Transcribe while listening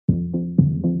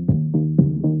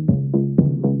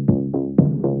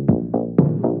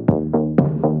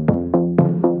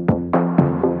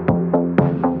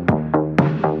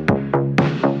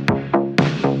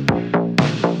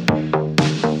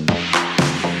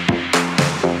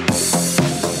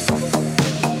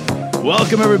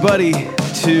Welcome, everybody,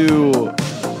 to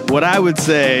what I would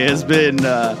say has been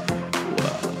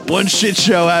one shit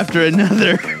show after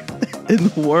another in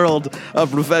the world of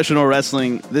professional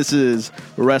wrestling. This is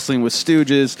Wrestling with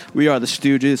Stooges. We are the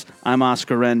Stooges. I'm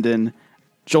Oscar Rendon,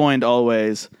 joined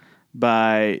always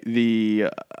by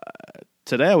the,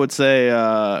 today I would say,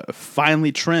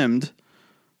 finely trimmed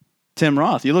Tim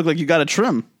Roth. You look like you got a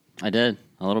trim. I did,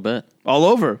 a little bit. All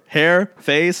over. Hair,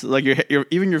 face, like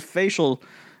even your facial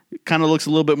kind of looks a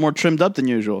little bit more trimmed up than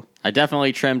usual. I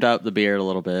definitely trimmed up the beard a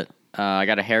little bit. I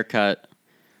got a haircut.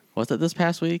 Was it this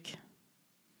past week?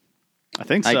 I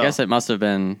think so. I guess it must have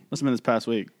been this past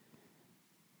week.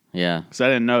 Yeah. Because I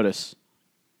didn't notice.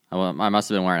 I must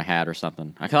have been wearing a hat or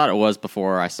something. I thought it was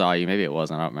before I saw you. Maybe it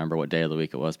wasn't. I don't remember what day of the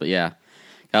week it was. But yeah,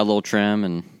 got a little trim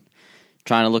and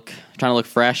trying to look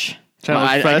fresh.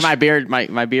 My beard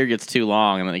gets too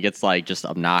long and then it gets like just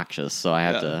obnoxious. So I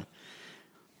have to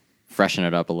freshen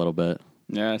it up a little bit.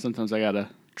 Yeah, sometimes I gotta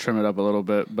trim it up a little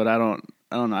bit, but I don't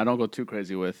know. I don't go too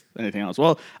crazy with anything else.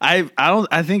 Well, I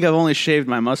think I've only shaved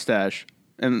my mustache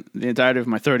in the entirety of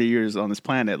my 30 years on this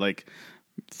planet like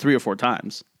 3 or 4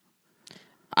 times.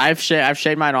 I've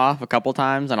shaved mine off a couple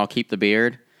times, and I'll keep the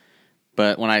beard.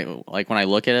 But when I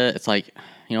look at it, it's like,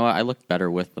 you know what? I look better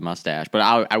with the mustache. But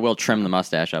I will trim the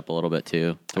mustache up a little bit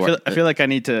too. I feel like I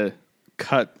need to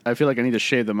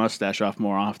shave the mustache off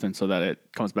more often so that it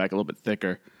comes back a little bit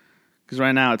thicker. Because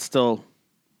right now it's still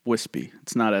wispy.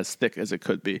 It's not as thick as it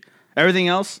could be. Everything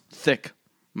else, thick.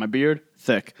 My beard,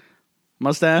 thick.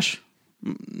 Mustache,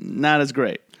 not as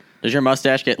great. Does your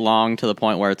mustache get long to the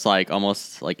point where it's like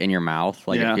almost like in your mouth?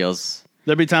 Like It feels...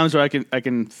 There'll be times where I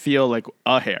can feel like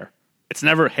a hair. It's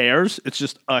never hairs. It's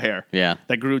just a hair. Yeah.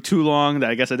 That grew too long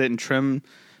that I guess I didn't trim.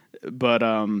 But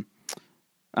I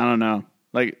don't know.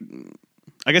 Like,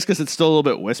 I guess because it's still a little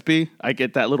bit wispy, I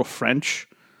get that little French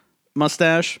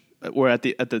mustache where at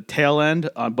the tail end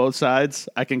on both sides,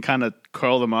 I can kind of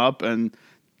curl them up and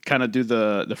kind of do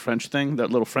the French thing, that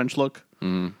little French look.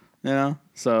 Mm. You know?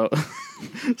 So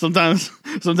sometimes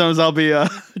I'll be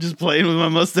just playing with my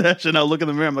mustache and I'll look in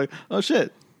the mirror. I'm like, oh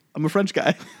shit, I'm a French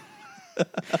guy.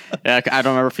 Yeah, I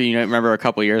don't remember if you remember a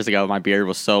couple years ago, my beard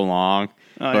was so long.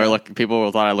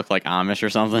 People thought I looked like Amish or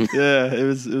something. Yeah, it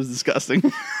was disgusting.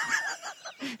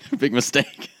 Big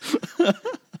mistake.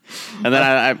 And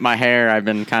then my hair, I've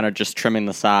been kind of just trimming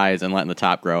the sides and letting the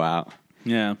top grow out.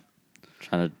 Yeah.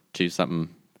 Trying to do something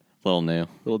a little new.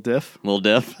 Little diff? Little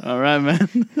diff. All right,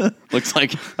 man. Looks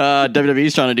like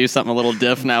WWE's trying to do something a little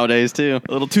diff nowadays, too.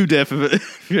 A little too diff,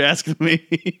 if you're asking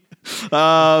me.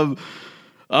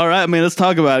 All right, I mean, let's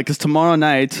talk about it, because tomorrow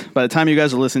night, by the time you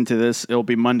guys are listening to this, it'll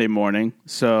be Monday morning.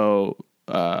 So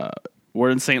we're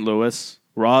in St. Louis.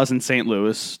 Raw's in St.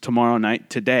 Louis tomorrow night,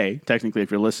 today, technically,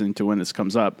 if you're listening to when this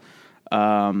comes up.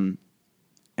 And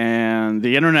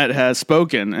the internet has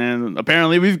spoken, and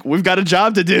apparently we've got a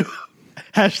job to do.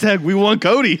 Hashtag we want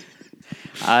Cody.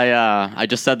 I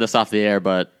just said this off the air,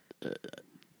 but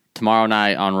tomorrow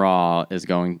night on Raw it's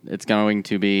going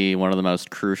to be one of the most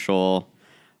crucial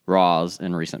Raws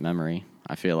in recent memory,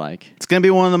 I feel like. It's going to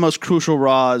be one of the most crucial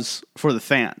Raws for the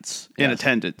fans in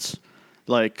attendance.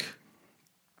 Like,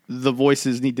 the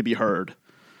voices need to be heard.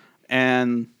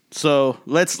 And so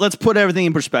let's put everything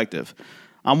in perspective.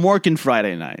 I'm working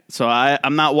Friday night, so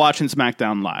I'm not watching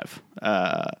SmackDown live.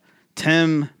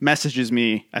 Tim messages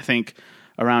me, I think,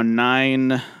 around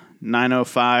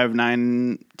 9:05,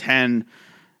 9:10,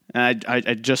 and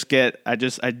I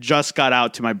just got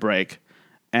out to my break,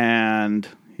 and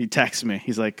he texts me.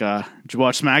 He's like, "Did you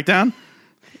watch SmackDown?"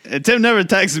 And Tim never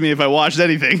texts me if I watched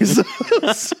anything, so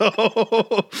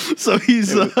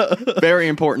he's very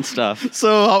important stuff.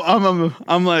 So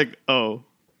I'm like, oh.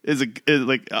 Is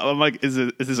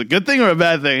this a good thing or a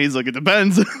bad thing? He's like, it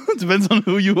depends. It depends on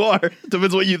who you are. It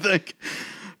depends what you think.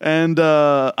 And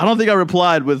I don't think I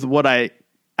replied with what I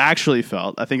actually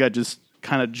felt. I think I just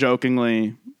kind of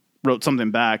jokingly wrote something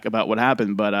back about what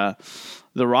happened. But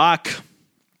The Rock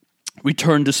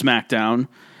returned to SmackDown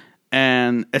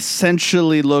and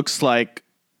essentially looks like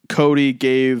Cody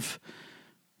gave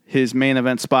his main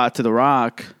event spot to The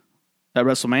Rock at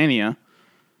WrestleMania.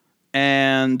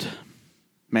 And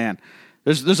man,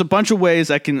 there's a bunch of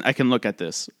ways I can look at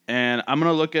this, and I'm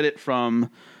gonna look at it from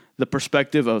the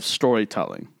perspective of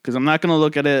storytelling, because I'm not gonna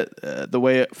look at it the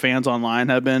way fans online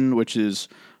have been, which is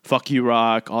fuck you,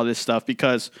 Rock, all this stuff.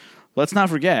 Because let's not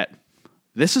forget,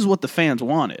 this is what the fans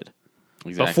wanted.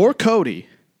 Exactly. Before Cody,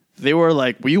 they were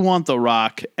like, we want The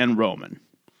Rock and Roman.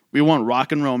 We want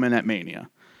Rock and Roman at Mania.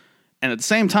 And at the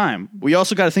same time, we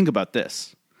also got to think about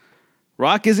this.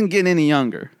 Rock isn't getting any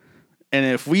younger. And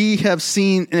if we have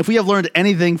learned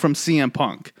anything from CM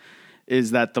Punk,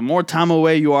 is that the more time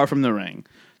away you are from the ring,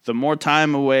 the more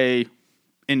time away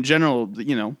in general,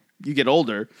 you get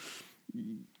older,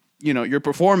 your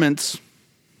performing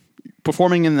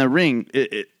in the ring,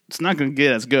 it's not going to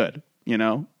get as good,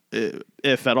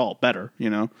 if at all better,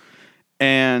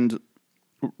 and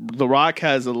The Rock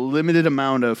has a limited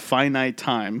amount of finite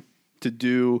time to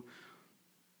do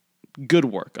good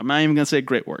work. I'm not even going to say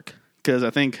great work because I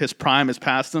think his prime is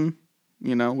past him.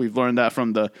 We've learned that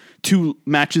from the 2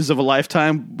 matches of a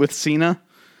lifetime with Cena.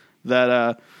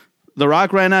 That The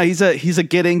Rock right now, he's a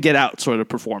get in, get out sort of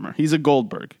performer. He's a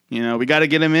Goldberg. We got to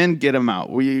get him in, get him out.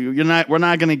 We're not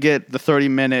going to get the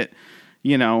 30-minute,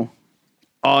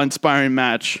 awe-inspiring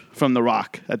match from The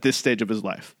Rock at this stage of his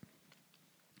life.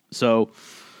 So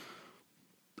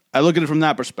I look at it from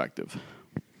that perspective.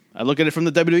 I look at it from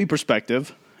the WWE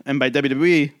perspective, and by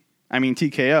WWE I mean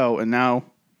TKO, and now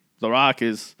The Rock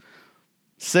is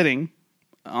sitting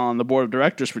on the board of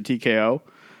directors for TKO,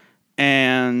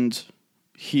 and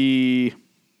he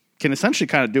can essentially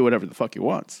kind of do whatever the fuck he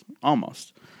wants,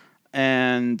 almost.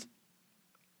 And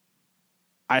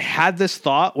I had this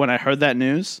thought when I heard that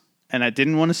news, and I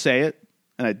didn't want to say it,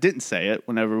 and I didn't say it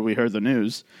whenever we heard the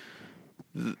news.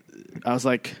 I was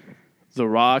like, The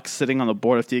Rock sitting on the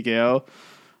board of TKO,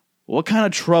 what kind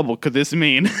of trouble could this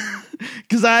mean?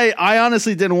 Because I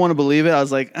honestly didn't want to believe it. I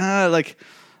was like,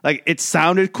 like it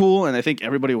sounded cool, and I think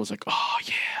everybody was like, oh,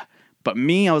 yeah. But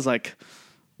me, I was like,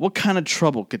 what kind of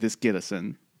trouble could this get us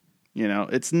in?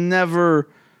 It's never...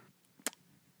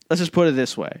 Let's just put it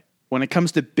this way. When it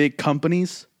comes to big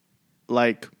companies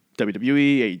like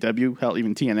WWE, AEW, hell,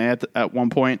 even TNA at one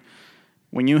point,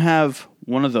 when you have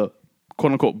one of the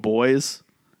quote-unquote boys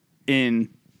in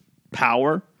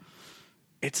power,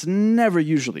 it's never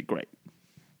usually great.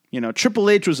 Triple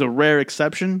H was a rare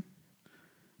exception.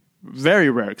 Very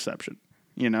rare exception,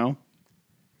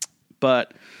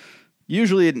 But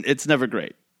usually it's never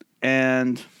great.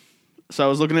 And so I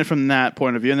was looking at it from that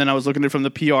point of view. And then I was looking at it from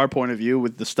the PR point of view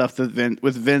with the stuff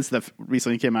with Vince that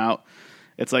recently came out.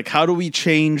 It's like, how do we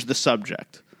change the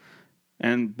subject?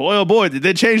 And boy, oh boy, did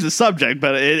they change the subject.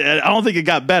 But I don't think it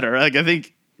got better. Like, I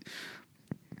think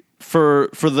for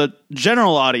the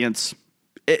general audience,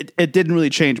 it didn't really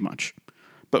change much.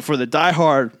 But for the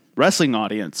diehard wrestling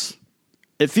audience,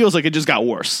 it feels like it just got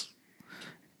worse.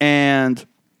 And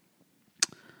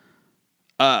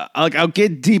I'll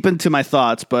get deep into my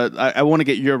thoughts, but I want to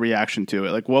get your reaction to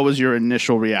it. Like, what was your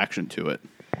initial reaction to it?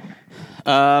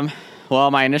 Well,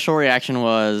 my initial reaction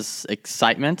was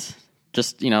excitement.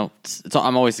 Just,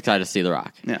 I'm always excited to see The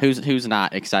Rock. Yeah. Who's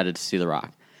not excited to see The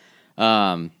Rock?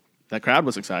 That crowd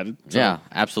was excited. So. Yeah,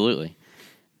 absolutely.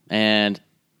 And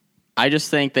I just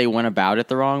think they went about it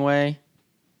the wrong way.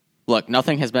 Look,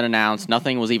 nothing has been announced.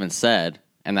 Nothing was even said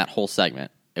in that whole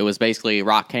segment. It was basically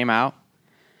Rock came out,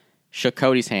 shook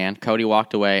Cody's hand, Cody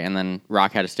walked away, and then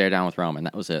Rock had to stare down with Roman.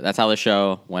 That was it. That's how the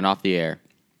show went off the air.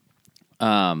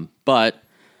 But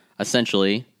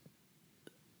essentially,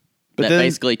 that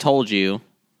basically told you...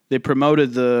 They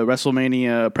promoted the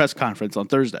WrestleMania press conference on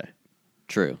Thursday.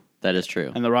 True. That is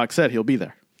true. And The Rock said he'll be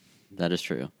there. That is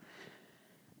true.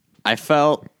 I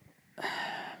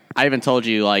even told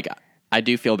you, like, I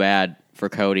do feel bad for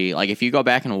Cody. Like, if you go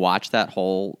back and watch that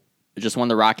whole, just when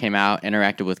The Rock came out,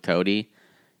 interacted with Cody,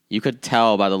 you could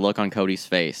tell by the look on Cody's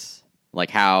face, like,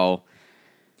 how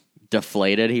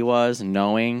deflated he was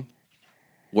knowing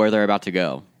where they're about to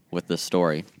go with this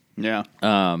story. Yeah.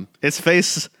 His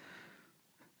face,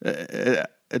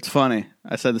 it's funny.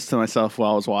 I said this to myself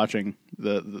while I was watching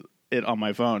it on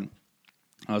my phone.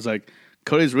 I was like,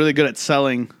 Cody's really good at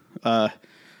selling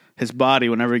his body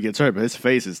whenever he gets hurt, but his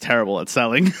face is terrible at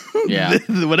selling. Yeah.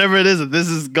 Whatever it is that this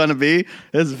is going to be,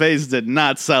 his face did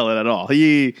not sell it at all.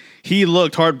 He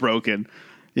looked heartbroken,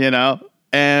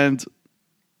 and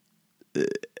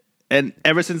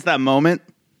ever since that moment,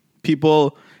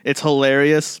 it's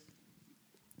hilarious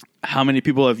how many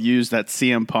people have used that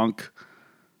CM Punk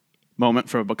moment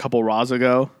from a couple Raws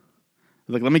ago.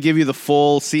 Like, let me give you the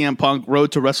full CM Punk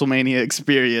Road to WrestleMania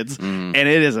experience. And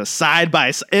it is a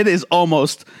side-by-side. It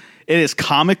is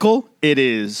comical. It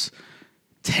is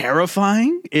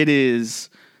terrifying. It is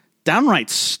downright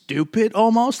stupid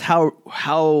almost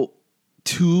how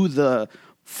to the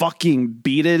fucking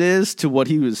beat it is to what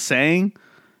he was saying.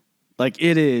 Like,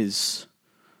 it is...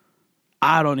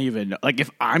 I don't even know. Like,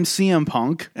 if I'm CM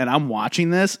Punk and I'm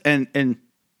watching this, and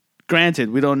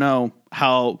granted, we don't know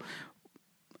how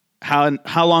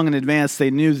long in advance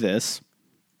they knew this,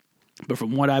 but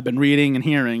from what I've been reading and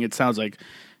hearing, it sounds like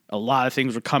a lot of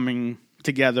things were coming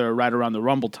together right around the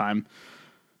Rumble time.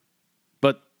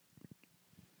 But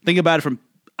I'm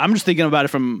just thinking about it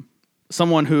from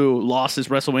someone who lost his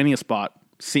WrestleMania spot,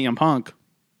 CM Punk,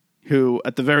 who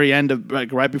at the very end of,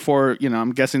 like, right before,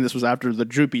 I'm guessing this was after the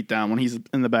Drew beatdown when he's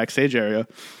in the backstage area,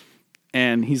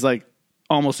 and he's like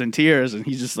almost in tears, and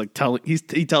he's just like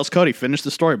he tells Cody, finish the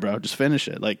story, bro, just finish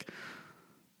it. Like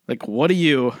what do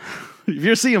you, if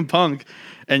you're CM Punk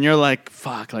and you're like,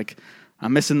 fuck, like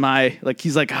I'm missing my, like,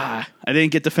 he's like, I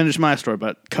didn't get to finish my story,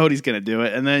 but Cody's gonna do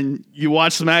it, and then you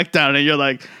watch SmackDown and you're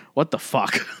like, what the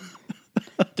fuck?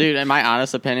 Dude, in my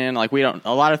honest opinion, like,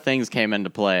 a lot of things came into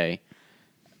play.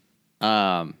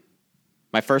 My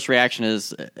first reaction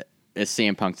is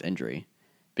CM Punk's injury,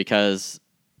 because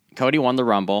Cody won the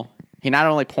Rumble. He not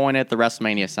only pointed at the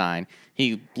WrestleMania sign,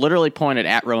 he literally pointed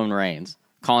at Roman Reigns,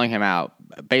 calling him out,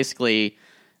 basically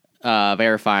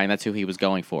verifying that's who he was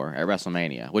going for at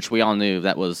WrestleMania, which we all knew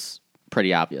that was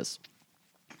pretty obvious.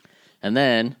 And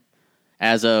then,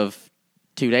 as of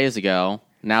 2 days ago,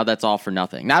 now that's all for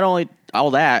nothing. Not only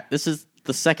all that, this is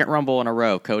the second Rumble in a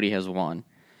row Cody has won.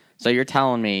 So you're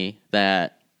telling me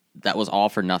that was all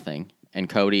for nothing. And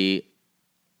Cody,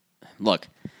 look,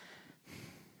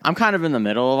 I'm kind of in the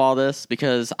middle of all this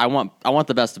because I want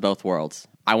the best of both worlds.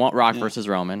 I want Rock versus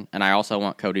Roman, and I also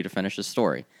want Cody to finish his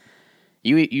story.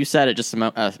 You said it just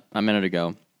a minute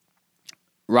ago.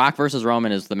 Rock versus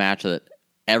Roman is the match that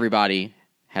everybody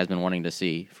has been wanting to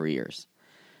see for years.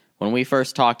 When we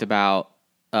first talked about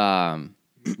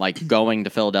like going to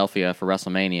Philadelphia for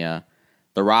WrestleMania,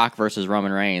 The Rock versus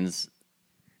Roman Reigns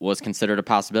was considered a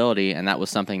possibility, and that was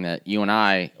something that you and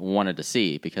I wanted to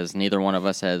see because neither one of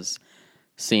us has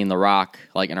seen The Rock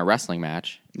like in a wrestling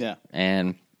match. Yeah.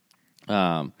 And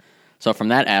so from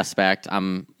that aspect,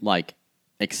 I'm like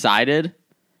excited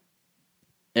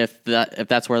if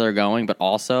that's where they're going, but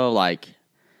also like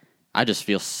I just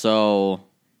feel so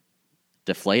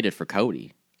deflated for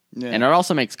Cody. Yeah. And it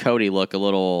also makes Cody look a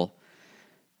little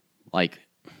like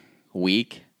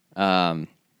weak. And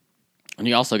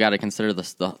you also got to consider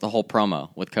the whole promo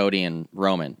with Cody and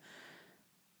Roman.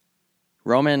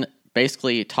 Roman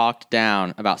basically talked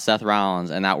down about Seth Rollins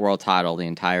and that world title the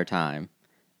entire time.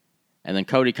 And then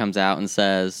Cody comes out and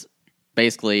says,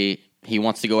 basically, he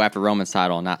wants to go after Roman's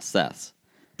title, not Seth's.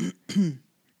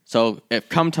 So if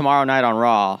come tomorrow night on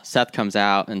Raw, Seth comes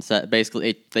out and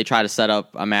basically they try to set up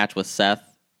a match with Seth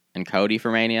and Cody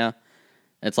for Mania.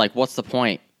 It's like, what's the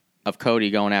point of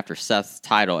Cody going after Seth's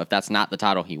title if that's not the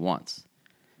title he wants?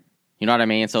 You know what I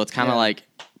mean? So it's kind of like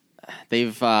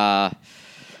they've,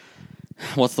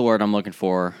 what's the word I'm looking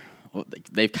for?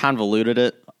 They've convoluted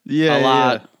it a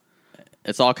lot. Yeah.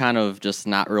 It's all kind of just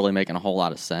not really making a whole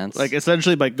lot of sense. Like,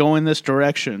 essentially, by going this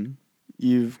direction,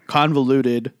 you've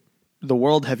convoluted the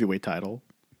World Heavyweight title.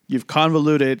 You've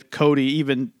convoluted Cody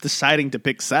even deciding to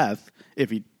pick Seth if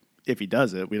he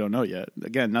does it. We don't know yet.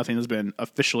 Again, nothing has been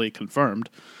officially confirmed.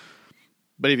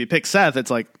 But if you pick Seth, it's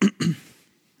like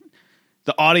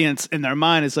the audience in their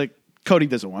mind is like, Cody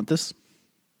doesn't want this.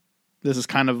 This is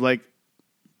kind of like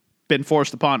been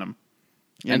forced upon him.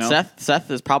 You know? Seth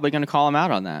is probably going to call him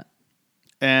out on that.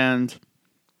 And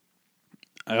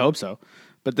I hope so.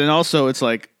 But then also it's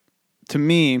like, to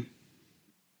me,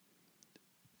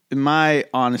 in my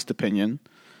honest opinion,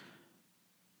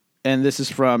 and this is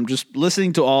from just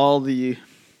listening to all the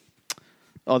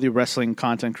wrestling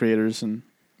content creators and,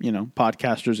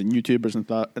 podcasters and YouTubers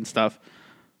and stuff,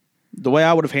 the way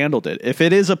I would have handled it, if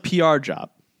it is a PR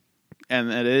job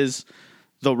and it is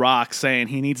The Rock saying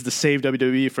he needs to save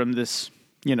WWE from this,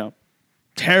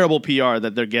 terrible PR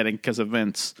that they're getting because of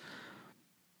Vince,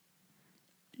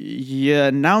 you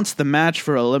announce the match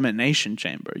for Elimination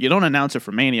Chamber. You don't announce it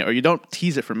for Mania, or you don't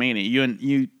tease it for Mania.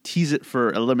 You tease it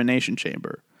for Elimination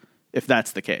Chamber, if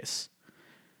that's the case.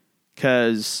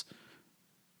 Because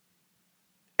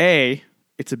A,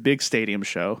 it's a big stadium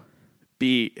show.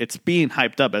 B, it's being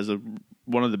hyped up as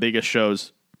one of the biggest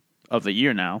shows of the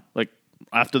year now. Like,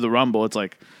 after the Rumble, it's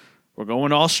like, we're going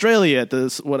to Australia at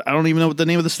this. What I don't even know what the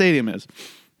name of the stadium is,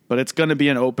 but it's going to be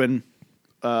an open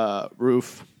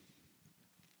roof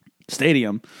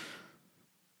stadium.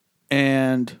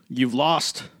 And you've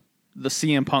lost the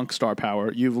CM Punk star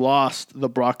power. You've lost the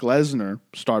Brock Lesnar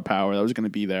star power that was going to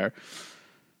be there.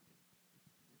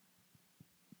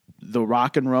 The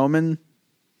Rock and Roman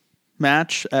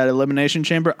match at Elimination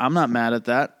Chamber, I'm not mad at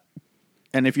that.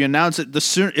 And if you announce it,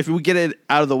 if we get it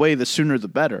out of the way, the sooner the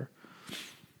better.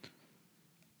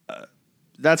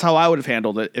 That's how I would have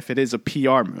handled it if it is a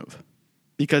PR move,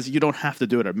 because you don't have to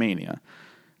do it at Mania,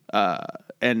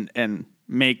 and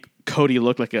make Cody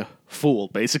look like a fool,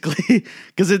 basically,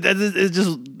 because it's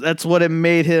just that's what it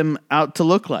made him out to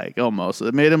look like. Almost,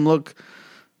 it made him look.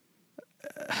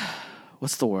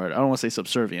 What's the word? I don't want to say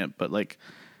subservient, but like,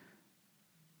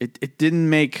 it didn't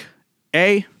make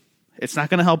it's not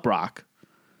going to help Rock.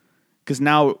 Because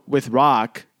now with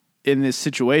Rock in this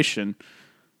situation,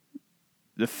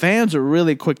 the fans are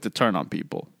really quick to turn on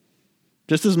people.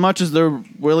 Just as much as they're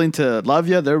willing to love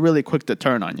you, they're really quick to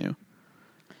turn on you.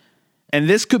 And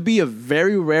this could be a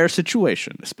very rare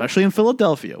situation, especially in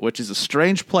Philadelphia, which is a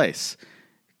strange place.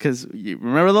 Because you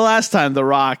remember the last time The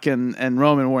Rock and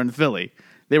Roman were in Philly?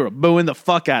 They were booing the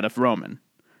fuck out of Roman.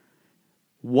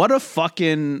 What a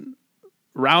fucking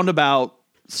roundabout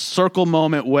circle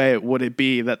moment way would it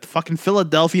be that fucking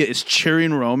Philadelphia is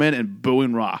cheering Roman and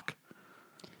booing Rock?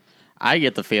 I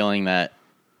get the feeling that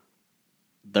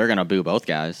they're going to boo both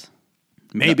guys.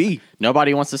 Maybe.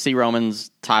 Nobody wants to see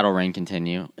Roman's title reign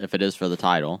continue if it is for the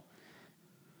title.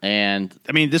 And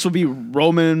I mean, this would be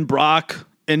Roman, Brock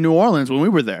in New Orleans when we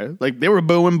were there. Like, they were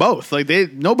booing both. Like,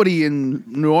 nobody in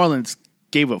New Orleans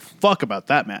gave a fuck about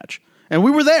that match. And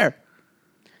we were there.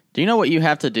 Do you know what you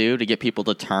have to do to get people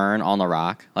to turn on The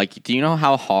Rock? Like, do you know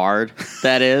how hard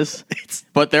that is?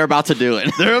 But they're about to do it.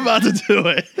 They're about to do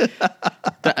it.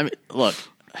 I mean, look,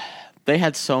 they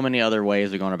had so many other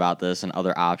ways of going about this and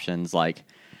other options. Like,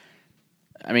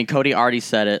 I mean, Cody already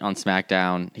said it on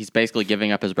SmackDown. He's basically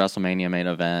giving up his WrestleMania main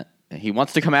event. He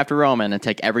wants to come after Roman and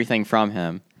take everything from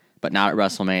him, but not at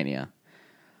WrestleMania.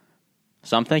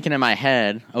 So I'm thinking in my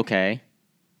head, okay,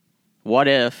 what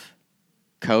if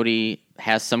Cody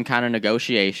has some kind of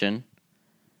negotiation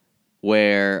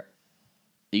where,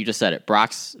 you just said it,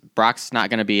 Brock's not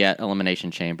going to be at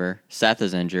Elimination Chamber. Seth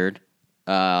is injured.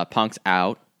 Punk's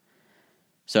out.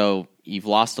 So you've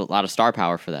lost a lot of star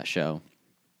power for that show.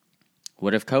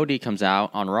 What if Cody comes out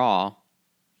on Raw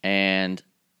and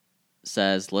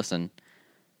says, listen,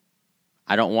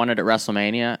 I don't want it at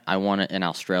WrestleMania. I want it in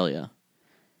Australia.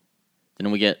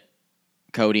 Then we get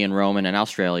Cody and Roman in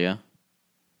Australia.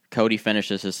 Cody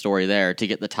finishes his story there to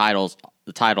get the title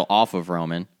off of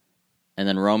Roman. And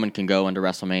then Roman can go into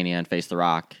WrestleMania and face The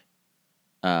Rock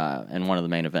in one of the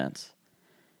main events.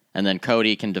 And then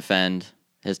Cody can defend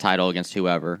his title against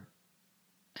whoever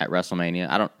at WrestleMania.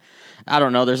 I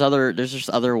don't know. There's just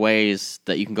other ways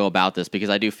that you can go about this, because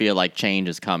I do feel like change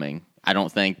is coming. I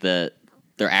don't think that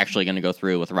they're actually going to go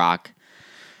through with Rock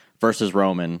versus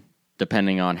Roman,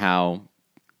 depending on how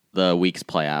the weeks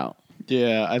play out.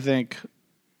 Yeah, I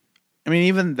mean,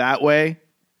 even that way,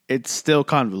 it's still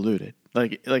convoluted.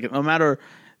 Like no matter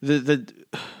the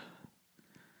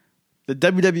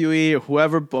WWE or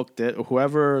whoever booked it or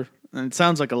whoever, and it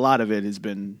sounds like a lot of it has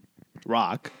been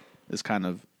Rock is kind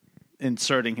of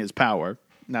inserting his power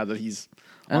now that he's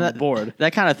on the board.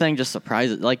 That kind of thing just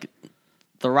surprises. Like,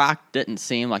 The Rock didn't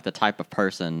seem like the type of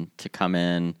person to come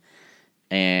in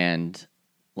and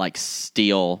like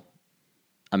steal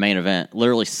a main event,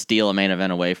 literally steal a main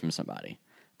event away from somebody.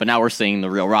 But now we're seeing the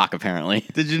real Rock, apparently.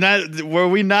 Were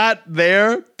we not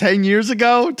there 10 years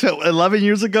ago to 11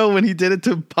 years ago when he did it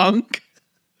to Punk?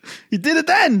 He did it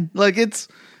then. Like, that's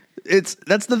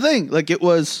the thing. Like, it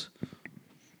was,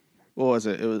 what was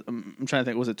it? I'm trying to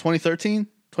think. Was it 2013?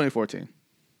 2014?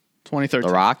 2013.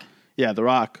 The Rock? Yeah, The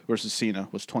Rock versus Cena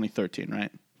was 2013,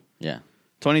 right? Yeah.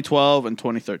 2012 and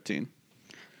 2013.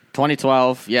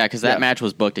 2012, yeah, because that match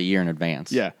was booked a year in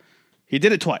advance. Yeah. He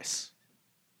did it twice.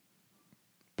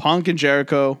 Punk and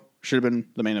Jericho should have been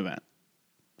the main event.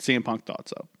 CM Punk thought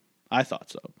so. I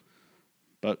thought so.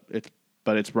 But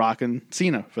it's Rock and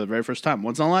Cena for the very first time.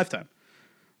 Once in a lifetime.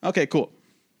 Okay, cool.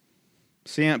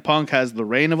 CM Punk has the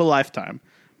reign of a lifetime.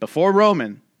 Before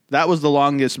Roman, that was the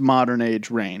longest modern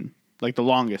age reign. Like the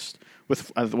longest.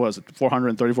 With, what was it,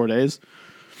 434 days?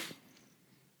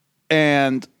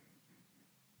 And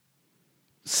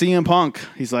CM Punk,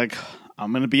 he's like,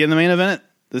 I'm going to be in the main event.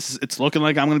 It's looking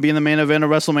like I'm going to be in the main event of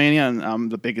WrestleMania, and I'm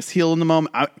the biggest heel in the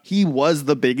moment. He was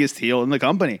the biggest heel in the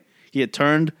company. He had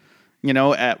turned,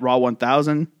 at Raw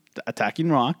 1000, attacking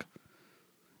Rock.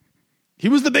 He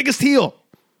was the biggest heel.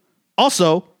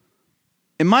 Also,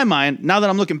 in my mind, now that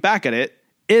I'm looking back at it,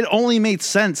 it only made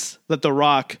sense that The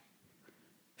Rock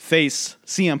face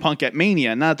CM Punk at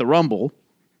Mania, not at the Rumble,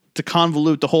 to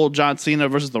convolute the whole John Cena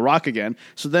versus The Rock again.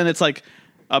 So then it's like,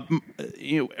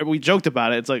 we joked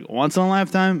about it. It's like once in a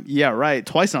lifetime. Yeah, right.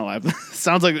 Twice in a lifetime.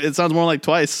 It sounds more like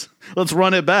twice. Let's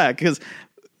run it back, because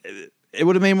it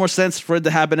would have made more sense for it to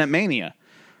happen at Mania.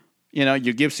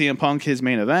 You give CM Punk his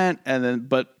main event, and then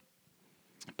but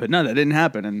no, that didn't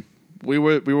happen. And we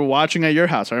were watching at your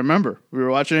house. I remember we were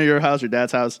watching at your house, your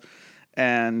dad's house,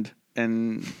 and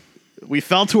we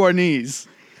fell to our knees.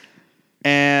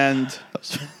 And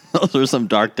those were some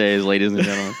dark days, ladies and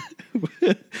gentlemen.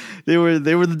 They were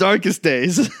the darkest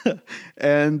days,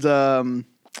 and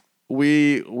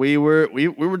we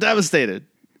were devastated.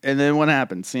 And then what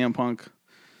happened? CM Punk,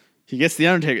 He gets the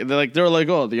Undertaker. They're like,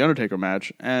 oh, the Undertaker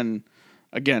match. And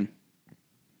again,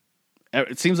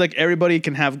 it seems like everybody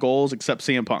can have goals except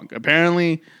CM Punk.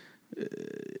 Apparently,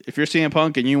 if you're CM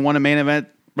Punk and you want to main event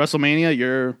WrestleMania,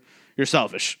 you're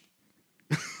selfish.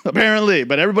 Apparently,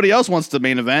 but everybody else wants to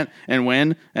main event and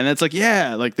win, and it's like,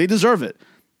 yeah, like they deserve it.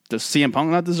 Does CM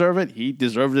Punk not deserve it? He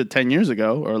deserved it 10 years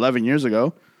ago or 11 years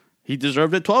ago. He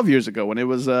deserved it 12 years ago when it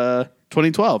was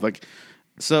 2012. Like,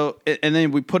 so, and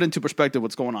then we put into perspective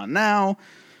what's going on now,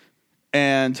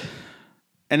 and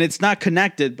it's not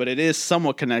connected, but it is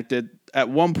somewhat connected. At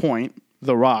one point,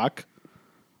 The Rock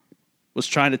was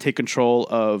trying to take control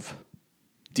of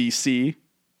DC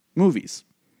movies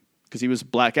because he was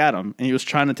Black Adam, and he was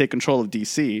trying to take control of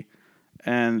DC,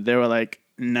 and they were like,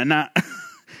 nah.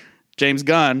 James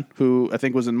Gunn, who I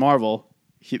think was in Marvel,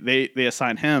 they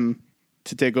assigned him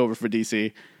to take over for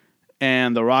DC,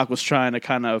 and The Rock was trying to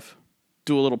kind of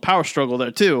do a little power struggle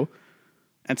there too,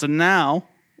 and so now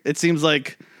it seems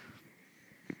like,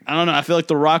 I don't know, I feel like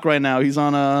The Rock right now, he's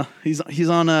on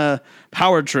a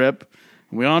power trip.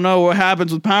 We all know what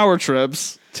happens with power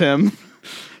trips, Tim.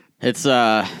 It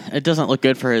doesn't look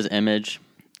good for his image.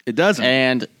 It doesn't.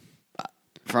 And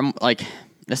from like,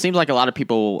 it seems like a lot of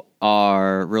people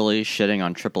are really shitting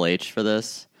on Triple H for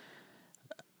this.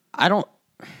 I don't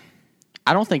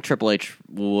think Triple H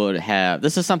would have.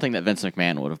 This is something that Vince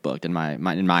McMahon would have booked in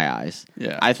my eyes.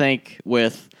 Yeah. I think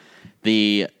with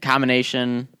the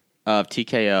combination of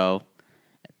TKO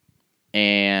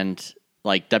and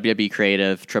like WWE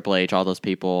Creative, Triple H, all those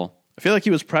people, I feel like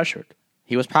he was pressured.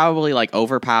 He was probably like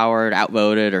overpowered,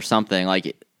 outvoted, or something.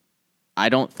 Like, I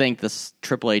don't think this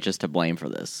Triple H is to blame for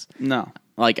this. No.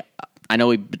 Like, I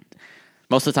know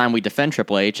most of the time we defend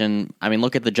Triple H, and I mean,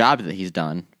 look at the job that he's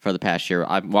done for the past year.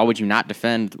 Why would you not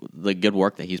defend the good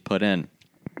work that he's put in?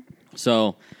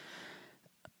 So,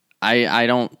 we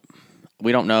don't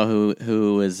know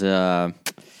who is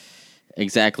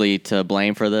exactly to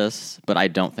blame for this, but I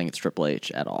don't think it's Triple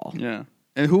H at all. Yeah.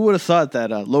 And who would have thought that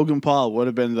Logan Paul would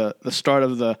have been the start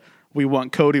of the "We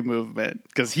Want Cody" movement?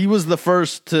 Because he was the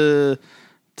first to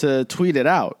tweet it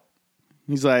out.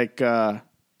 He's like,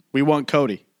 "We want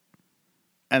Cody,"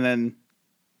 and then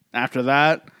after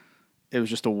that, it was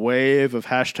just a wave of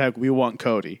hashtag "We want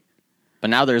Cody." But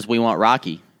now there's "We want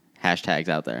Rocky" hashtags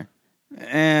out there.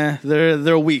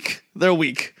 They're weak. They're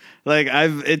weak. Like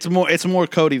it's more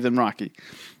Cody than Rocky.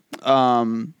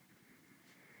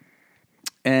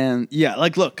 And yeah,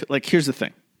 like look, like here's the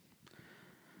thing.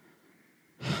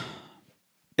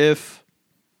 If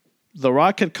The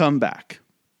Rock had come back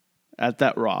at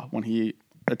that Raw when he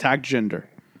attacked Jinder,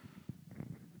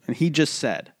 and he just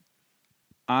said,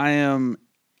 I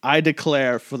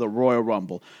declare for the Royal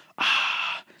Rumble.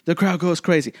 The crowd goes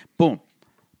crazy. Boom.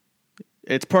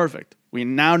 It's perfect. We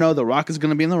now know The Rock is going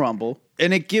to be in the Rumble,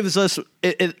 and it gives us,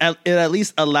 it at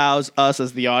least allows us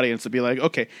as the audience to be like,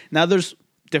 okay, now there's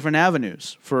different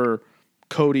avenues for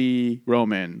Cody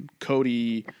Roman,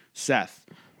 Cody Seth,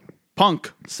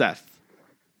 Punk Seth,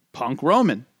 Punk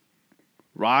Roman,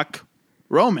 Rock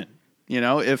Roman. You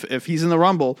know, if he's in the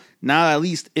Rumble, now at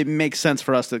least it makes sense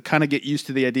for us to kind of get used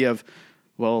to the idea of,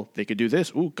 well, they could do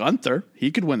this. Ooh, Gunther,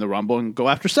 he could win the Rumble and go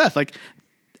after Seth. Like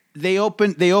they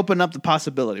open up the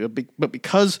possibility, but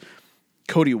because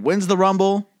Cody wins the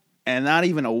Rumble and not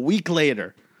even a week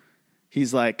later,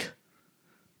 he's like,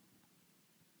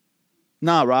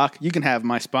 nah, Rock, you can have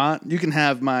my spot. You can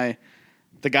have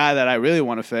the guy that I really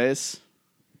want to face.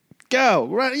 Go.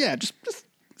 Right, yeah, just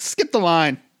skip the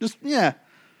line. Just, yeah,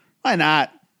 why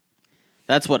not?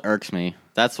 That's what irks me.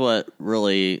 That's what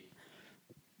really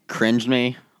cringed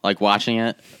me, like, watching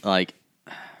it. Like,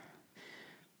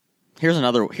 here's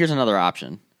another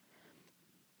option.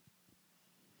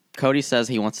 Cody says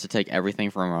he wants to take everything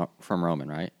from Roman,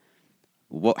 right?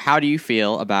 How do you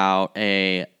feel about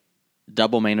a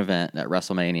double main event at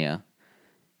WrestleMania?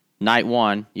 Night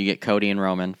one, you get Cody and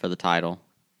Roman for the title.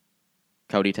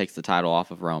 Cody takes the title off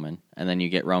of Roman, and then you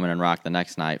get Roman and Rock the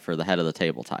next night for the head of the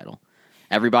table title.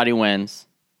 Everybody wins.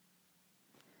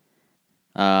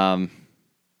 They're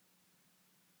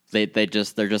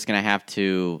just gonna have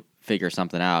to figure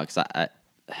something out, because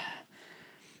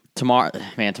tomorrow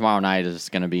night is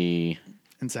gonna be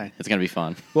insane. It's gonna be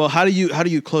fun. Well, how do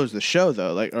you close the show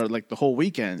though? Like the whole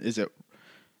weekend? Is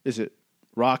it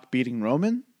Rock beating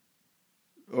Roman,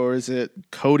 or is it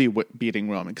Cody beating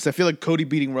Roman? Because I feel like Cody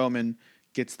beating Roman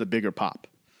gets the bigger pop.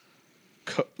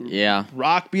 Yeah,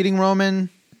 Rock beating Roman.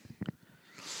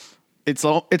 It's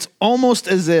almost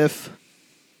as if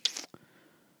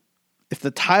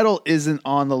the title isn't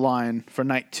on the line for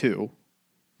night two,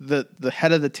 the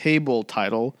head of the table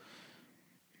title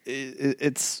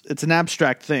it's an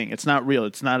abstract thing. It's not real.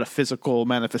 It's not a physical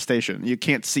manifestation. You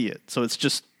can't see it. So it's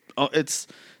just it's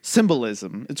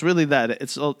symbolism. It's really that.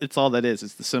 It's all that is.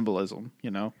 It's the symbolism,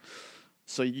 you know.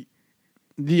 So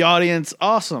the audience,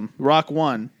 awesome. Rock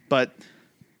won, but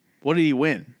what did he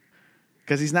win?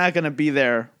 Because he's not going to be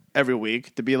there every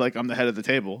week to be like, I'm the head of the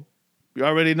table. We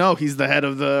already know he's the head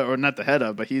of or not the head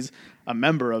of, but he's a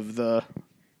member of the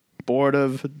board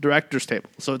of directors table.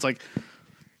 So it's like,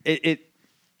 it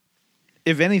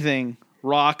if anything,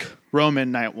 Rock,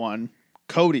 Roman, night 1,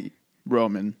 Cody,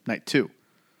 Roman, night 2.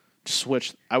 Just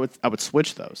switch. I would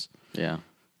switch those. Yeah.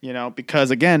 You know,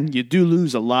 because again, you do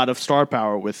lose a lot of star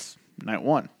power with night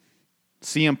 1.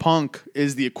 CM Punk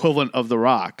is the equivalent of The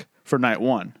Rock for night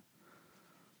 1.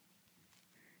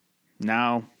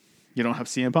 Now, you don't have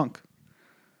CM Punk.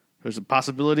 There's a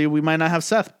possibility we might not have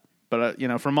Seth, but you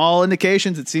know, from all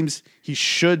indications, it seems he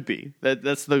should be.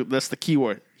 That's the key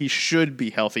word. He should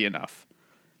be healthy enough,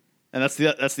 and that's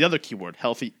the other key word: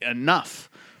 healthy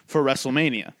enough for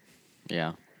WrestleMania.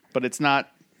 Yeah, but it's not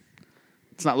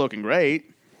looking great.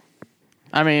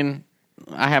 I mean,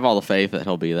 I have all the faith that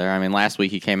he'll be there. I mean, last week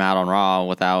he came out on Raw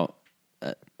without.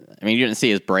 I mean, you didn't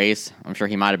see his brace. I'm sure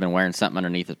he might have been wearing something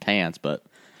underneath his pants, but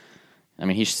I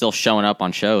mean, he's still showing up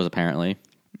on shows apparently.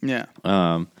 Yeah.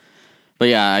 But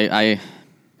yeah,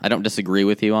 I don't disagree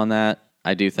with you on that.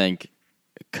 I do think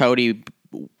Cody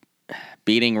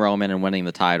beating Roman and winning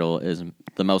the title is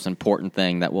the most important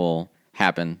thing that will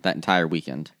happen that entire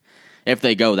weekend if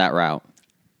they go that route.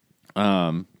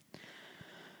 So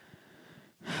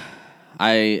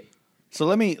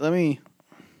let me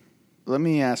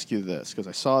ask you this, because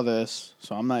I saw this,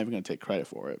 so I'm not even going to take credit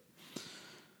for it.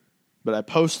 But I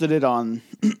posted it on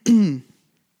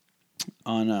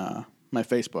my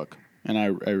Facebook, and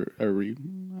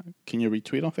can you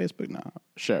retweet on Facebook? No,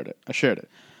 I shared it.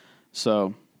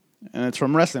 So, and it's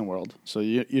from Wrestling World, so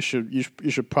you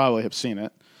should probably have seen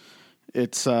it.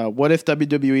 It's what if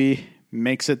WWE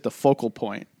makes it the focal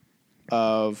point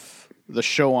of the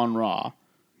show on Raw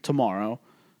tomorrow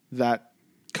that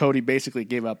Cody basically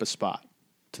gave up his spot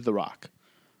to The Rock.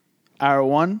 Hour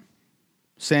 1,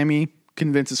 Sammy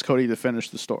convinces Cody to finish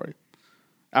the story.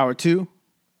 Hour 2,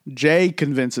 Jay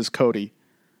convinces Cody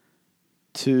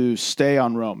to stay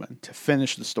on Roman, to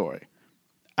finish the story.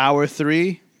 Hour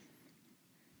 3,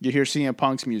 you hear CM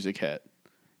Punk's music hit.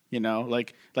 You know,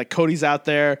 like Cody's out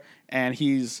there and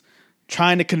he's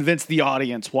trying to convince the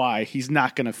audience why he's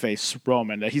not going to face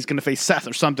Roman, that he's going to face Seth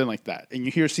or something like that. And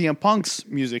you hear CM Punk's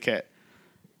music hit.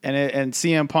 And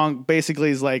CM Punk basically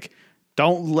is like,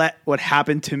 don't let what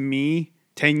happened to me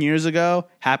 10 years ago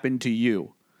happen to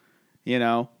you. You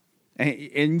know?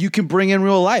 And you can bring in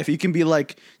real life. You can be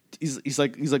like, he's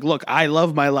like, look, I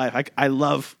love my life. I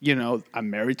love, you know, I'm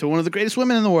married to one of the greatest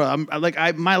women in the world.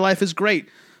 My life is great.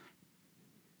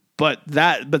 But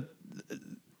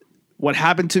what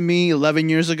happened to me 11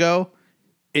 years ago,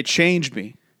 it changed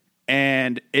me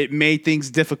and it made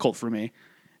things difficult for me.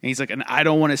 And he's like, and I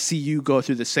don't want to see you go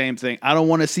through the same thing. I don't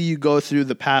want to see you go through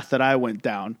the path that I went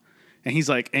down. And he's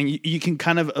like, and you can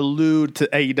kind of allude to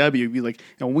AEW, be like,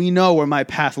 and we know where my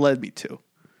path led me to,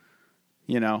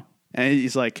 you know? And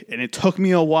he's like, and it took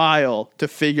me a while to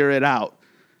figure it out.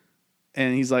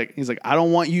 And he's like, I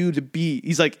don't want you to be.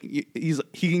 He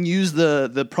can use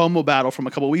the promo battle from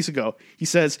a couple of weeks ago. He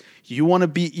says, you want to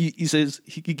be. He says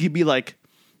he could be like,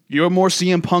 you're more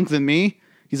CM Punk than me.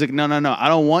 He's like, no. I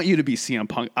don't want you to be CM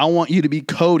Punk. I want you to be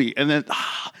Cody. And then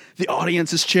the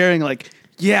audience is cheering like,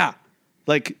 yeah,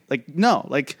 like no,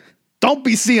 like don't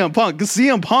be CM Punk, because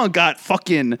CM Punk got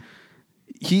fucking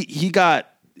he got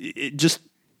just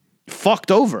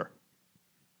fucked over.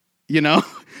 You know,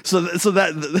 so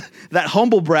that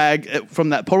humble brag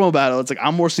from that promo battle, it's like,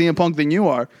 I'm more CM Punk than you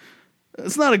are.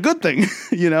 It's not a good thing,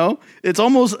 you know. It's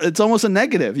almost a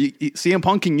negative. CM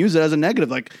Punk can use it as a negative,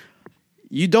 like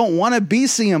you don't want to be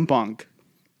CM Punk,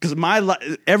 because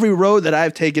every road that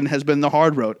I've taken has been the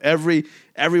hard road. Every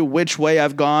which way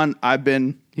I've gone, I've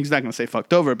been. He's not going to say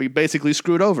fucked over, but basically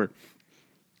screwed over,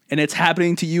 and it's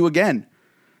happening to you again.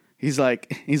 He's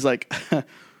like.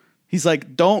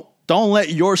 Don't let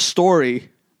your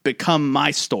story become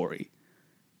my story,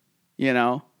 you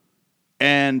know?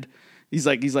 And he's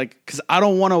like, because I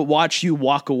don't want to watch you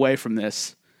walk away from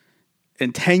this.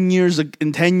 And 10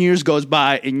 years goes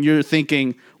by and you're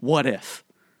thinking, what if?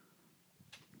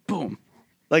 Boom.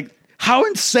 Like, how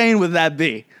insane would that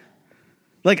be?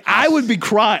 Like, I would be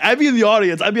crying. I'd be in the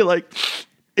audience. I'd be like,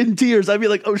 in tears. I'd be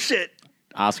like, oh shit.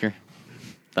 Oscar,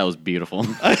 that was beautiful.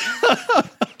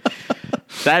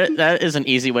 That is an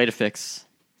easy way to fix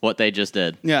what they just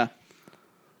did. Yeah.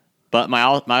 But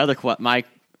my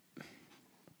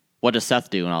what does Seth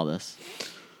do in all this?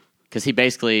 Because he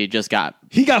basically just got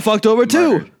fucked over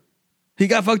murdered. too. He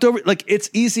got fucked over. Like, it's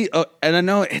easy, and I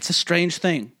know it's a strange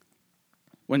thing.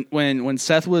 When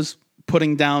Seth was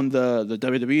putting down the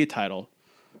WWE title,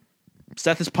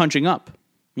 Seth is punching up.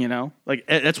 You know, like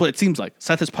that's what it seems like.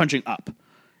 Seth is punching up.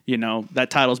 You know, that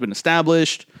title's been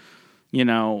established. You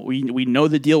know, we know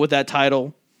the deal with that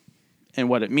title and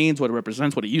what it means, what it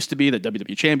represents, what it used to be, the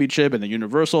WWE Championship and the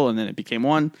Universal, and then it became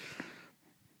one.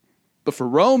 But for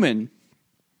Roman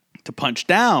to punch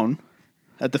down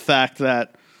at the fact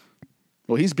that,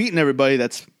 well, he's beaten everybody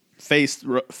that's faced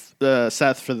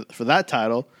Seth for that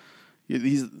title.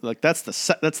 He's like, that's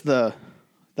the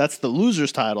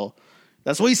loser's title.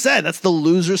 That's what he said. That's the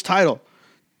loser's title.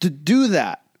 To do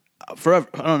that forever,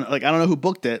 I don't know who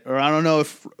booked it, or I don't know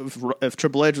if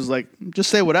Triple H was like, just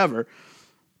say whatever.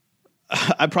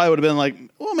 I probably would have been like,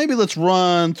 well, maybe let's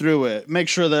run through it, make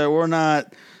sure that we're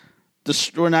not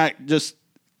just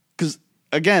because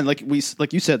again, like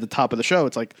you said at the top of the show,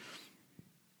 it's like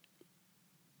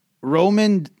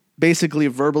Roman basically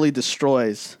verbally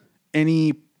destroys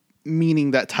any meaning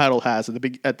that title has at the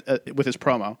big with his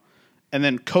promo. And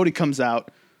then Cody comes out,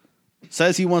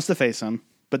 says he wants to face him,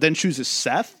 but then chooses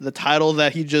Seth, the title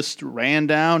that he just ran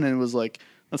down and was like,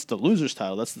 that's the loser's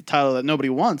title. That's the title that nobody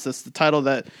wants. That's the title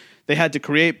that they had to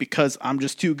create because I'm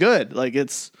just too good. Like,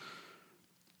 it's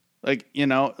like, you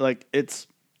know, like it's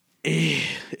they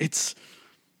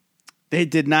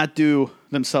did not do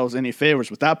themselves any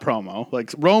favors with that promo.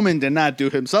 Like, Roman did not do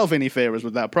himself any favors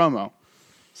with that promo.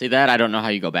 See, that I don't know how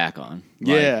you go back on.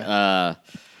 Yeah.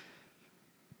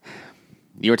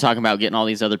 You were talking about getting all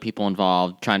these other people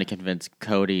involved, trying to convince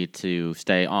Cody to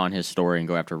stay on his story and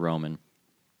go after Roman.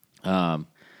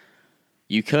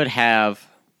 You could have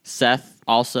Seth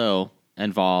also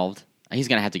involved. He's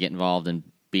going to have to get involved and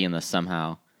be in this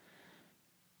somehow.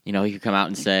 You know, he could come out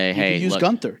and say, hey, you can use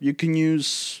Gunther. You can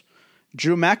use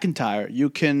Drew McIntyre.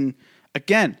 You can,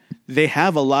 again, they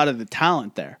have a lot of the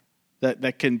talent there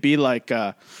that can be like,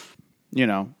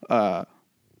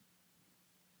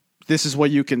 this is what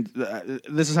you can.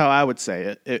 This is how I would say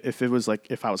it. If it was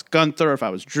like, if I was Gunther, if I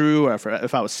was Drew, or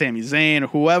if I was Sami Zayn, or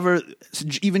whoever,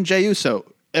 even Jey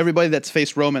Uso, everybody that's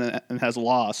faced Roman and has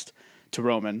lost to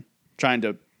Roman, trying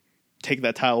to take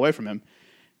that title away from him,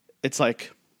 it's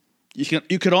like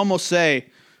you could almost say,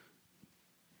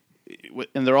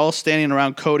 and they're all standing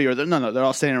around Cody, or they're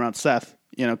all standing around Seth.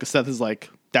 You know, because Seth is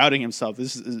like doubting himself.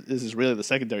 This is really the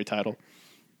secondary title.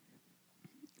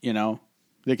 You know,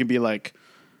 they could be like,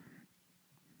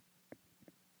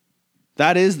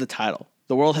 that is the title.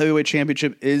 The World Heavyweight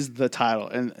Championship is the title.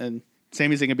 And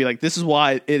Sami Zayn can be like, this is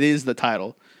why it is the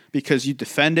title. Because you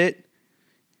defend it.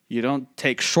 You don't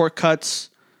take shortcuts.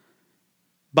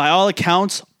 By all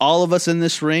accounts, all of us in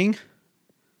this ring,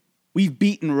 we've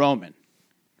beaten Roman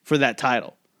for that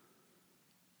title.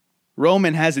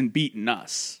 Roman hasn't beaten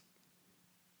us.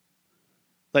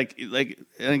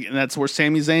 And that's where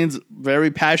Sami Zayn's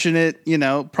very passionate, you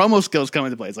know, promo skills come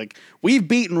into play. It's like, we've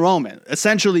beaten Roman.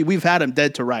 Essentially, we've had him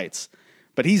dead to rights.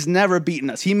 But he's never beaten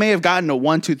us. He may have gotten a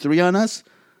 1, 2, 3 on us,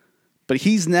 but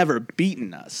he's never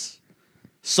beaten us.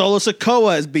 Solo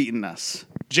Sikoa has beaten us.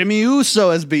 Jimmy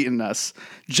Uso has beaten us.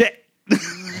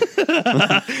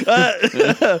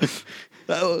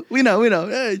 We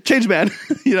know. Change man,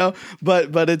 you know.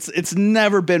 But it's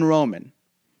never been Roman.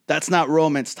 That's not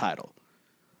Roman's title.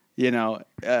 You know,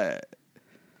 but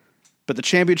the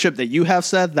championship that you have,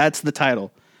 Seth, that's the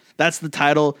title. That's the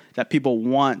title that people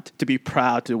want to be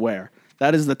proud to wear.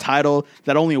 That is the title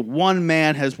that only one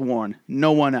man has worn,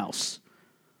 no one else.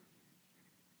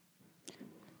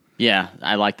 Yeah,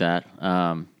 I like that.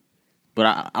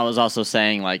 But I was also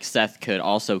saying, like, Seth could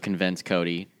also convince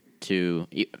Cody to,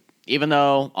 even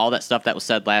though all that stuff that was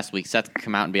said last week, Seth could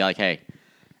come out and be like, hey,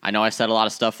 I know I said a lot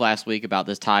of stuff last week about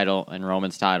this title and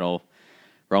Roman's title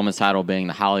being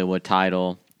the Hollywood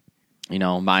title. You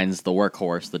know, mine's the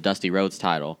workhorse, the Dusty Rhodes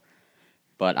title.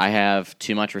 But I have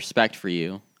too much respect for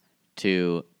you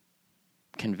to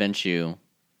convince you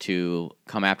to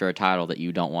come after a title that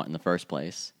you don't want in the first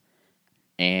place.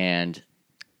 And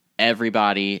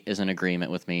everybody is in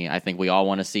agreement with me. I think we all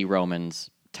want to see Roman's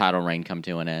title reign come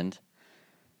to an end.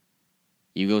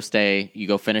 You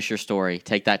go finish your story,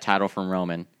 take that title from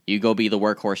Roman. You go be the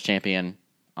workhorse champion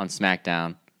on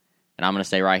SmackDown. And I'm going to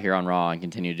stay right here on Raw and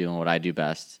continue doing what I do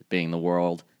best, being the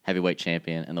world heavyweight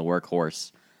champion and the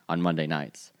workhorse on Monday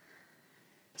nights.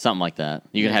 Something like that.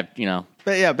 You can have, you know.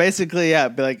 But yeah, basically, yeah.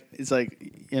 But like, it's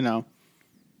like, you know,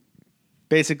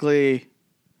 basically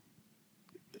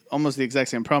almost the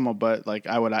exact same promo, but like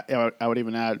I would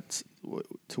even add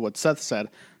to what Seth said.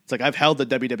 It's like, I've held the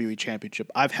WWE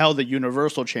Championship. I've held the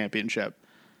Universal Championship.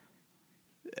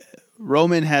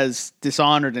 Roman has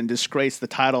dishonored and disgraced the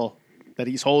title that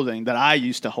he's holding that I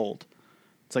used to hold.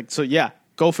 It's like, so yeah,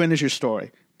 go finish your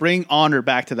story. Bring honor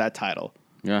back to that title.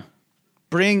 Yeah.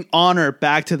 Bring honor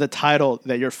back to the title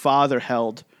that your father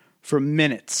held for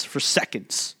minutes, for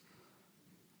seconds.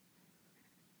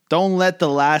 Don't let the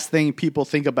last thing people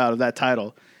think about of that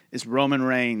title is Roman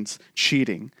Reigns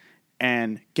cheating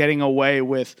and getting away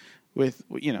with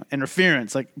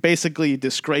interference, like basically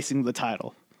disgracing the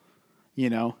title,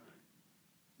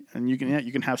 And you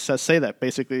can have Seth say that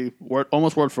basically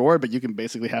almost word for word, but you can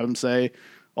basically have him say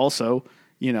also,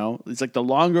 it's like the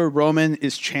longer Roman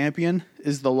is champion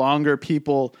is the longer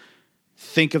people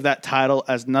think of that title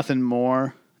as nothing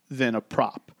more than a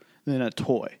prop, than a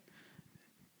toy,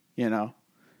 Yeah.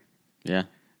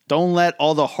 Don't let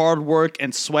all the hard work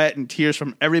and sweat and tears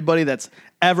from everybody that's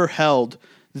ever held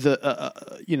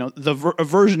the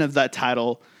version of that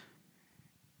title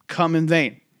come in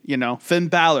vain. Finn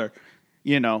Balor,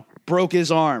 broke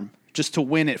his arm just to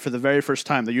win it for the very first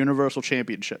time, the Universal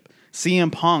Championship.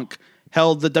 CM Punk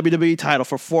held the WWE title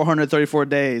for 434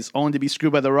 days, only to be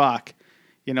screwed by The Rock.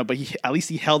 But at least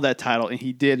he held that title, and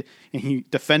he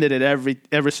defended it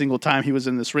every single time he was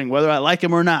in this ring, whether I like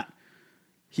him or not.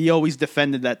 He always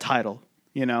defended that title,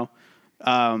 Who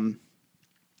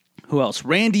else?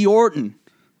 Randy Orton,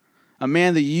 a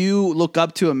man that you look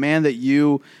up to, a man that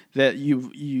you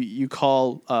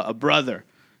call a brother.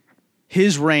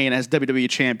 His reign as WWE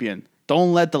champion.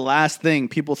 Don't let the last thing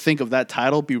people think of that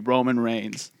title be Roman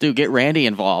Reigns. Dude, get Randy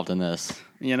involved in this.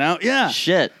 Yeah.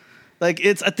 Shit. Like,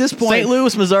 it's at this point. St.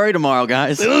 Louis, Missouri tomorrow,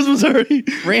 guys. St. Louis, Missouri.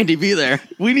 Randy, be there.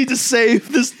 We need to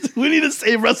save this. We need to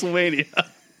save WrestleMania.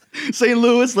 St.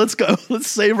 Louis, let's go. Let's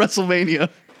save WrestleMania.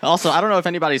 Also, I don't know if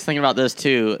anybody's thinking about this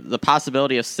too. The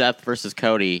possibility of Seth versus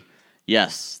Cody.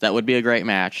 Yes, that would be a great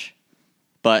match.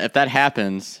 But if that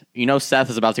happens,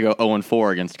 Seth is about to go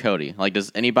 0-4 against Cody. Like,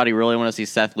 does anybody really want to see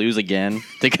Seth lose again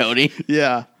to Cody?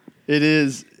 Yeah, it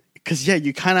is. Because,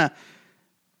 you kind of...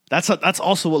 That's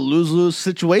also a lose-lose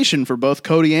situation for both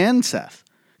Cody and Seth.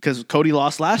 Because Cody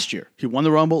lost last year. He won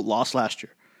the Rumble, lost last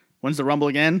year. Wins the Rumble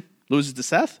again, loses to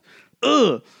Seth.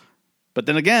 Ugh. But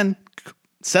then again,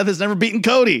 Seth has never beaten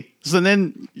Cody. So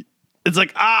then it's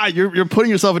like, you're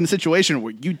putting yourself in a situation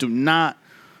where you do not...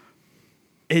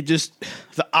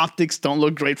 the optics don't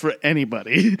look great for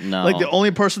anybody. No. Like, the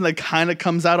only person that kind of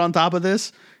comes out on top of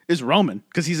this is Roman,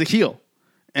 because he's a heel.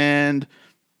 And,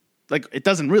 like, it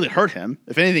doesn't really hurt him.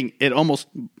 If anything, it almost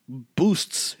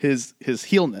boosts his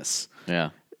heelness. Yeah.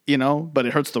 But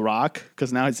it hurts The Rock,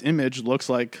 because now his image looks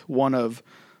like one of,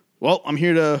 well, I'm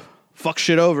here to fuck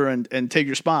shit over and take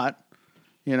your spot.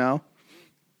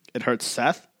 It hurts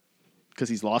Seth, because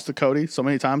he's lost to Cody so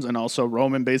many times. And also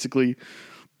Roman basically...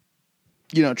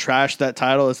 trash that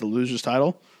title as the loser's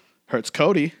title. Hurts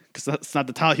Cody because that's not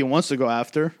the title he wants to go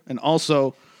after. And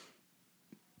also,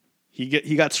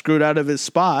 he got screwed out of his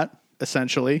spot,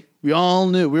 essentially. We all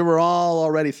knew. We were all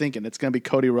already thinking it's going to be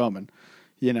Cody Roman,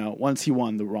 once he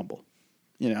won the Rumble.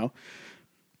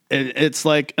 It's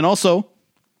like, and also,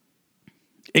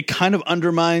 it kind of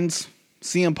undermines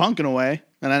CM Punk in a way.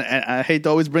 And I hate to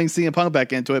always bring CM Punk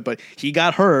back into it, but he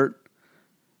got hurt.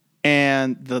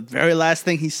 And the very last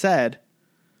thing he said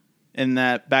in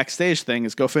that backstage thing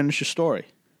is go finish your story.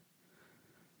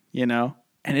 And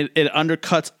it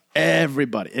undercuts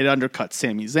everybody. It undercuts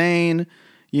Sami Zayn,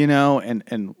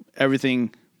 and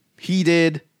everything he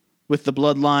did with the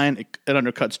bloodline. It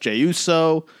undercuts Jey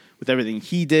Uso with everything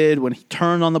he did when he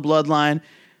turned on the bloodline.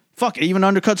 Fuck, it even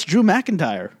undercuts Drew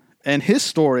McIntyre and his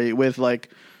story with like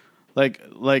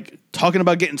talking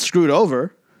about getting screwed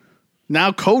over.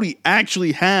 Now Cody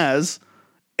actually has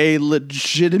a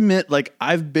legitimate,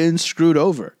 I've been screwed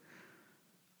over.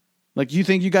 Like, you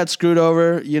think you got screwed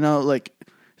over, he's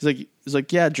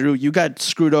like, yeah, Drew, you got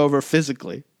screwed over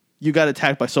physically. You got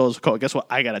attacked by Solo Sikoa. Guess what?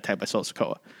 I got attacked by Solo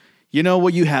Sikoa. You know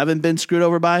what you haven't been screwed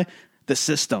over by? The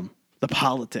system, the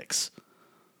politics.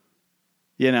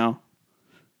 I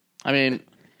mean,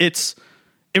 it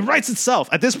writes itself.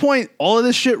 At this point, all of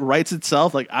this shit writes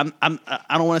itself. Like, I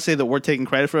don't want to say that we're taking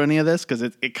credit for any of this, because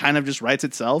it kind of just writes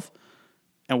itself.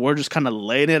 And we're just kind of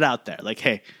laying it out there. Like,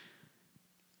 hey,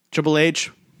 Triple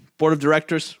H, board of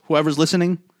directors, whoever's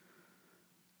listening,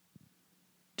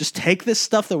 just take this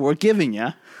stuff that we're giving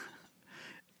you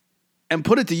and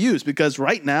put it to use, because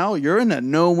right now you're in a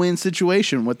no-win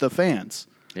situation with the fans.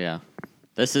 Yeah.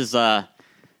 This is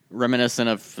reminiscent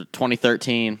of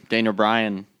 2013 Daniel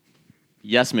Bryan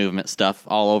Yes Movement stuff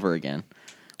all over again.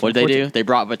 What did they do? They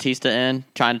brought Batista in,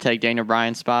 trying to take Daniel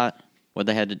Bryan's spot. What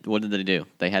did they do?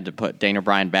 They had to put Daniel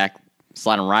Bryan back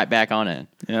slide him right back on in.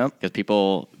 Yeah, because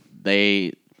people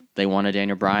they wanted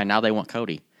Daniel Bryan, now they want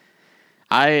Cody.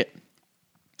 I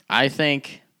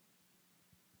think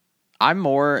I'm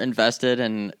more invested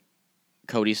in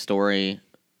Cody's story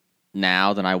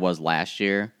now than I was last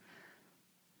year.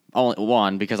 Only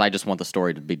one, because I just want the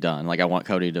story to be done. Like, I want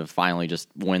Cody to finally just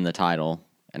win the title,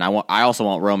 and I also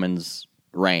want Roman's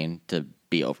reign to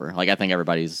be over. Like, I think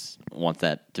everybody's wants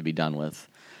that to be done with.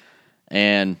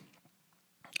 And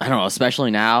I don't know,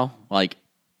 especially now, like,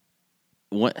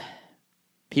 what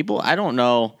people, I don't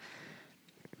know.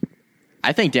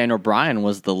 I think Daniel Bryan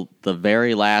was the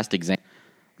very last example.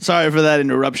 Sorry for that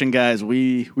interruption, guys.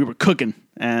 We were cooking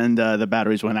and the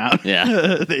batteries went out.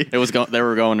 Yeah, they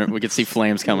were going. We could see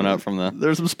flames coming up from the.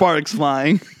 There's some sparks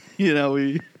flying. You know,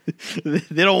 they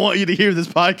don't want you to hear this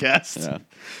podcast.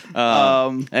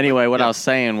 Yeah. Anyway, what I was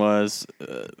saying was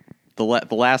the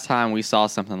last time we saw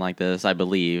something like this, I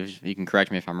believe, you can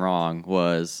correct me if I'm wrong,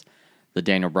 was the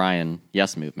Daniel Bryan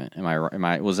Yes movement. Am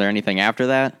I? Was there anything after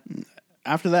that?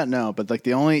 After that, no. But like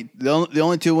the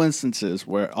only two instances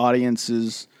where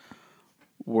audiences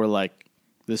were like,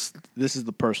 this is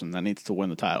the person that needs to win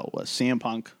the title was CM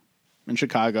Punk in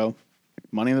Chicago,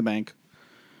 Money in the Bank,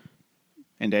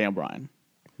 and Daniel Bryan,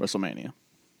 WrestleMania.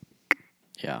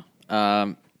 Yeah.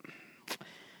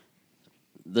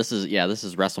 This is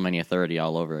WrestleMania 30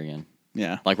 all over again.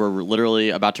 Yeah. Like, we're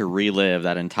literally about to relive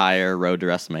that entire road to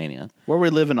WrestleMania. We're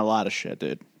reliving a lot of shit,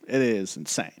 dude. It is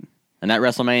insane. And that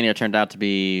WrestleMania turned out to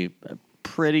be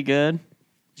pretty good.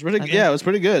 It was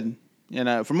pretty good. You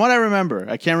know, from what I remember,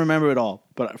 I can't remember it all,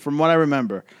 but from what I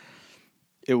remember,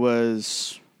 it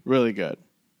was really good.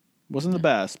 Wasn't the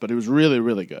best, but it was really,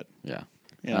 really good. Yeah.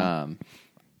 Yeah.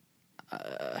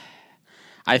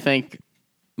 I think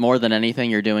more than anything,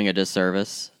 you're doing a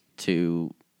disservice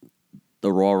to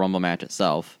the Royal Rumble match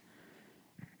itself,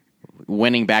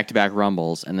 winning back-to-back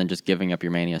Rumbles and then just giving up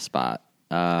your Mania spot.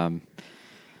 I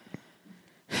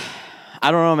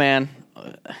don't know, man.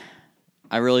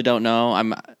 I really don't know.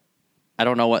 I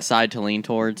don't know what side to lean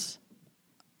towards.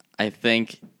 I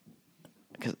think,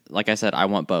 cause like I said, I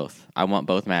want both. I want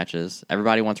both matches.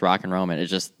 Everybody wants Rock and Roman.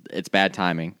 It's bad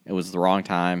timing. It was the wrong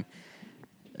time.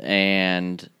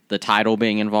 And the title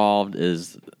being involved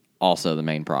is also the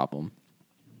main problem.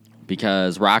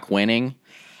 Because Rock winning,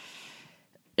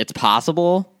 it's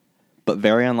possible, but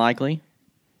very unlikely.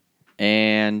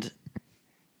 And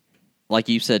like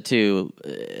you said too,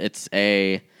 it's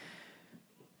a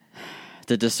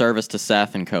disservice to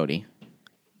Seth and Cody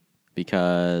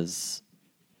because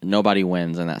nobody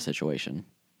wins in that situation.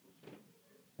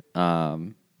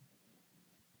 So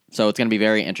it's going to be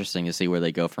very interesting to see where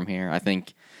they go from here. I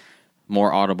think more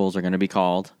audibles are going to be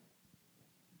called,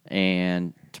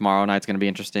 and tomorrow night's going to be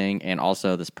interesting. And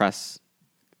also this press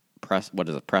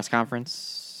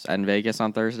conference in Vegas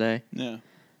on Thursday. Yeah.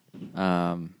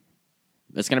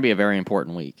 It's going to be a very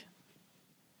important week.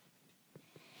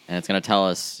 And it's going to tell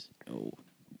us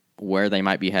where they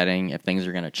might be heading, if things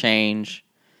are going to change.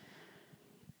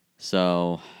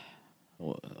 So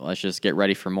let's just get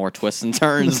ready for more twists and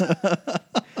turns.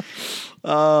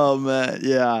 Oh, man.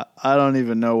 Yeah. I don't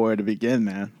even know where to begin,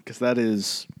 man. Because that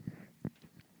is,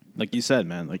 like you said,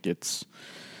 man, like it's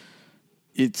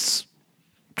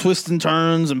twists and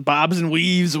turns and bobs and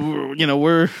weaves. We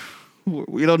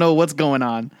don't know what's going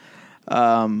on.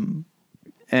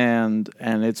 And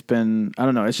it's been, I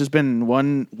don't know, it's just been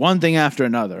one thing after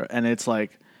another. And it's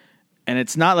like, and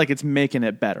it's not like it's making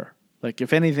it better. Like,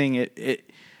 if anything,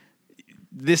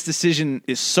 this decision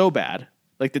is so bad,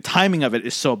 like the timing of it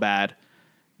is so bad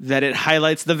that it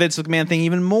highlights the Vince McMahon thing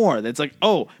even more. It's like,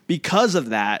 oh, because of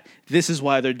that, this is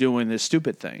why they're doing this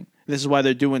stupid thing. This is why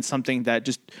they're doing something that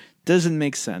just doesn't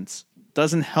make sense,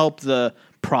 doesn't help the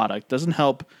product, doesn't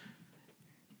help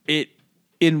it.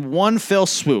 In one fell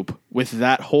swoop with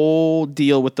that whole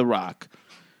deal with The Rock,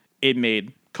 it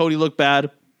made Cody look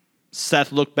bad,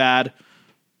 Seth look bad,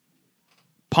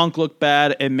 Punk look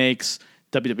bad. It makes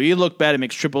WWE look bad. It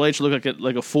makes Triple H look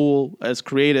like a fool as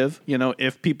creative. You know,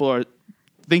 if people are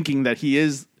thinking that he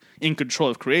is in control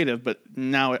of creative, but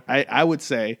now I would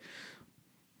say,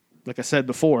 like I said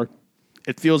before,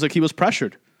 it feels like he was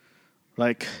pressured.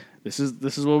 Like, This is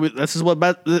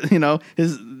what you know,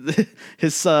 his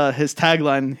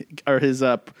tagline or his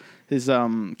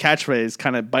catchphrase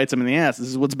kind of bites him in the ass. This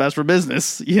is what's best for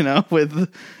business, you know, with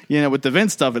the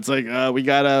Vince stuff. It's like we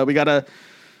gotta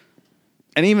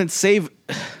and even save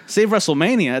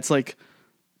WrestleMania. It's like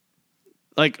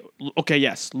okay,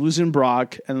 yes, losing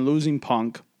Brock and losing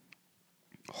Punk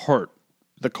hurt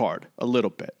the card a little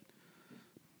bit,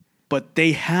 but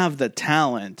they have the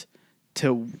talent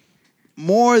to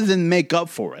more than make up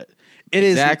for it. It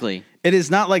is exactly. It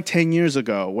is not like 10 years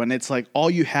ago when it's like all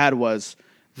you had was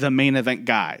the main event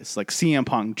guys like CM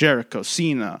Punk, Jericho,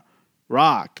 Cena,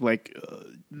 Rock, like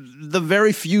the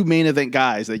very few main event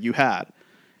guys that you had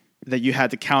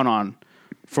to count on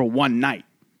for one night.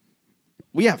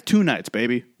 We have 2 nights,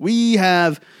 baby. We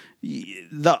have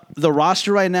the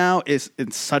roster right now is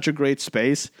in such a great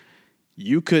space.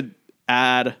 You could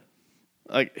add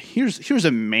like here's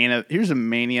a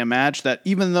Mania match that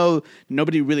even though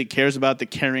nobody really cares about the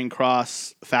Karrion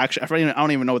Kross faction, I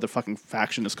don't even know what the fucking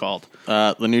faction is called.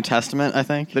 The New Testament, I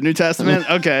think. The New Testament,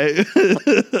 okay,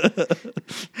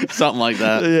 something like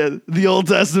that. Yeah, the Old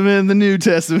Testament, the New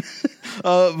Testament,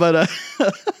 but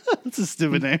it's a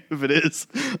stupid name if it is.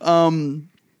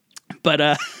 But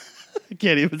I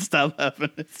can't even stop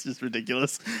laughing. It's just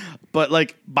ridiculous. But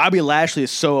like Bobby Lashley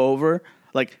is so over,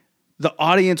 like. The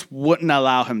audience wouldn't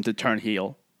allow him to turn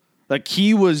heel. Like,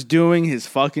 he was doing his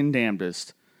fucking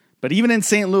damnedest. But even in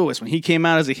St. Louis, when he came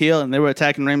out as a heel and they were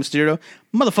attacking Rey Mysterio,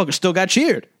 motherfucker still got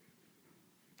cheered.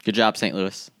 Good job, St.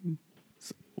 Louis.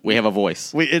 We have a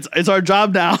voice. It's our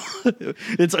job now.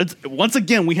 It's once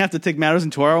again, we have to take matters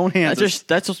into our own hands.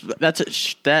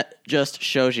 That just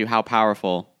shows you how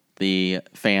powerful the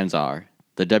fans are,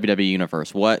 the WWE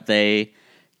universe, what they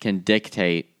can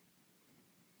dictate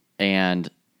and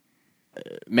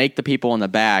make the people in the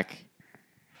back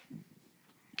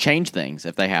change things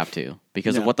if they have to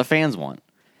because of what the fans want.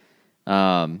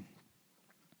 Go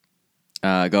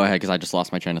ahead, because I just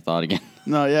lost my train of thought again.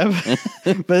 No, yeah,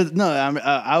 but no,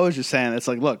 I was just saying it's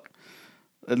like, look,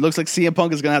 it looks like CM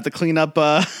Punk is gonna have to clean up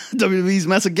WWE's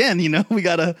mess again. You know, we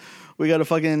gotta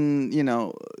fucking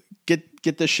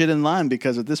get this shit in line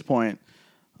because at this point,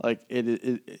 like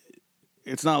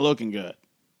it's not looking good.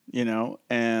 You know,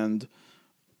 and.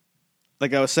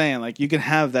 Like I was saying, like you can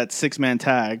have that 6-man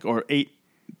tag or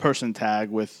 8-person tag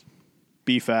with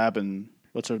B-Fab and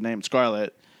what's her name,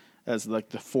 Scarlett, as like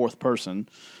the 4th person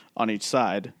on each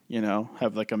side. You know,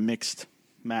 have like a mixed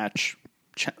match,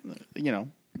 you know,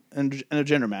 and a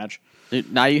gender match.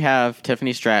 Now you have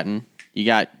Tiffany Stratton, you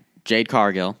got Jade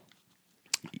Cargill,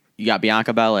 you got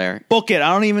Bianca Belair. Book it.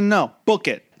 I don't even know. Book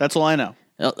it. That's all I know.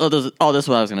 This is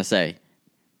what I was gonna say.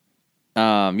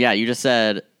 Yeah, you just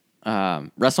said.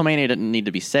 WrestleMania didn't need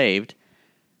to be saved.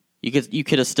 You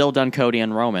could have still done Cody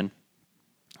and Roman.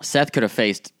 Seth could have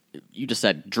faced. You just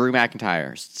said Drew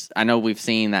McIntyre. I know we've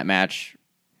seen that match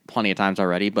plenty of times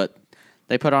already, but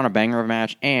they put on a banger of a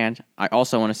match, and I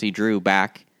also want to see Drew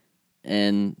back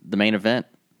in the main event.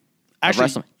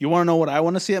 Actually, you want to know what I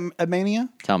want to see at Mania?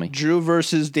 Tell me. Drew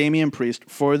versus Damian Priest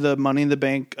for the Money in the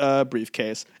Bank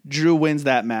briefcase. Drew wins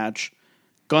that match.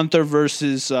 Gunther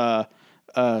versus.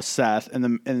 Seth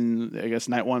in I guess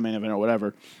night 1 main event or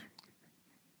whatever.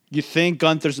 You think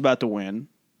Gunther's about to win.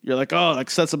 You're like, oh, like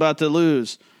Seth's about to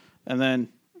lose. And then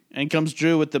in comes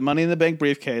Drew with the Money in the Bank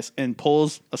briefcase and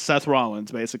pulls a Seth Rollins,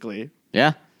 basically.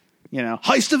 Yeah. You know,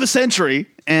 heist of a century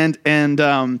and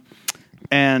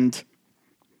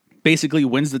basically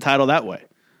wins the title that way.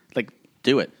 Like,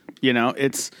 do it. You know,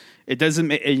 it doesn't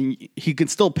make, he can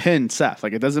still pin Seth.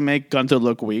 Like, it doesn't make Gunther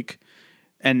look weak.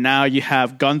 And now you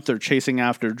have Gunther chasing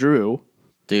after Drew.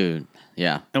 Dude,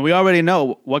 yeah. And we already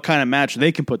know what kind of match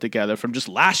they can put together from just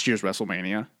last year's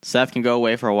WrestleMania. Seth can go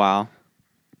away for a while.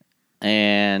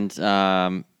 And,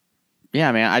 yeah,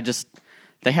 man,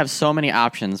 they have so many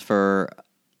options for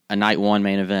a night 1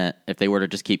 main event if they were to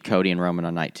just keep Cody and Roman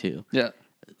on night 2. Yeah.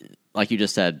 Like you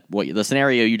just said, the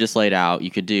scenario you just laid out, you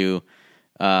could do,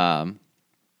 Bayley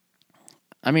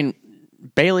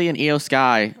and Io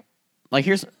Sky, like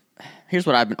Here's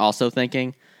what I've been also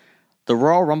thinking. The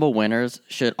Royal Rumble winners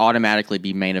should automatically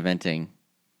be main eventing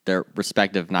their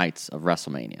respective nights of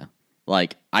WrestleMania.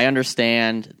 Like, I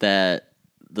understand that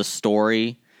the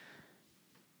story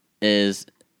is,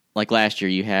 like last year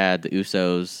you had the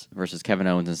Usos versus Kevin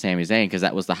Owens and Sami Zayn because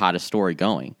that was the hottest story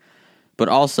going. But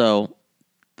also,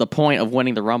 the point of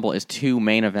winning the Rumble is to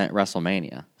main event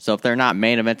WrestleMania. So if they're not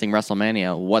main eventing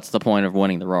WrestleMania, what's the point of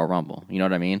winning the Royal Rumble? You know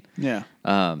what I mean? Yeah.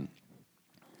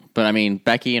 But,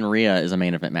 Becky and Rhea is a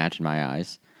main event match in my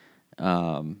eyes.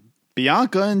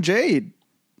 Bianca and Jade.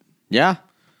 Yeah.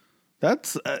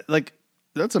 That's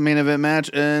a main event match,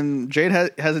 and Jade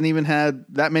hasn't even had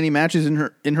that many matches in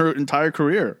her entire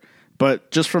career. But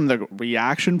just from the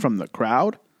reaction from the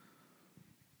crowd,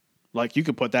 like, you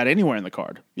could put that anywhere in the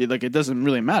card. Like, it doesn't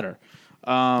really matter.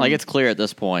 It's clear at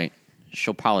this point,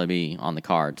 she'll probably be on the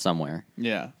card somewhere.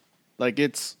 Yeah. Like,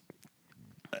 it's...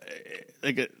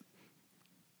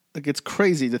 Like, it's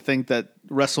crazy to think that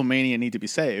WrestleMania need to be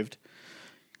saved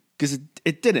because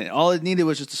it didn't. All it needed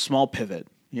was just a small pivot,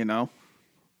 you know?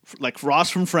 Like Ross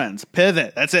from Friends.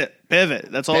 Pivot. That's it.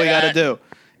 Pivot. That's all you got to do.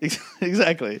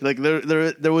 Exactly. Like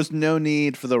there was no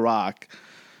need for The Rock,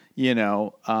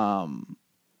 and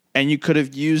you could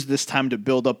have used this time to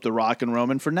build up The Rock and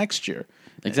Roman for next year.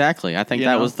 Exactly. I think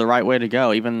that was the right way to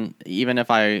go. Even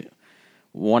if I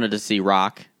wanted to see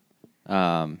Rock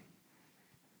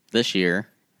this year,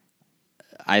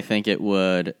 I think it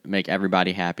would make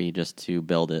everybody happy just to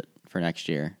build it for next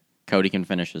year. Cody can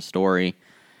finish his story,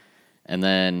 and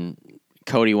then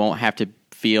Cody won't have to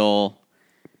feel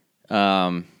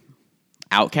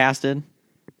outcasted.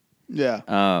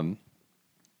 Yeah.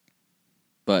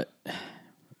 But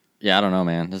yeah, I don't know,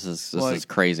 man. This is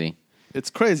crazy. It's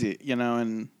crazy,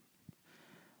 and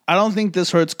I don't think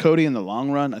this hurts Cody in the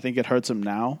long run. I think it hurts him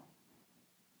now.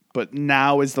 But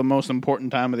now is the most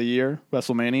important time of the year,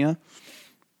 WrestleMania.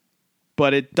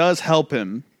 But it does help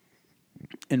him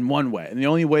in one way. And the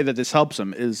only way that this helps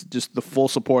him is just the full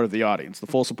support of the audience, the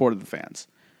full support of the fans.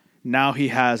 Now he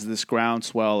has this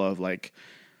groundswell of like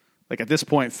at this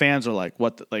point, fans are like,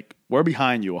 we're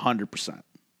behind you 100%.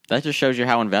 That just shows you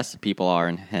how invested people are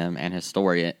in him and his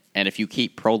story. And if you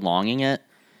keep prolonging it,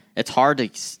 it's hard to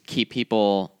keep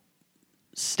people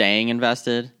staying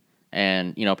invested.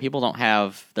 And, people don't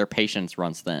have their patience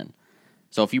runs thin.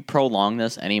 So if you prolong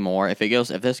this anymore, if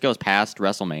this goes past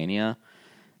WrestleMania,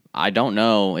 I don't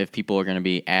know if people are going to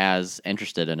be as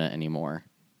interested in it anymore.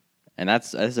 And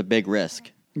that's a big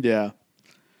risk. Yeah.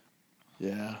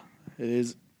 Yeah, it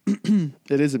is.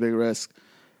 It is a big risk.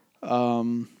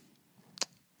 Do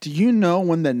you know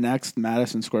when the next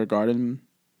Madison Square Garden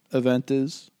event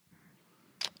is?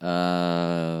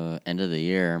 End of the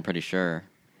year, I'm pretty sure.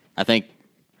 I think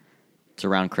it's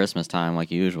around Christmas time,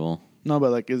 like usual. No,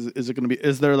 but is it going to be?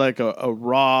 Is there like a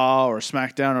Raw or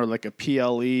SmackDown or like a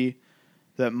PLE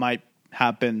that might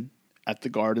happen at the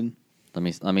Garden?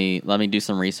 Let me do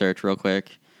some research real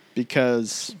quick.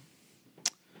 Because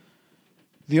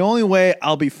the only way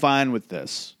I'll be fine with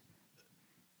this,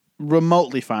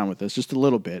 remotely fine with this, just a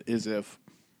little bit, is if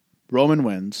Roman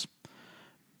wins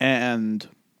and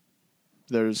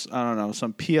there's, I don't know,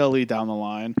 some PLE down the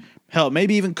line. Hell,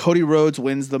 maybe even Cody Rhodes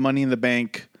wins the Money in the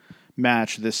Bank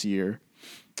match this year,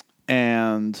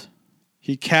 and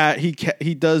he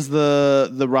does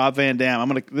the Rob Van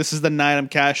Dam. This is the night I'm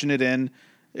cashing it in.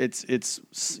 It's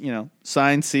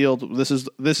signed, sealed. This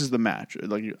is the match.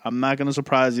 Like, I'm not going to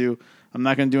surprise you. I'm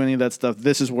not going to do any of that stuff.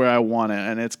 This is where I want it,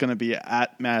 and it's going to be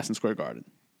at Madison Square Garden.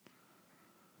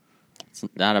 It's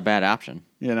not a bad option.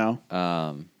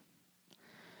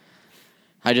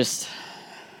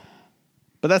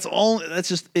 But that's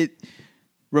just it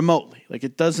remotely. Like,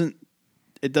 it doesn't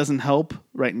help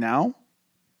right now.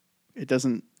 It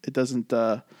doesn't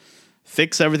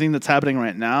fix everything that's happening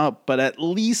right now, but at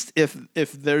least if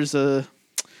there's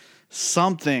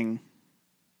something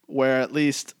where at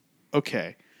least,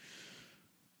 okay,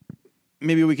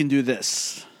 maybe we can do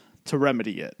this to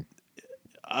remedy it,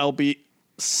 I'll be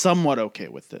somewhat okay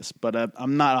with this, but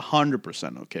I'm not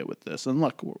 100% okay with this. And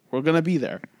look, we're going to be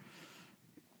there.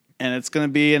 And it's going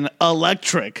to be an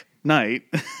electric night,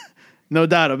 no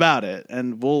doubt about it.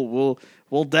 And we'll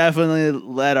definitely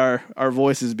let our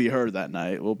voices be heard that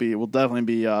night. We'll definitely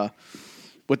be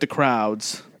with the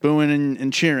crowds booing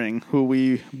and cheering who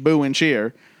we boo and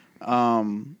cheer.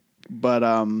 But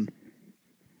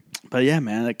yeah,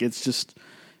 man, like, it's just,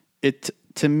 it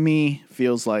to me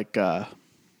feels like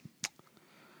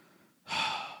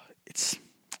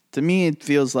it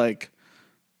feels like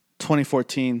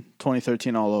 2014,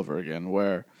 2013 all over again,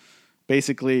 where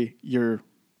basically you're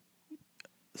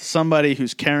somebody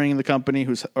who's carrying the company,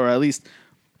 or at least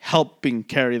helping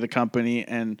carry the company,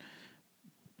 and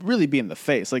really being the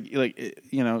face. Like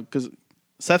because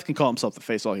Seth can call himself the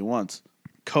face all he wants.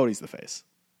 Cody's the face.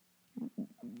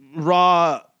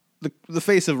 Raw, the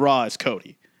face of Raw is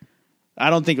Cody. I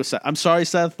don't think it was Seth. I'm sorry,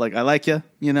 Seth. Like, I like you,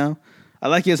 I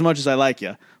like you as much as I like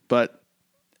you, but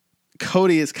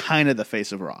Cody is kind of the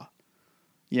face of Raw.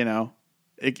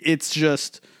 It's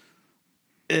just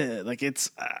like,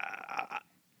 it's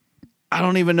I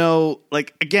don't even know.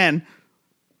 Like, again,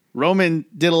 Roman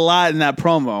did a lot in that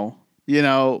promo.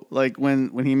 Like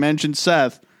when he mentioned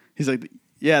Seth, he's like,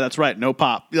 "Yeah, that's right, no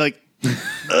pop." Like, I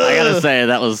gotta say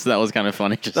that was kind of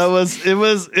funny.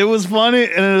 It was funny,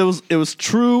 and it was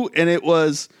true, and it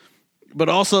was, but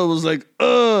also it was like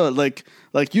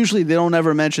usually they don't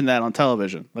ever mention that on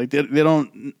television. Like,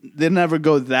 they never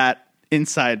go that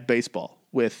inside baseball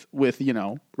with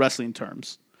wrestling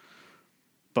terms,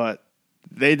 but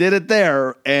they did it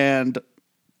there, and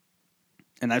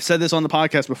I've said this on the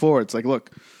podcast before. It's like, look,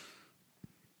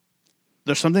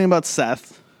 there's something about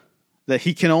Seth that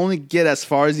he can only get as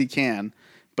far as he can,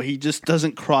 but he just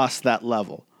doesn't cross that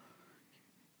level.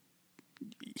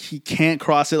 he can't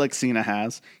cross it like Cena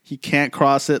has. He can't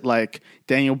cross it like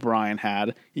Daniel Bryan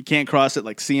had. He can't cross it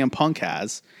like CM Punk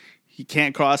has. He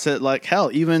can't cross it like, hell,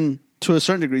 even to a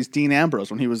certain degree, Dean Ambrose,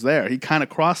 when he was there, he kind of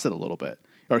crossed it a little bit.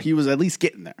 Or he was at least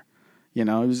getting there. He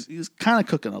was kind of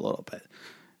cooking a little bit.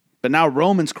 But now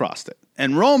Roman's crossed it.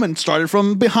 And Roman started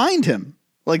from behind him.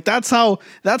 Like, that's how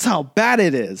bad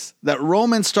it is. That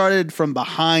Roman started from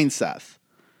behind Seth.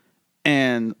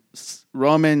 And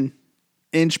Roman,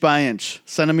 inch by inch,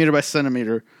 centimeter by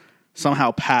centimeter,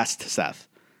 somehow passed Seth.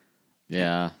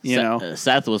 Yeah.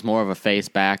 Seth was more of a face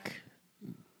back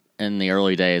in the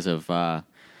early days of,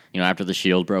 after the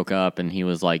Shield broke up and he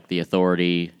was like the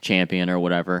authority champion or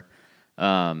whatever.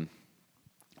 I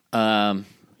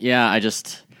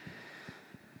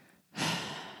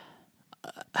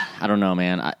don't know,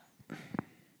 man.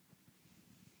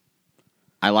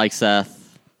 I like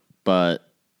Seth, and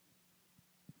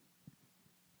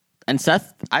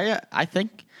Seth, I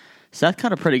think Seth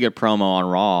cut a pretty good promo on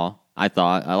Raw. I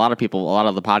thought a lot of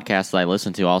the podcasts that I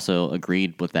listened to also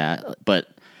agreed with that, but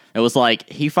it was like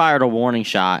he fired a warning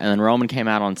shot, and then Roman came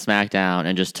out on SmackDown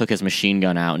and just took his machine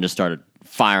gun out and just started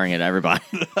firing at everybody.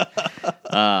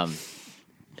 I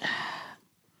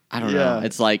don't know.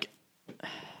 It's like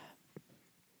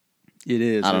it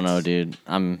is. I don't know, dude.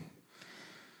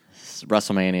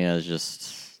 WrestleMania is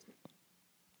just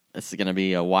it's gonna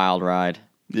be a wild ride.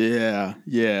 Yeah.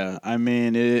 I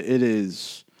mean, it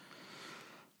is.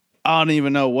 I don't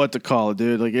even know what to call it,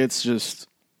 dude. Like, it's.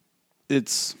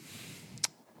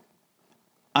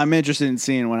 I'm interested in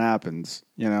seeing what happens.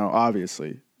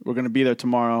 Obviously, we're gonna be there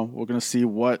tomorrow. We're gonna see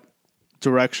what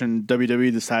direction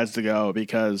WWE decides to go,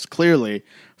 because clearly,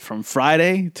 from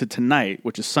Friday to tonight,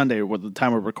 which is Sunday, with the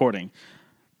time we're recording,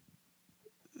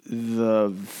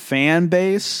 the fan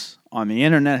base on the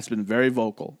internet has been very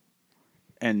vocal,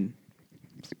 and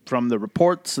from the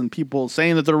reports and people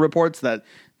saying that there are reports that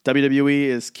WWE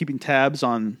is keeping tabs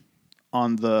on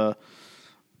the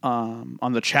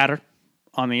chatter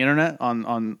on the internet,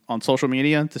 on social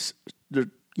media. They're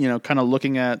kind of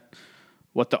looking at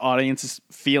what the audience is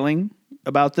feeling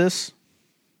about this.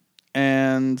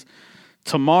 And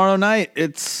tomorrow night,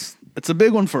 it's a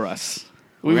big one for us.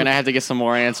 We're gonna have to get some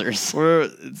more answers. We're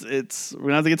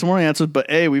gonna have to get some more answers. But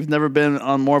we've never been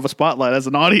on more of a spotlight as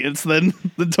an audience than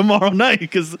tomorrow night,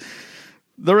 because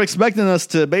they're expecting us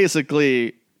to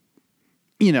basically,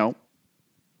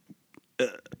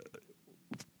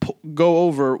 go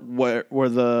over where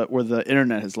the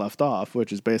internet has left off,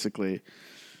 which is basically,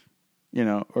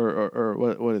 or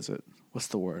what is it? What's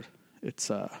the word?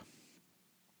 It's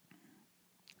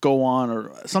go on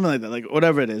or something like that, like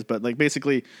whatever it is. But like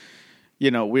basically,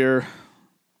 we've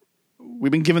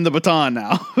been given the baton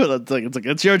now.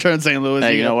 it's your turn, St. Louis.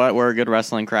 Hey, you know what? We're a good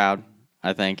wrestling crowd,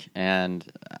 I think, and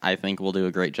I think we'll do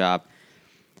a great job.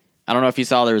 I don't know if you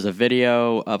saw, there was a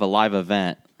video of a live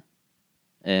event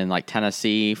in like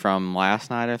Tennessee from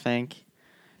last night, I think.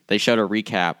 They showed a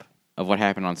recap of what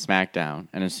happened on SmackDown,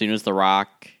 and as soon as The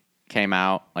Rock came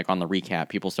out, like on the recap,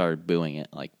 people started booing it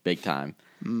like big time.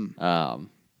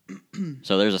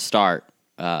 So there's a start.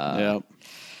 Yep.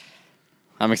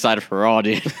 I'm excited for Raw,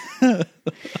 dude. You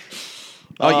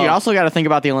also got to think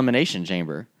about the Elimination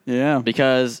Chamber. Yeah.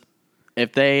 Because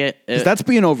if that's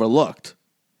being overlooked.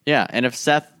 Yeah, and if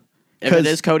it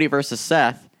is Cody versus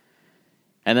Seth,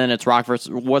 and then it's Rock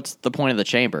versus, what's the point of the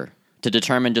chamber? To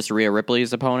determine just Rhea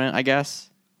Ripley's opponent, I guess?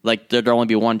 Like, there'd only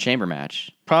be one chamber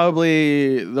match.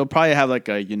 They'll probably have like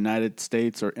a United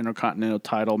States or Intercontinental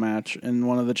title match in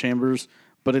one of the chambers,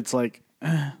 but it's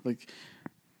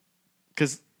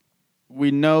because we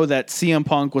know that CM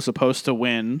Punk was supposed to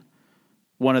win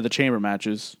one of the chamber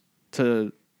matches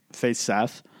to face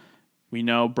Seth. We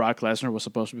know Brock Lesnar was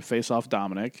supposed to face off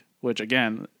Dominic, which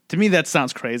again, to me that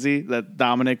sounds crazy that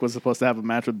Dominic was supposed to have a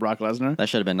match with Brock Lesnar. That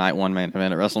should have been night one main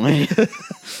event at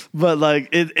WrestleMania. But like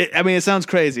it sounds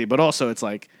crazy, but also it's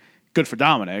like good for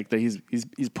Dominic that he's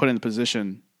put in the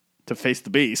position to face the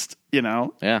Beast,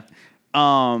 Yeah.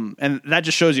 And that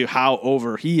just shows you how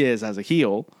over he is as a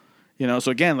heel,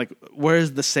 So again, like,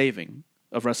 where's the saving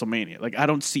of WrestleMania? Like, I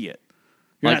don't see it.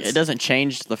 It doesn't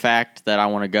change the fact that I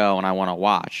want to go and I want to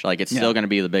watch. Like, it's still going to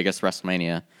be the biggest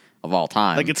WrestleMania of all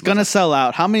time. Like, it's going to sell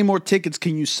out. How many more tickets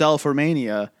can you sell for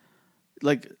Mania?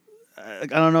 Like, I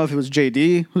don't know if it was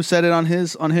JD who said it on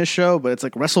his show, but it's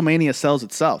like WrestleMania sells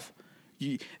itself.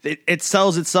 It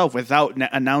sells itself without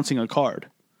announcing a card,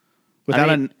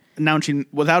 without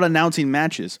announcing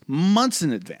matches months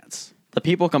in advance. The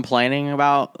people complaining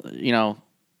about,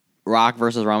 Rock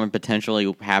versus Roman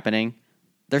potentially happening,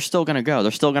 they're still going to go.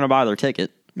 They're still going to buy their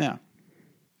ticket. Yeah.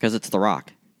 Because it's The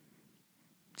Rock.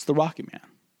 It's the Rocky Man.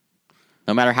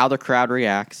 no matter how the crowd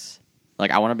reacts.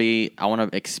 Like, I want to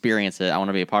experience it. I want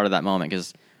to be a part of that moment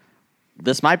because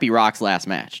this might be Rock's last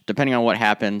match. Depending on what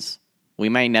happens, we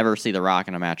may never see The Rock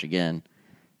in a match again.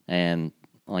 And,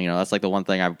 well, that's like the one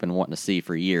thing I've been wanting to see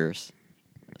for years.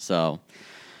 So,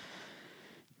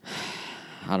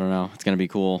 I don't know. It's going to be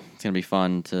cool. It's going to be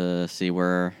fun to see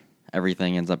where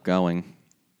everything ends up going.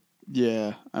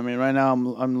 Yeah. I mean, right now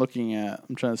I'm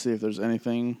trying to see if there's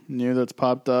anything new that's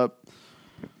popped up.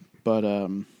 But,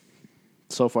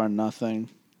 so far, nothing.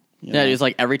 Yeah, it's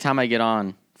like every time I get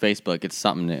on Facebook, it's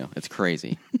something new. It's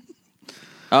crazy.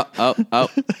 Oh.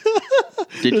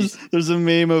 There's a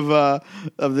meme of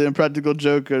the Impractical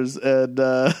Jokers, and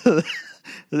they're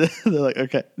like,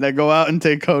 okay, now go out and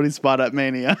take Cody's spot at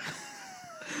Mania.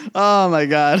 Oh, my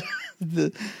God.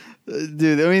 Dude,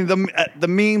 I mean, the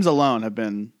memes alone have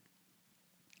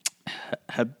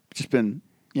just been,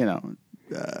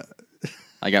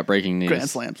 I got breaking news. Grand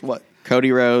slams. What?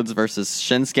 Cody Rhodes versus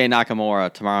Shinsuke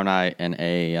Nakamura tomorrow night in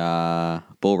a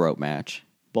bull rope match.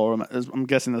 I'm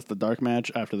guessing that's the dark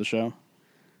match after the show.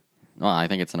 Well, I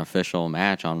think it's an official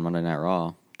match on Monday Night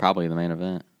Raw. Probably the main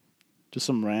event. Just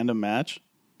some random match?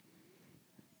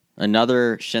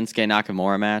 Another Shinsuke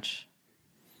Nakamura match.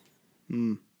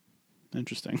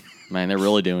 Interesting. Man, they're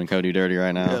really doing Cody dirty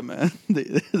right now. Yeah, man.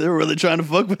 They're really trying to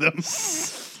fuck with him.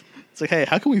 It's like, hey,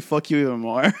 how can we fuck you even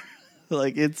more?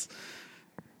 Like, it's...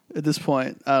 At this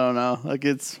point, I don't know. Like,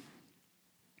 it's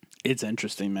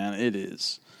interesting, man. It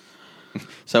is.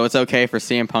 So it's okay for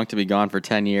CM Punk to be gone for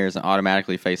 10 years and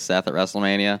automatically face Seth at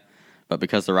WrestleMania, but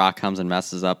because The Rock comes and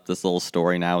messes up this little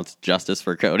story, now it's justice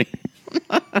for Cody.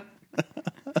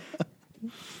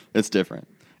 It's different.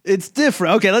 It's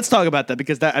different. Okay, let's talk about that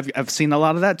because I've seen a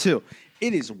lot of that too.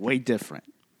 It is way different.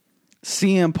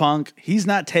 CM Punk, he's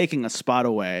not taking a spot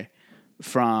away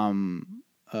from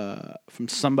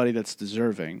somebody that's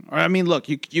deserving. Or I mean, look,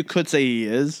 you could say he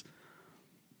is,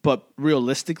 but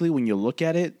realistically, when you look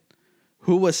at it,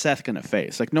 who was Seth going to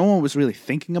face? Like, no one was really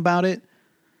thinking about it.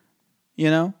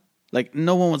 Like,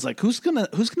 no one was like, who's gonna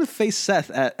face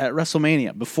Seth at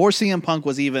WrestleMania before CM Punk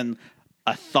was even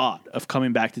a thought of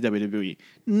coming back to WWE.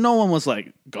 No one was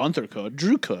like, Gunther could,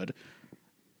 Drew could.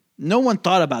 No one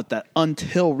thought about that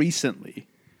until recently,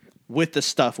 with the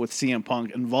stuff with CM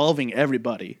Punk involving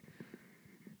everybody.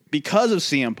 Because of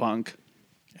CM Punk,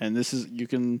 and you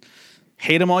can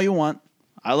hate him all you want.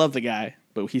 I love the guy,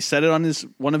 but he said it on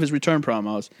one of his return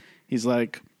promos. He's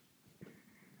like,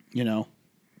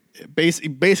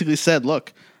 basically said,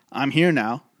 look, I'm here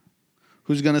now.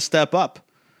 Who's going to step up?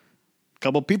 A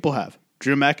couple people have.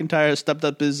 Drew McIntyre has stepped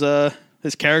up his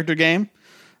character game.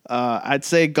 I'd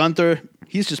say Gunther,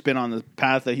 he's just been on the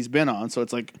path that he's been on, so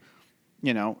it's like,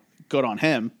 good on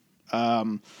him.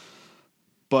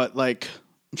 But like,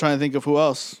 I'm trying to think of who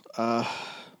else. I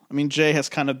mean, Jay has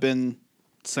kind of been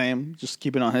same, just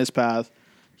keeping on his path.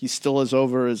 He's still as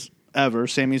over as ever.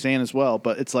 Sami Zayn as well.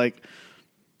 But it's like,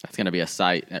 that's going to be a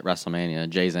sight at WrestleMania.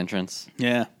 Jay's entrance.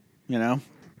 Yeah,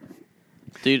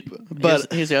 Dude,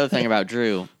 but here's the other thing about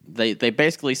Drew. They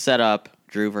basically set up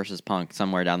Drew versus Punk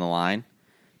somewhere down the line.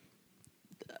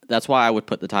 That's why I would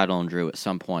put the title on Drew at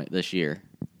some point this year.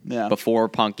 Yeah. Before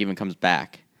Punk even comes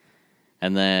back.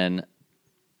 And then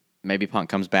maybe Punk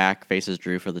comes back, faces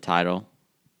Drew for the title,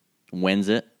 wins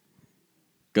it,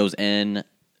 goes in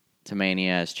to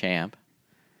Mania as champ,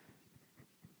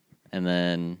 and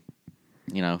then,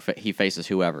 he faces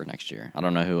whoever next year. I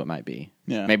don't know who it might be.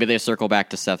 Yeah. Maybe they circle back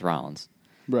to Seth Rollins.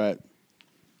 Right.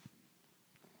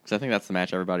 Because I think that's the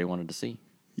match everybody wanted to see.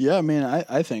 Yeah, I mean,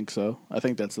 I think so. I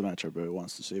think that's the match everybody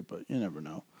wants to see, but you never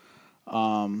know.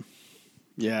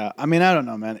 Yeah, I mean, I don't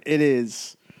know, man. It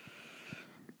is...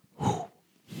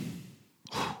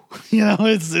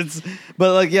 it's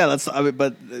but like, yeah,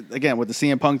 but again, with the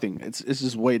CM Punk thing, it's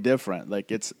just way different.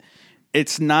 Like, it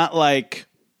is not like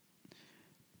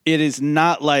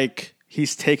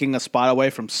he's taking a spot away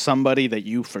from somebody that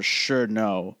you for sure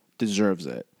know deserves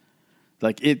it.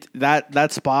 Like,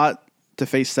 that spot to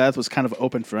face Seth was kind of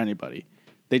open for anybody.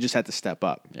 They just had to step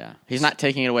up. Yeah. He's not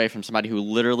taking it away from somebody who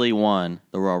literally won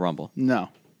the Royal Rumble. No.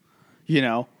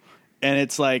 And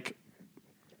it's like,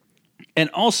 and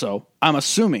also, I'm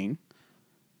assuming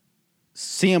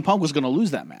CM Punk was going to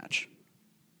lose that match.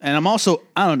 And I'm also,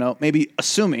 I don't know, maybe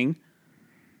assuming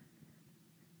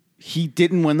he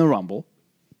didn't win the Rumble.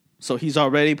 So he's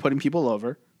already putting people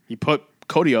over. He put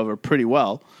Cody over pretty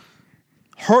well.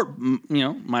 Hurt,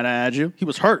 might I add you. He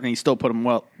was hurt and he still put him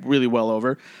really well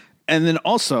over. And then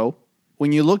also,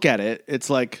 when you look at it, it's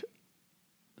like,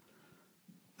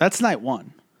 that's night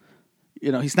one.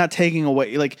 He's not taking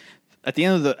away, like, at the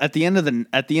end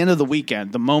of the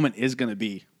weekend, the moment is going to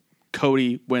be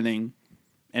Cody winning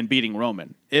and beating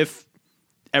Roman. If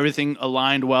everything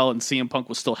aligned well and CM Punk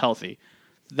was still healthy,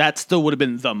 that still would have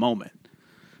been the moment.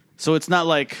 So it's not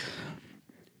like,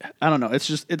 I don't know.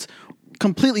 It's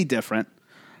completely different.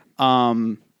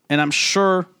 And I'm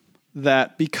sure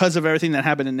that because of everything that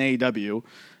happened in AEW,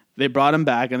 they brought him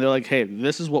back and they're like, hey,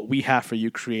 this is what we have for you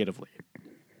creatively.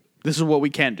 This is what we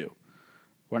can do.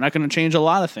 We're not going to change a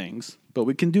lot of things, but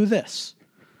we can do this.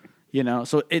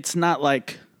 So it's not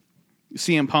like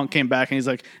CM Punk came back and he's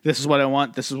like, this is what I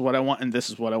want, this is what I want, and this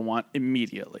is what I want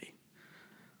immediately.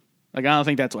 Like, I don't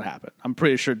think that's what happened. I'm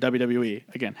pretty sure WWE,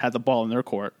 again, had the ball in their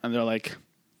court, and they're like,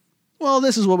 well,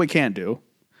 this is what we can do.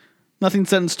 Nothing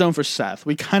set in stone for Seth.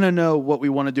 We kind of know what we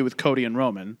want to do with Cody and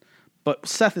Roman, but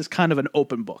Seth is kind of an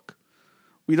open book.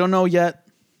 We don't know yet.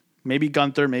 Maybe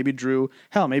Gunther, maybe Drew.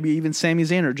 Hell, maybe even Sami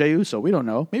Zayn or Jey Uso. We don't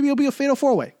know. Maybe it'll be a fatal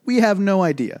four-way. We have no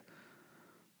idea.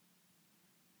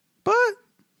 But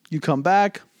you come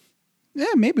back.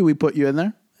 Yeah, maybe we put you in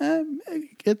there.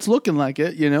 It's looking like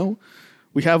it,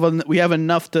 We have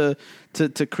enough to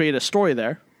create a story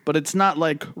there. But it's not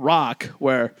like Rock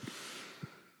where,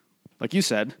 like you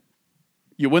said,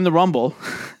 you win the Rumble,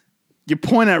 you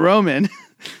point at Roman,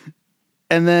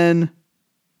 and then,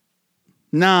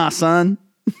 nah, son,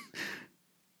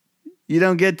 you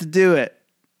don't get to do it.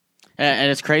 And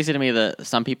it's crazy to me that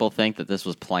some people think that this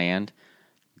was planned.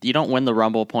 You don't win the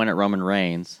Rumble, point at Roman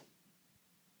Reigns,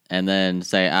 and then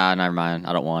say, never mind,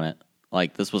 I don't want it.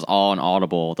 Like, this was all an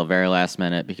audible at the very last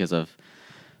minute because of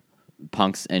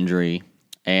Punk's injury.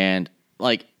 And,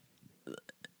 like,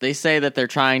 they say that they're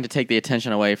trying to take the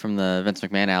attention away from the Vince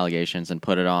McMahon allegations and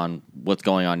put it on what's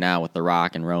going on now with The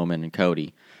Rock and Roman and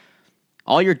Cody.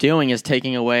 All you're doing is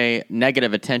taking away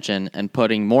negative attention and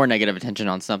putting more negative attention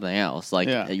on something else. Like,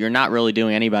 You're not really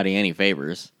doing anybody any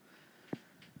favors.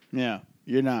 Yeah,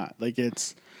 you're not. Like,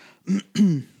 it's...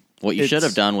 What you should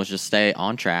have done was just stay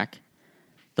on track.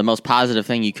 The most positive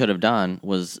thing you could have done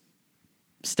was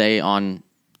stay on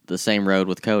the same road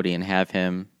with Cody and have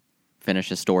him finish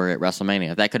his story at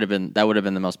WrestleMania. That would have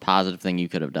been the most positive thing you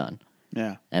could have done.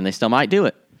 Yeah. And they still might do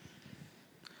it.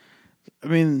 I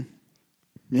mean,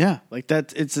 yeah, like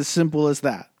that. It's as simple as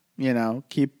that.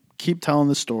 Keep telling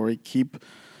the story. Keep,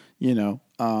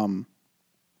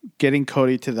 getting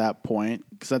Cody to that point.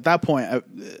 Because at that point,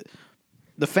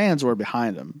 the fans were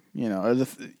behind him.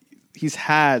 He's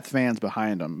had fans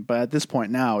behind him, but at this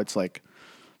point now, it's like,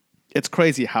 it's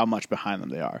crazy how much behind them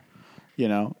they are.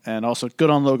 And also good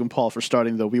on Logan Paul for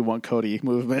starting the We Want Cody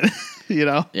movement,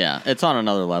 Yeah, it's on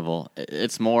another level.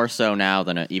 It's more so now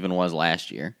than it even was last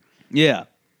year. Yeah.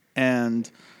 And,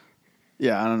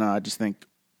 I don't know. I just think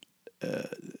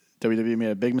WWE made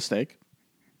a big mistake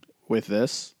with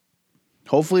this.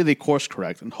 Hopefully they course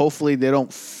correct, and hopefully they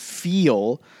don't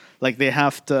feel like they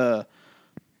have to,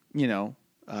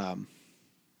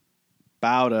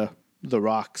 bow to The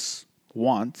Rock's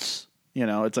wants.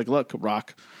 It's like, look,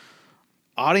 Rock...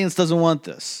 audience doesn't want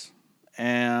this,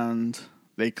 and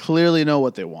they clearly know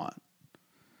what they want.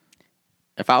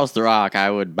 If I was The Rock, I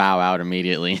would bow out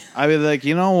immediately. I'd be like,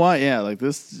 you know what? Yeah, like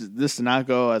this did not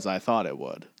go as I thought it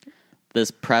would. This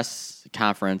press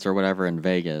conference or whatever in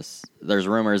Vegas, there's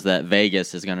rumors that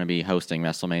Vegas is going to be hosting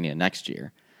WrestleMania next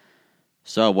year.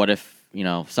 So what if,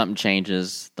 something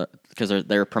changes, because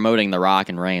they're promoting The Rock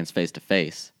and Reigns face to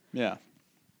face. Yeah.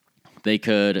 They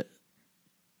could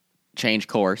change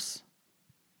course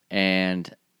and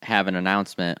have an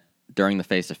announcement during the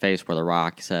face-to-face where The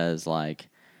Rock says, like,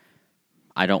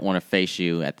 I don't want to face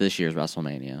you at this year's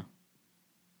WrestleMania.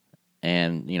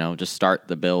 And, just start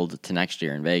the build to next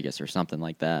year in Vegas or something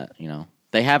like that.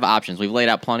 They have options. We've laid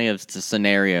out plenty of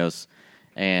scenarios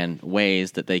and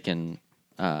ways that they can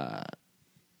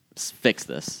fix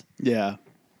this. Yeah.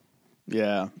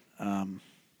 Yeah.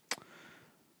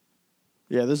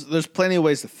 There's plenty of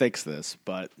ways to fix this,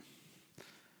 but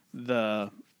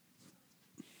the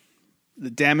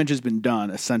damage has been done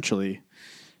essentially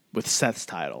with Seth's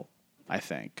title, I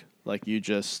think. Like, you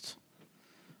just,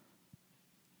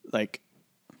 like,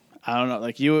 I don't know,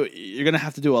 like you're going to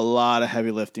have to do a lot of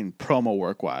heavy lifting promo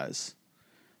work wise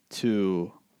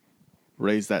to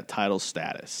raise that title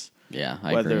status. Yeah,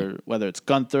 I agree. Whether it's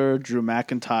Gunther, Drew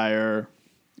McIntyre,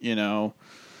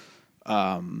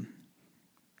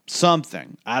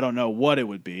 something. I don't know what it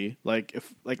would be.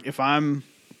 If I'm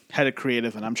head of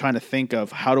creative and I'm trying to think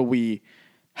of how do we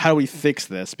fix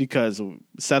this, because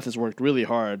Seth has worked really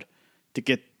hard to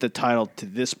get the title to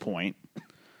this point,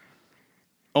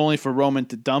 only for Roman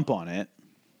to dump on it.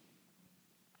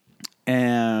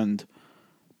 And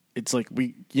it's like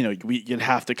you'd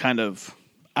have to kind of,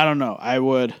 I don't know. I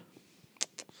would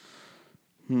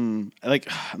I'm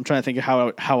trying to think of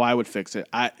how I would fix it.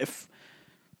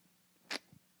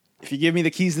 if you give me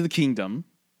the keys to the kingdom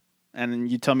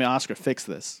and you tell me, Oscar, fix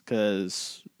this,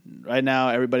 because right now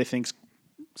everybody thinks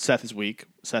Seth is weak.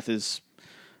 Seth is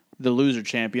the loser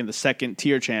champion, the second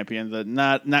tier champion, the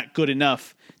not good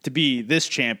enough to be this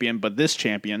champion, but this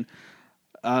champion.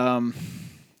 Okay,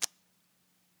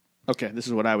 this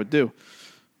is what I would do.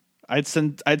 I'd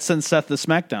send Seth to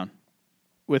SmackDown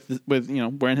with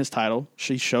wearing his title.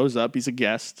 She shows up. He's a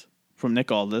guest from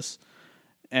Nick Aldis,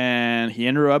 and he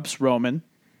interrupts Roman,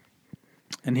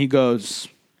 and he goes,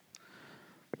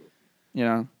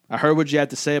 I heard what you had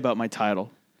to say about my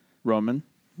title, Roman,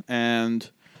 and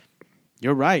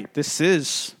you're right. This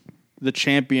is the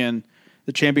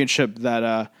championship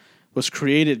that was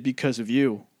created because of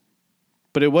you.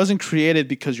 But it wasn't created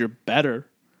because you're better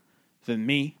than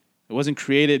me. It wasn't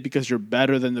created because you're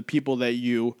better than the people that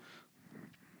you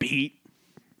beat.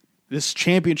 This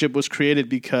championship was created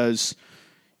because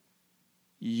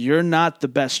you're not the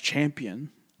best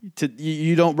champion.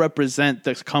 You don't represent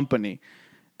this company.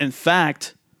 In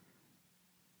fact,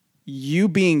 you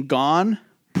being gone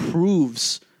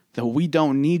proves that we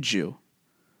don't need you.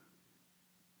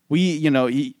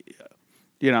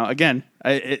 Again,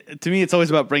 to me, it's always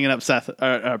about bringing up Seth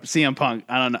or CM Punk.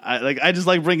 I don't know. I just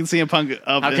like bringing CM Punk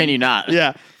up. How can you not?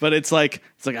 Yeah, but it's like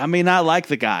I may not like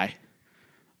the guy,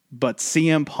 but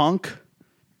CM Punk,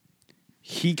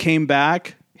 he came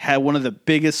back, had one of the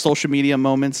biggest social media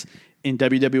moments in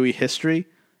WWE history.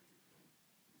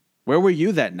 Where were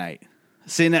you that night?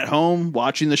 Sitting at home,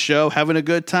 watching the show, having a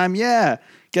good time? Yeah.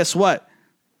 Guess what?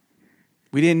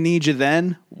 We didn't need you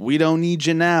then. We don't need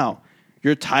you now.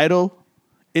 Your title,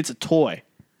 it's a toy.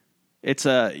 It's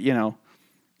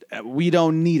we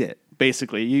don't need it,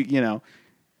 basically.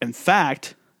 In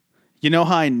fact, you know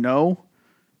how I know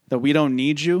that we don't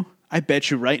need you? I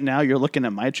bet you right now you're looking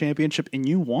at my championship and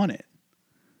you want it.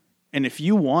 And if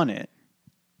you want it,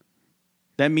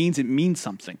 that means it means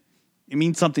something. It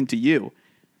means something to you,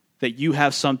 that you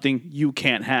have something you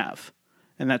can't have.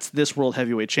 And that's this World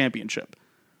Heavyweight Championship.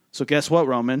 So guess what,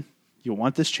 Roman? You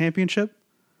want this championship?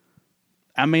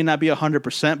 I may not be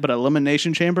 100%, but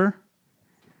Elimination Chamber,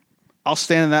 I'll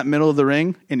stand in that middle of the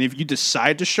ring, and if you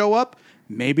decide to show up,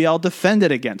 maybe I'll defend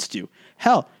it against you.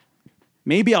 Hell,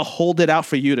 maybe I'll hold it out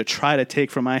for you to try to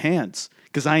take from my hands.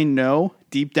 Because I know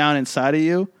deep down inside of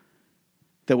you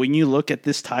that when you look at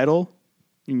this title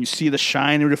and you see the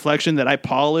shine and reflection that I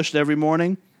polished every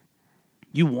morning,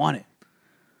 you want it.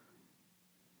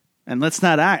 And let's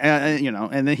not act,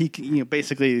 and then he,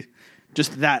 basically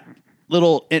just that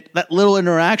little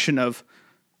interaction of,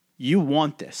 you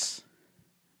want this.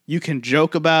 You can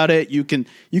joke about it. You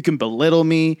can belittle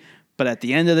me. But at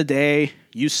the end of the day,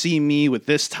 you see me with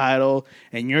this title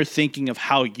and you're thinking of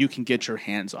how you can get your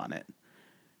hands on it.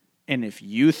 And if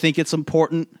you think it's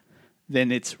important,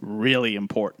 then it's really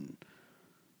important.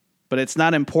 But it's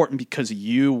not important because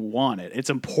you want it. It's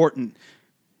important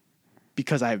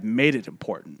because I've made it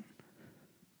important.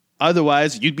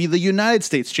 Otherwise, you'd be the United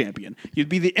States champion. You'd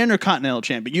be the Intercontinental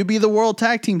champion. You'd be the World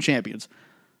Tag Team champions.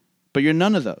 But you're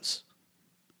none of those.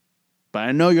 But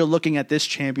I know you're looking at this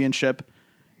championship,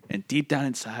 and deep down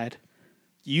inside,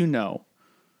 you know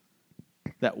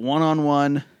that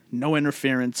one-on-one, no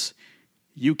interference,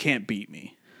 you can't beat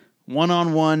me.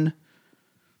 One-on-one,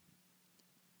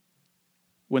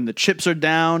 when the chips are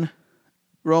down,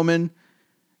 Roman,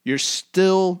 you're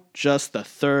still just the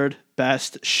third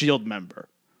best Shield member.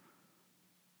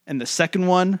 And the second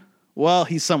one, well,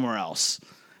 he's somewhere else,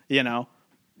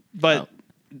 But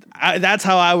that's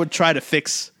how I would try to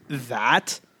fix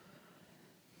that,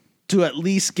 to at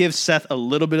least give Seth a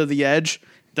little bit of the edge.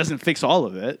 Doesn't fix all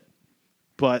of it,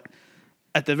 but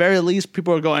at the very least,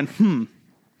 people are going,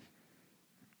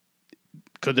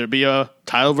 could there be a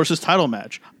title versus title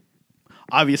match?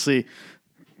 Obviously,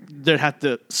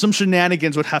 some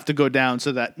shenanigans would have to go down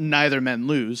so that neither men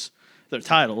lose their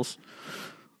titles.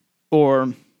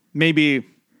 Or maybe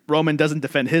Roman doesn't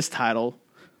defend his title,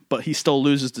 but he still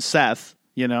loses to Seth,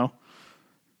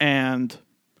 And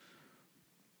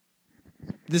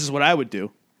this is what I would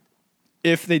do.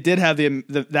 If they did have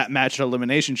that match at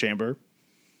Elimination Chamber,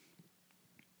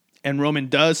 and Roman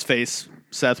does face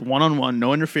Seth one-on-one,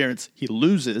 no interference, he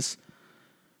loses.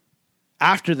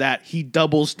 After that, he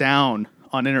doubles down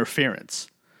on interference.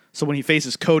 So when he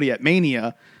faces Cody at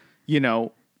Mania,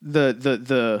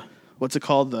 the what's it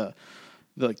called? The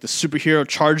superhero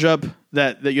charge up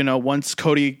that once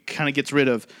Cody kind of gets rid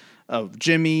of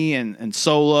Jimmy and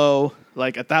Solo,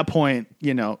 like at that point,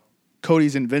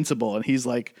 Cody's invincible, and he's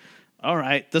like, all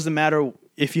right, doesn't matter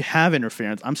if you have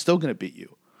interference, I'm still going to beat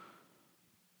you.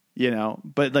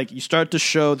 But like you start to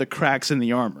show the cracks in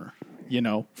the armor,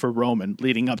 for Roman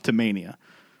leading up to Mania.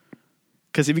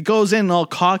 Because if he goes in all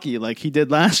cocky like he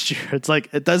did last year, it's like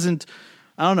it doesn't.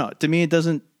 I don't know. To me, it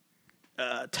doesn't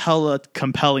tell a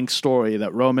compelling story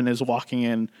that Roman is walking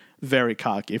in very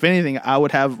cocky. If anything, I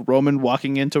would have Roman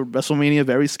walking into WrestleMania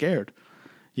very scared.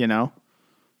 You know,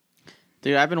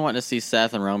 dude, I've been wanting to see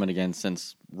Seth and Roman again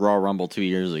since Royal Rumble 2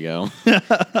 years ago,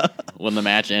 when the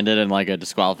match ended in like a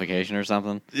disqualification or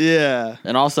something. Yeah,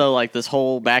 and also like this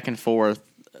whole back and forth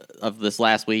of this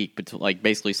last week, like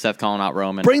basically Seth calling out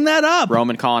Roman. Bring that up.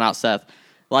 Roman calling out Seth.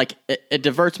 Like it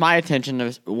diverts my attention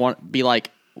to be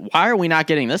like, why are we not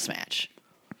getting this match?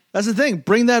 That's the thing.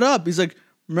 Bring that up. He's like,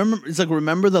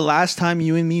 remember the last time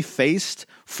you and me faced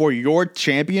for your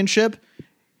championship?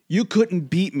 You couldn't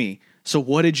beat me. So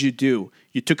what did you do?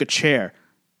 You took a chair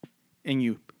and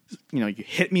you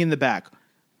hit me in the back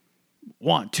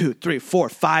 1, 2, 3, 4,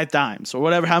 5 times or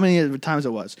whatever, how many times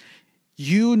it was.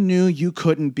 You knew you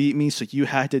couldn't beat me, so you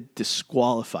had to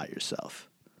disqualify yourself.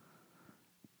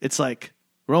 It's like,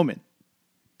 Roman,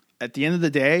 at the end of the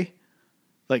day,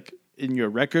 like in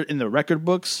the record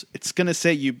books, it's gonna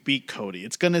say you beat Cody.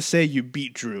 It's gonna say you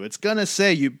beat Drew. It's gonna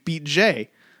say you beat Jay.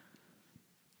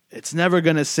 It's never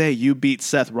gonna say you beat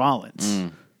Seth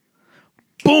Rollins.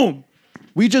 Boom!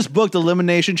 We just booked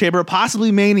Elimination Chamber,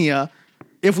 possibly Mania.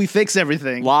 If we fix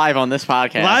everything. Live on this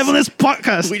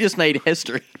podcast. We just made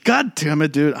history. God damn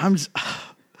it, dude. I'm just...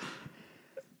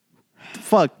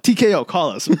 Fuck. TKO, call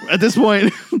us. At this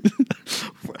point,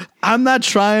 I'm not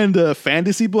trying to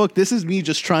fantasy book. This is me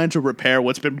just trying to repair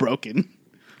what's been broken.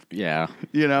 Yeah.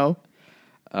 You know?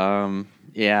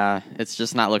 Yeah. It's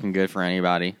just not looking good for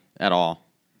anybody at all.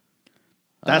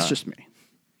 That's just me.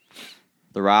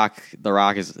 The Rock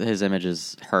is, his image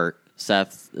is hurt.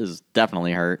 Seth is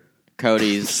definitely hurt.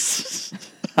 Cody's,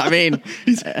 I mean,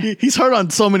 he's hurt on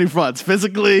so many fronts,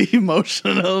 physically,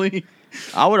 emotionally.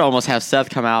 I would almost have Seth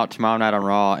come out tomorrow night on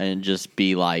Raw and just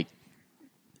be like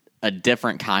a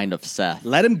different kind of Seth.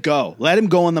 Let him go. Let him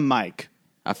go on the mic.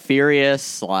 A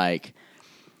furious, like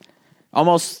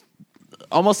almost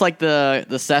like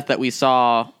the Seth that we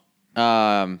saw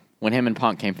when him and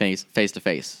Punk came face to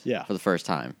face for the first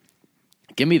time.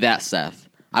 Give me that Seth.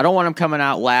 I don't want him coming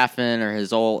out laughing or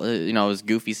his old, his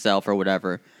goofy self or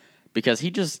whatever, because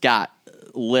he just got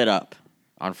lit up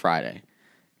on Friday.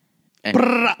 And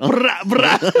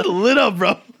lit up,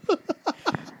 bro.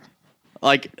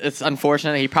 Like, it's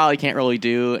unfortunate. He probably can't really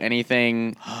do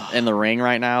anything in the ring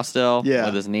right now still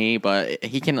with his knee, but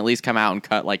he can at least come out and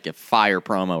cut like a fire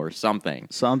promo or something.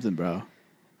 Something, bro.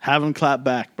 Have him clap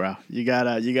back, bro. You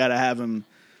gotta have him.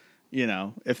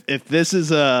 If this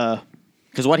is a.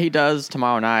 Because what he does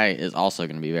tomorrow night is also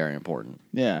going to be very important.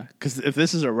 Yeah, because if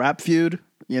this is a rap feud,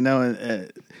 he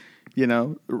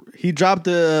dropped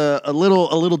a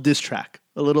little diss track,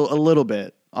 a little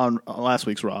bit on last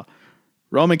week's Raw.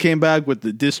 Roman came back with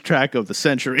the diss track of the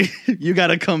century. You got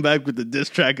to come back with the diss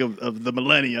track of the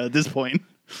millennia at this point.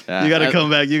 You got to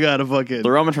come back. You got to fucking.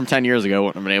 The Roman from 10 years ago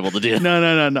wouldn't have been able to do that.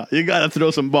 No. You got to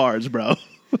throw some bars, bro.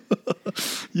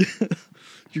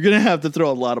 You're gonna have to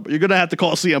throw a lot of. You're gonna have to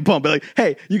call CM Punk, be like,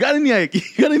 "Hey, you got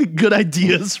any good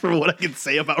ideas for what I can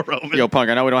say about Roman?" Yo, Punk,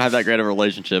 I know we don't have that great of a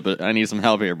relationship, but I need some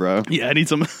help here, bro. Yeah, I need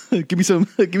some. Give me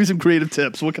some creative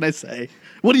tips. What can I say?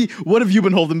 What have you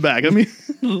been holding back? I mean,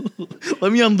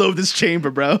 let me unload this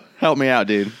chamber, bro. Help me out,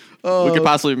 dude. We could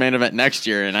possibly main event next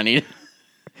year, and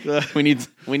we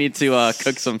need to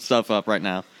cook some stuff up right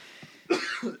now.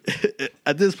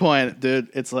 At this point, dude,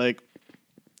 it's like.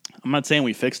 I'm not saying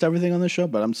we fixed everything on this show,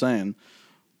 but I'm saying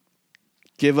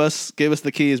give us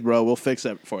the keys, bro. We'll fix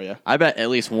it for you. I bet at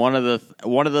least one of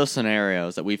those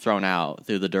scenarios that we've thrown out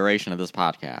through the duration of this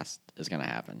podcast is going to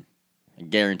happen. I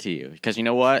guarantee you. Because you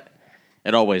know what?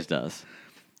 It always does.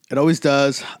 It always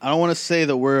does. I don't want to say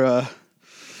that we're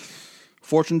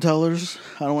fortune tellers.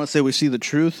 I don't want to say we see the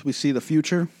truth. We see the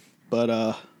future. But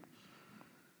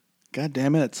God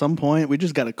damn it, at some point, we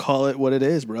just got to call it what it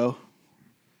is, bro.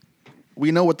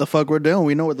 We know what the fuck we're doing.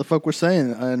 We know what the fuck we're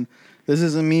saying. And this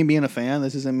isn't me being a fan.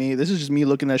 This isn't me. This is just me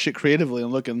looking at shit creatively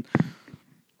and looking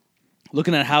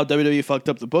at how WWE fucked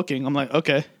up the booking. I'm like,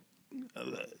 okay,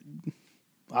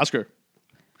 Oscar,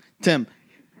 Tim,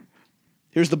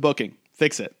 here's the booking.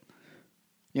 Fix it.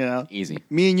 Easy.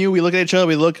 Me and you, we look at each other.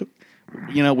 We look,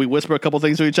 we whisper a couple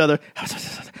things to each other.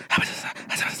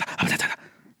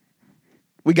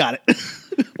 We got it.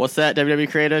 What's that, WWE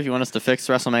Creative? You want us to fix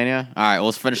WrestleMania? All right,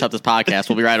 let's finish up this podcast.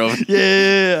 We'll be right over.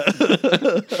 Yeah.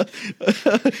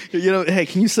 Hey,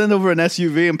 can you send over an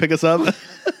SUV and pick us up?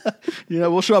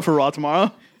 We'll show up for Raw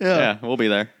tomorrow. Yeah, we'll be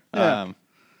there. Yeah.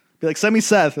 Be like, send me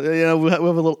Seth. We'll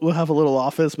have a little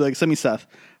office. Be like, send me Seth.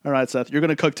 All right, Seth, you're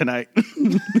gonna cook tonight.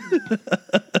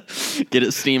 Get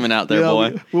it steaming out there,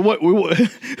 boy.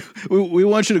 We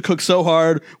want you to cook so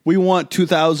hard. We want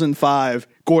 2005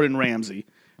 Gordon Ramsay.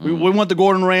 We want the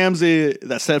Gordon Ramsay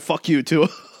that said "fuck you" to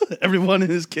everyone in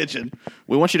his kitchen.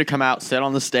 We want you to come out, sit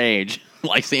on the stage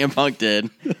like CM Punk did.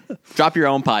 Drop your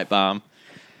own pipe bomb.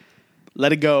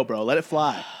 Let it go, bro. Let it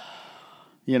fly.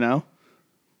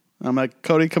 I'm like,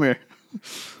 Cody, come here.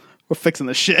 We're fixing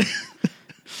this shit.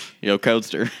 Yo,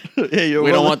 coaster. Hey,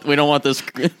 we don't want this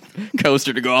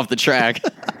coaster to go off the track.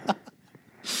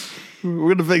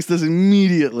 We're gonna fix this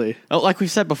immediately. Oh, like we've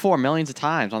said before, millions of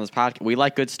times on this podcast, we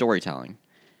like good storytelling.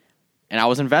 And I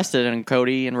was invested in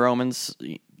Cody and Roman's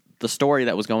the story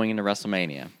that was going into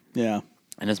WrestleMania. Yeah.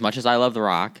 And as much as I love The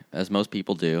Rock, as most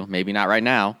people do, maybe not right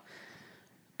now,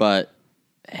 but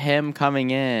him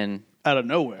coming in out of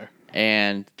nowhere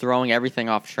and throwing everything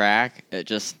off track, it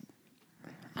just,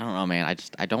 I don't know, man.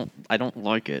 I don't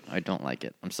like it. I don't like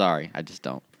it. I'm sorry. I just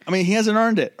don't. I mean, he hasn't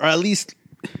earned it, or at least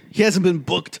he hasn't been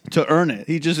booked to earn it.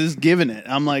 He just is given it.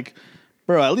 I'm like,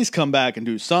 bro, at least come back and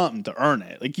do something to earn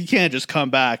it. Like, you can't just come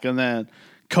back and then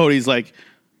Cody's like,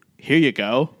 here you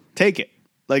go, take it.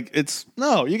 Like,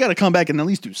 no, you got to come back and at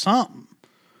least do something.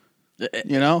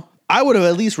 I would have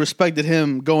at least respected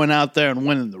him going out there and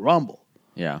winning the Rumble.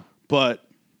 Yeah. But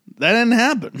that didn't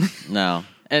happen. No.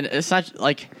 And it's not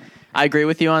like, I agree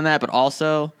with you on that, but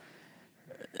also,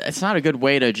 it's not a good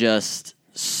way to just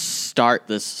start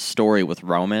this story with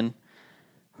Roman.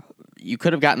 You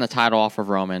could have gotten the title off of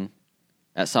Roman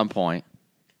at some point,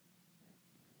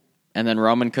 and then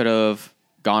Roman could have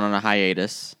gone on a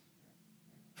hiatus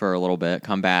for a little bit,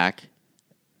 come back,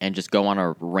 and just go on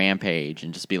a rampage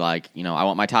and just be like, I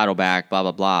want my title back, blah,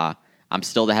 blah, blah. I'm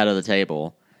still the head of the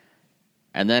table.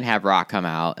 And then have Rock come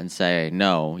out and say,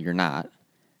 no, you're not.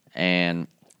 And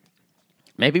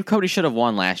maybe Cody should have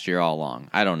won last year all along.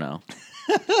 I don't know.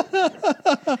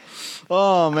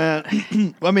 Oh,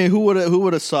 man. I mean, who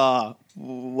would have saw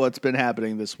what's been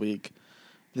happening this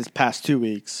past 2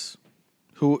 weeks?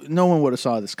 No one would have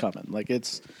saw this coming. Like,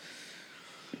 it's...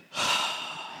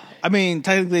 I mean,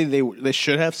 technically, they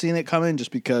should have seen it coming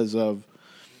just because of,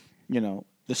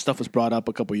 this stuff was brought up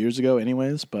a couple years ago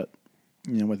anyways, but,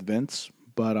 with Vince.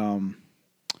 But,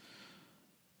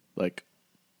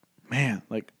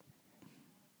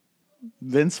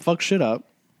 Vince fucked shit up.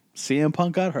 CM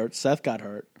Punk got hurt. Seth got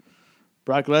hurt.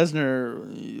 Brock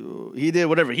Lesnar, he did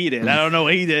whatever he did. I don't know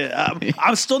what he did.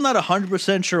 I'm still not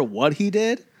 100% sure what he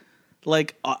did.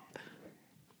 Like,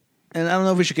 and I don't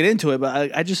know if we should get into it,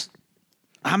 but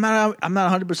I'm not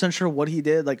 100% sure what he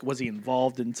did. Like, was he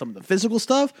involved in some of the physical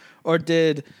stuff, or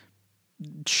did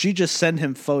she just send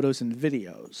him photos and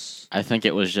videos? I think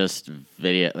it was just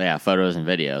photos and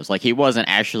videos. Like, he wasn't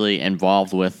actually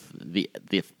involved with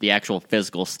the actual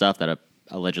physical stuff that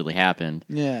allegedly happened.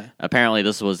 Yeah. Apparently,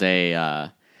 this was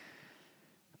a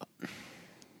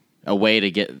way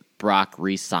to get Brock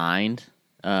re-signed.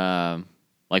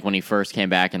 Like when he first came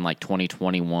back in like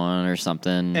 2021 or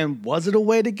something. And was it a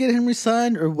way to get him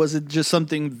re-signed, or was it just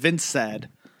something Vince said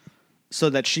so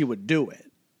that she would do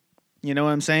it? You know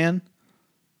what I'm saying?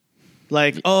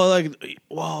 Like,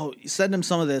 send him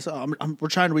some of this. We're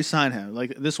trying to re-sign him.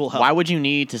 Like, this will help. Why would you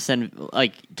need to send,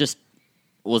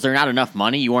 was there not enough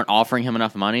money? You weren't offering him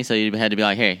enough money, so you had to be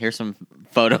like, hey, here's some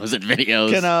photos and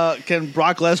videos. Can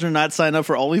Brock Lesnar not sign up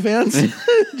for OnlyFans?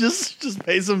 just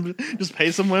pay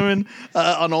some women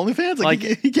on OnlyFans? Like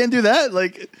he can't do that?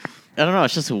 Like, I don't know.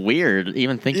 It's just weird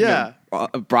even thinking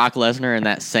of Brock Lesnar in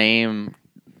that same,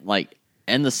 like,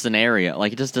 in the scenario.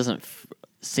 Like, it just doesn't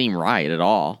seem right at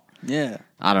all. Yeah.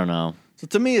 I don't know. So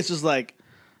to me, it's just like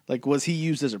was he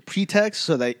used as a pretext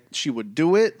so that she would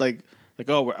do it? Like,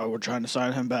 we're trying to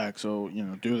sign him back, so,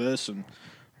 do this and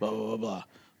blah, blah, blah,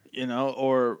 blah.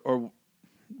 Or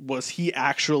was he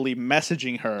actually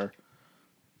messaging her?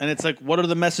 And it's like, what are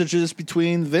the messages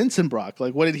between Vince and Brock?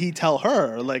 Like, what did he tell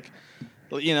her? Like,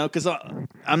 because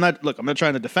I'm not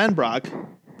trying to defend Brock,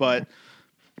 but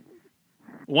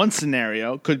one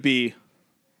scenario could be,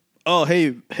 oh,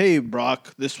 hey,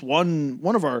 Brock, this one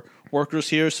of our workers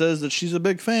here says that she's a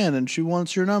big fan and she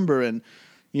wants your number and,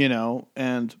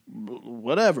 and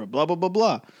whatever, blah, blah, blah,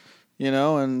 blah,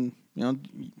 and,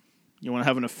 you want to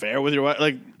have an affair with your wife,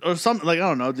 like, or something, like, I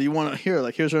don't know, do you want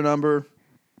to here's her number,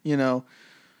 I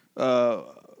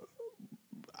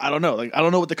don't know, like, I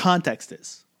don't know what the context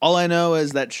is. All I know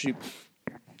is that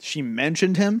she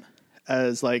mentioned him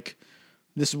as, like,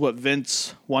 this is what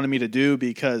Vince wanted me to do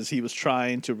because he was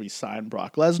trying to re-sign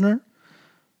Brock Lesnar,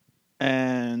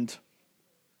 and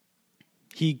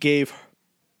he gave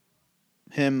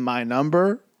him my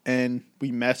number and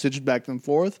we messaged back and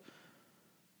forth,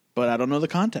 but I don't know the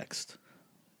context.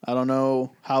 I don't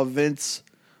know how Vince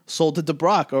sold it to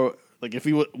Brock, or like if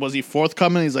he was he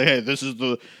forthcoming. He's like, hey,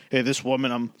 this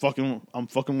woman, I'm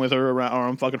fucking with her around, or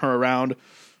I'm fucking her around.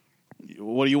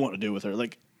 What do you want to do with her?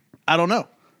 Like, I don't know.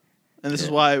 And this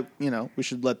is why, we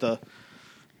should let the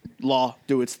law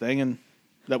do its thing, and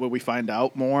that way we find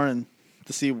out more and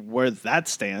to see where that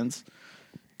stands.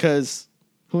 Because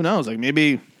who knows? Like,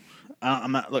 maybe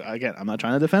I'm not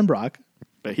trying to defend Brock,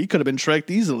 but he could have been tricked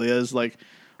easily as like,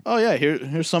 oh yeah,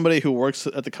 here's somebody who works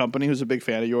at the company who's a big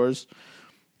fan of yours.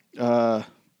 Vince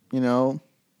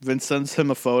sends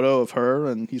him a photo of her,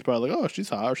 and he's probably like, oh, she's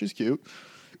hot or she's cute.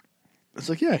 It's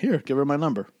like, yeah, here, give her my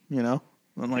number.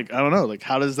 I'm like, I don't know. Like,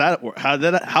 how does that work? How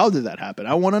did that happen?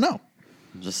 I want to know.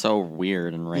 Just so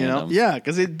weird and random. Yeah,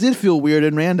 because it did feel weird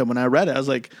and random when I read it. I was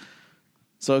like,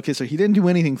 so he didn't do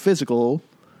anything physical,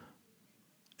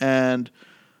 and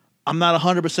I'm not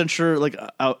 100% sure. Like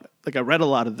I read a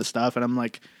lot of the stuff, and I'm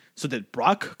like, so did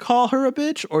Brock call her a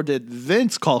bitch, or did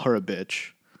Vince call her a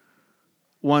bitch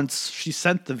once she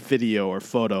sent the video or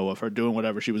photo of her doing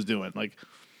whatever she was doing? Like,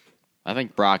 I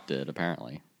think Brock did,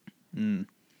 apparently.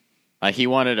 Like he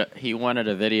wanted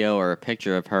a video or a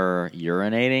picture of her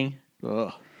urinating.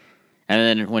 Ugh. And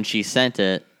then when she sent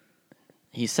it,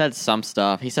 he said some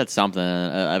stuff. He said something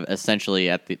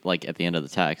essentially at the end of the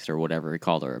text or whatever. He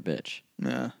called her a bitch.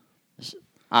 Yeah.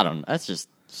 I don't know. That's just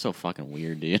so fucking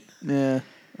weird, dude. Yeah.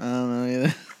 I don't know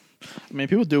either. I mean,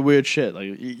 people do weird shit.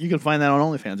 Like you can find that on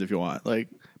OnlyFans if you want. Like,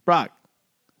 Brock,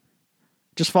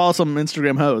 just follow some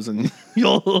Instagram hoes and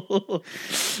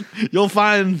you'll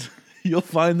find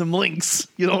them links.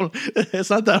 It's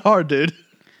not that hard, dude.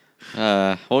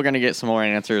 We're gonna get some more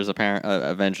answers.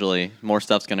 Eventually, more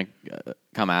stuff's gonna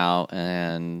come out,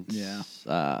 and yeah.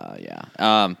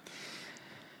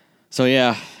 So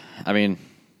yeah, I mean,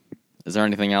 is there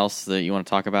anything else that you want to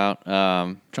talk about?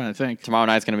 Trying to think. Tomorrow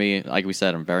night's gonna be, like we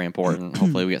said, very important.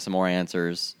 Hopefully, we get some more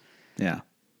answers. Yeah,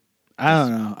 I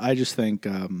don't know. I just think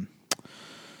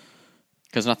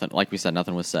because nothing, like we said,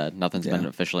 nothing was said. Nothing's been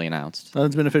officially announced.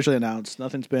 Nothing's been officially announced.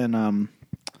 Nothing's been.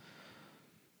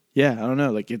 Yeah, I don't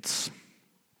know. Like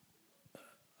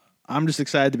I'm just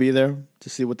excited to be there to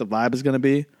see what the vibe is going to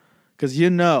be, because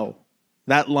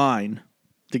that line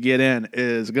to get in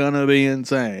is going to be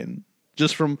insane,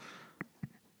 just from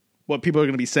what people are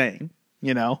going to be saying.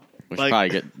 We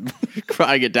should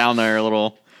probably get down there a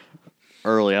little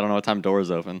early. I don't know what time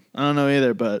doors open. I don't know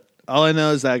either, but all I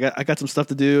know is that I got some stuff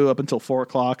to do up until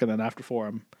 4:00, and then after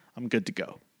 4, I'm good to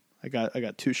go. I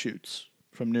got 2 shoots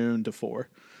from noon to 4,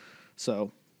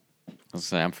 so. I'll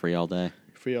say I'm free all day.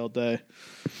 Free all day.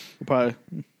 We'll probably,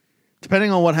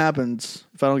 depending on what happens,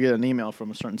 if I don't get an email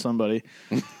from a certain somebody,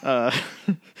 we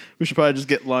should probably just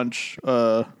get lunch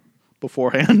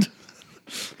beforehand,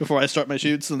 before I start my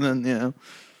shoots, and then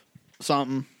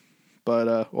something.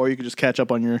 But or you could just catch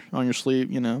up on your sleep.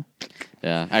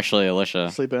 Yeah, actually,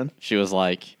 Alicia, sleep in. She was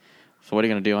like, "So what are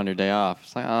you gonna do on your day off?"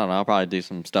 It's like, I don't know. I'll probably do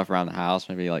some stuff around the house.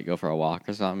 Maybe like go for a walk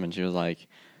or something. And she was like,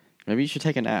 maybe you should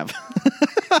take a nap.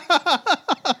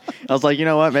 I was like, you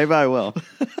know what? Maybe I will.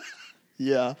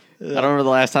 Yeah. I don't remember the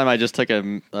last time I just took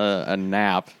a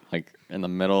nap, like in the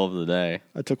middle of the day.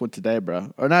 I took one today,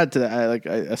 bro. Or not today.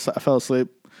 I fell asleep,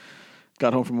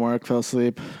 got home from work, fell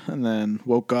asleep, and then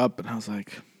woke up, and I was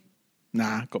like,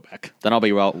 nah, go back. Then I'll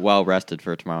be well rested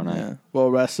for tomorrow night. Yeah,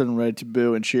 well rested and ready to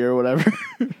boo and cheer or whatever.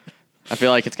 I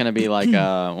feel like it's going to be like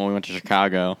when we went to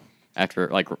Chicago. After,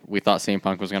 like, we thought CM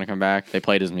Punk was going to come back. They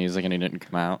played his music and he didn't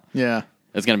come out. Yeah.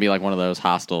 It's going to be like one of those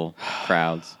hostile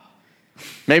crowds.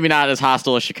 Maybe not as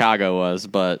hostile as Chicago was,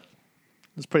 but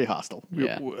it was pretty hostile.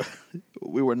 Yeah.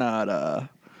 We were not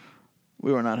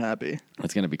happy.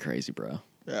 It's going to be crazy, bro.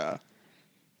 Yeah.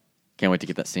 Can't wait to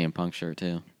get that CM Punk shirt,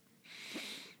 too.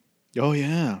 Oh,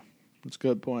 yeah. That's a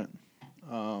good point.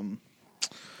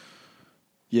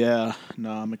 Yeah.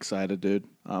 No, I'm excited, dude.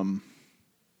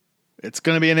 It's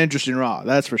going to be an interesting Raw,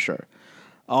 that's for sure.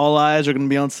 All eyes are going to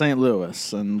be on St.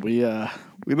 Louis, and we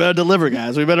better deliver,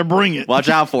 guys. We better bring it. Watch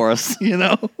out for us.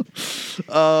 Yeah,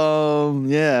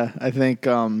 I think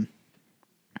I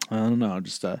don't know,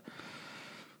 just I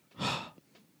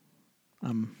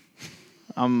don't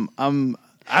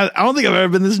think I've ever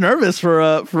been this nervous for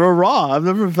a Raw. I've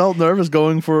never felt nervous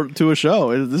going to a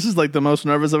show. This is like the most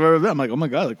nervous I've ever been. I'm like, oh my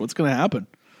God, like what's going to happen?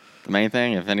 The main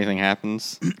thing, if anything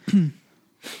happens,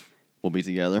 we'll be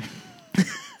together.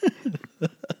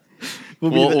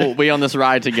 We'll be on this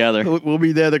ride together. We'll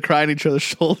be there to cry on each other's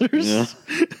shoulders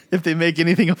if they make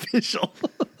anything official.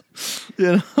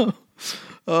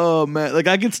 Oh man, like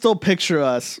I can still picture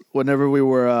us whenever we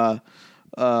were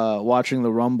watching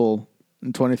the Rumble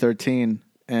in 2013,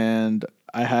 and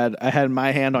I had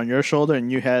my hand on your shoulder,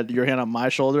 and you had your hand on my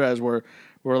shoulder as we're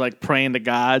like praying to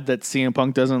God that CM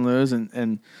Punk doesn't lose.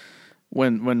 And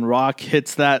when Rock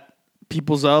hits that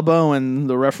people's elbow and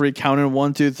the referee counted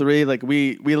 1, 2, 3, like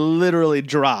we literally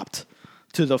dropped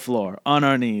to the floor on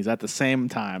our knees at the same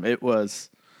time. It was.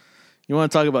 You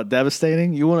want to talk about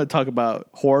devastating? You want to talk about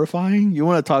horrifying? You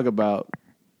want to talk about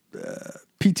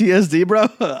PTSD, bro?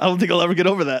 I don't think I'll ever get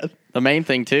over that. The main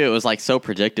thing, too, it was like so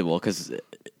predictable because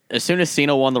as soon as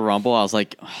Cena won the Rumble, I was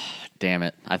like, oh, damn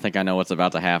it. I think I know what's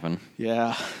about to happen.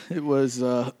 Yeah, it was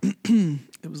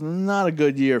it was not a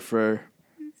good year for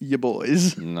you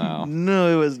boys. No.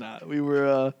 No, it was not. We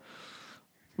were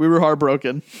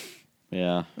heartbroken.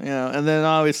 Yeah. And then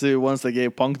obviously once they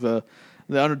gave Punk the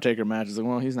Undertaker match, it's like,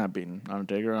 well, he's not beating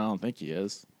Undertaker. I don't think he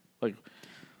is. Like,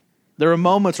 there were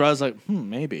moments where I was like,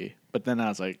 maybe. But then I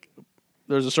was like,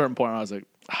 there was a certain point where I was like,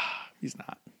 he's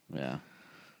not. Yeah.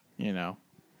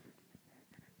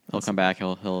 He'll come back.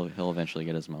 He'll eventually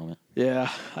get his moment.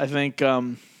 Yeah, I think it's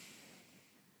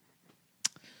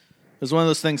one of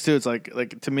those things too. It's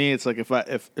like to me, it's like if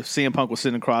CM Punk was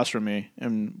sitting across from me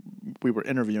and we were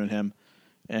interviewing him,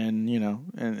 and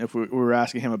and if we were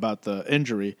asking him about the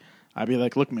injury, I'd be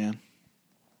like, look, man,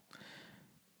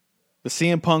 the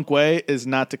CM Punk way is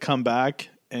not to come back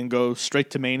and go straight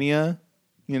to Mania,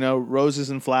 roses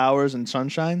and flowers and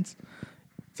sunshines.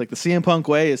 It's like the CM Punk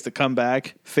way is to come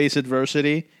back, face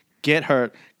adversity, get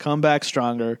hurt, come back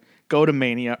stronger, go to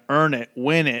Mania, earn it,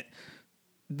 win it.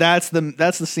 That's the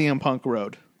CM Punk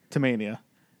road to Mania.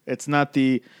 It's not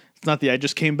the I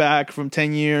just came back from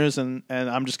 10 years and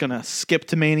I'm just gonna skip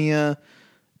to Mania.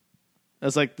 I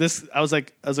was like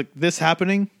this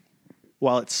happening,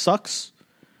 while it sucks,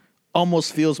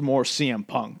 almost feels more CM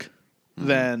Punk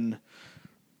than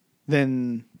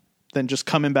just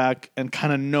coming back and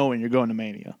kind of knowing you're going to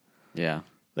Mania. Yeah.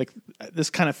 Like, this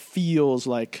kind of feels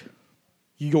like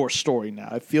your story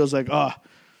now. It feels like,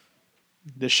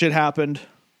 this shit happened,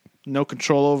 no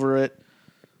control over it,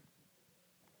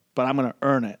 but I'm going to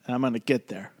earn it, and I'm going to get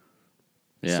there.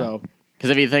 Yeah. So, because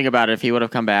if you think about it, if he would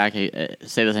have come back, say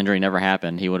this injury never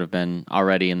happened, he would have been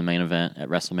already in the main event at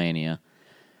WrestleMania.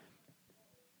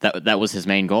 That was his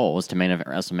main goal, was to main event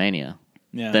WrestleMania.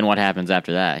 Yeah. Then what happens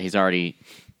after that? He already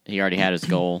had his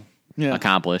goal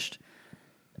accomplished.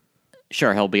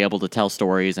 Sure, he'll be able to tell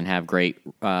stories and have great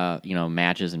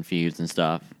matches and feuds and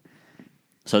stuff.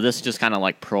 So this just kind of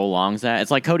like prolongs that.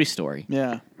 It's like Cody's story.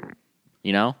 Yeah.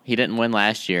 He didn't win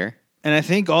last year. And I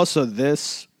think also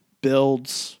this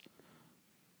builds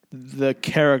the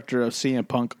character of CM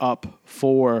Punk up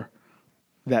for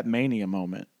that Mania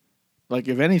moment. Like,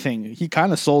 if anything, he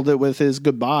kind of sold it with his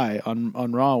goodbye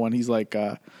on Raw when he's like,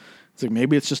 it's like,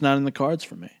 maybe it's just not in the cards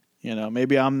for me.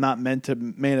 Maybe I'm not meant to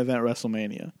main event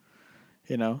WrestleMania.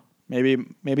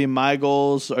 Maybe my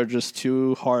goals are just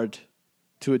too hard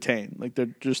to attain. Like,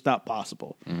 they're just not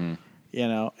possible. Mm-hmm.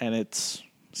 And it's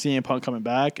CM Punk coming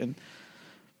back. And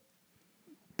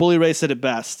Bully Ray said it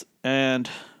best. And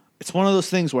it's one of those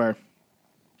things where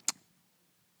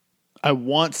I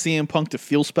want CM Punk to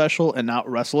feel special and not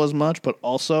wrestle as much, but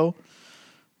also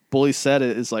Bully said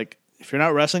it is like, if you're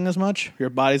not wrestling as much, your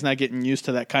body's not getting used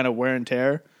to that kind of wear and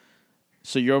tear.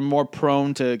 So you're more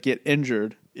prone to get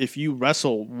injured if you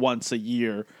wrestle once a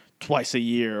year, twice a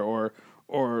year,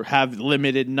 or have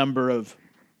limited number of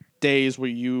days where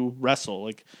you wrestle.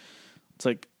 Like, it's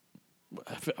like,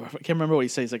 I can't remember what he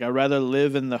says. Like, I'd rather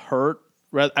live in the hurt.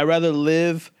 I'd rather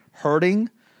live hurting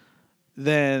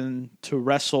than to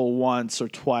wrestle once or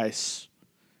twice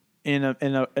in a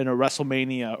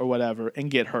WrestleMania or whatever and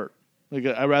get hurt. Like,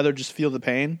 I'd rather just feel the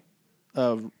pain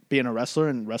of being a wrestler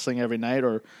and wrestling every night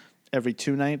or every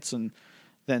 2 nights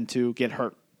than to get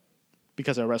hurt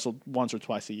because I wrestled once or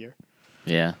twice a year.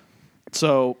 Yeah.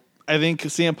 So I think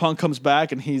CM Punk comes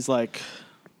back and he's like,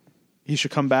 he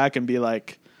should come back and be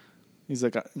like, he's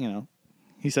like,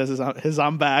 he says his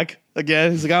I'm back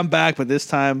again. He's like, I'm back, but this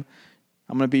time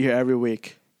I'm going to be here every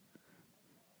week.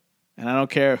 And I don't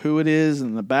care who it is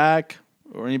in the back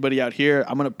or anybody out here.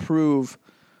 I'm going to prove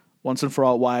once and for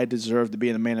all why I deserve to be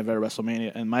in the main event of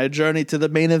WrestleMania. And my journey to the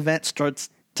main event starts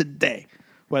today.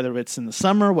 Whether it's in the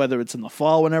summer, whether it's in the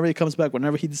fall, whenever he comes back,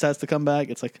 whenever he decides to come back,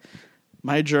 it's like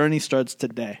my journey starts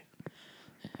today.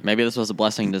 Maybe this was a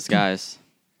blessing in disguise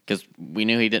because we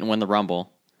knew he didn't win the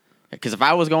Rumble. Because if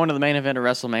I was going to the main event of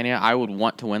WrestleMania, I would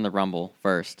want to win the Rumble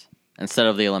first instead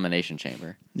of the Elimination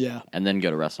Chamber. Yeah. And then go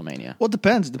to WrestleMania. Well, it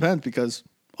depends. It depends because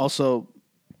also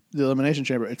the Elimination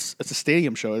Chamber, it's a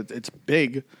stadium show. It's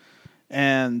big.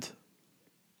 And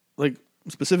like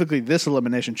specifically this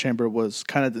Elimination Chamber was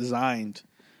kind of designed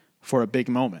for a big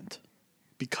moment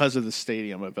because of the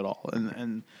stadium of it all,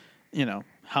 and you know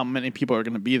how many people are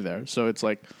going to be there. So it's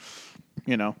like,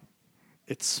 you know,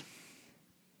 it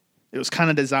was kind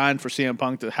of designed for CM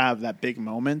Punk to have that big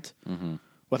moment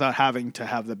without having to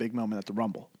have the big moment at the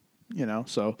Rumble. You know,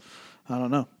 so I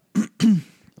don't know.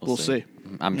 We'll see.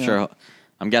 I'm sure.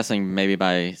 I'm guessing maybe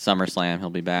by SummerSlam he'll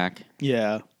be back.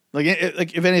 Yeah. Like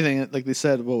if anything, like they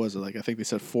said, what was it? Like I think they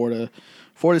said 4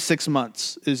 to 6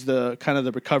 months is the kind of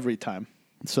the recovery time.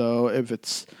 So if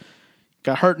it's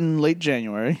got hurt in late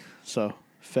January, so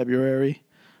February,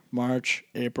 March,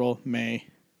 April, May,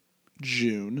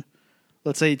 June.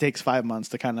 Let's say he takes 5 months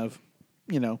to kind of,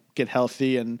 you know, get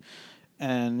healthy and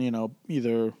you know,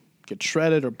 either get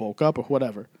shredded or bulk up or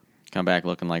whatever. Come back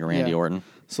looking like Randy Orton.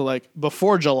 So like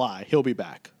before July, he'll be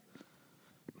back.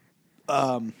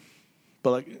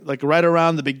 But like right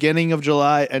around the beginning of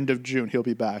July, end of June, he'll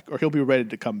be back, or he'll be ready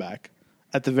to come back,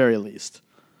 at the very least.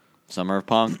 Summer of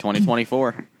Punk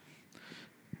 2024.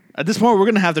 At this point, we're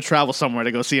gonna have to travel somewhere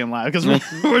to go see him live because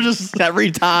we're just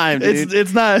every time. Dude.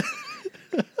 It's not.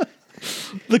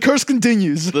 The curse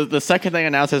continues. The second they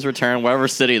announce his return, whatever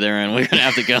city they're in, we're gonna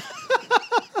have to go.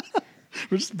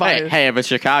 We're just hey, if it's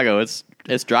Chicago, it's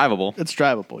drivable. It's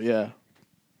drivable, yeah.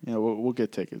 Yeah, we'll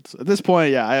get tickets. At this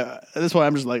point,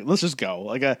 I'm just like, let's just go.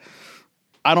 Like,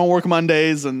 I don't work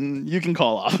Mondays, and you can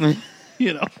call off,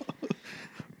 you know.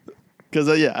 Because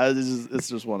it's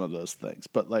just one of those things.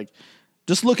 But like,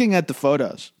 just looking at the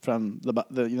photos from the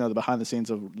behind the scenes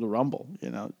of the Rumble,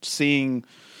 you know, seeing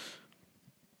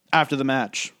after the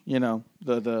match, you know,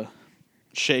 the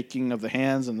shaking of the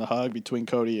hands and the hug between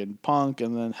Cody and Punk,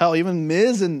 and then hell, even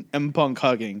Miz and Punk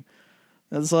hugging.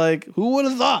 It's like, who would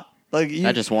have thought? Like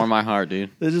that just warmed my heart,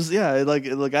 dude. It just like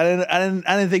I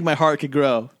didn't think my heart could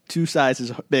grow 2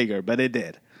 sizes bigger, but it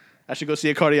did. I should go see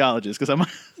a cardiologist because I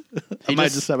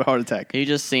might just have a heart attack. He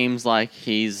just seems like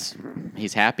he's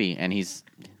happy and he's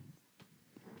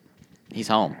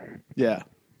home. Yeah.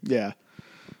 You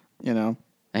know.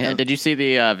 And did you see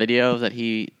the video that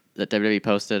WWE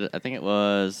posted? I think it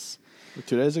was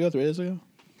 2 days ago, 3 days ago.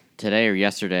 Today or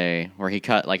yesterday, where he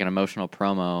cut like an emotional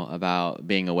promo about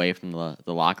being away from the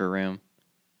locker room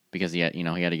because he had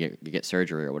to get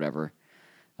surgery or whatever.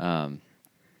 Let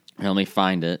me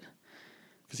find it.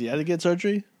 Because he had to get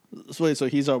surgery? So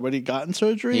he's already gotten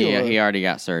surgery? Yeah, he already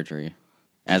got surgery.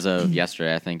 As of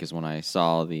yesterday, I think, is when I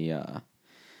saw the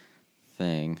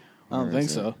thing. I don't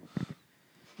think so.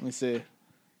 Let me see.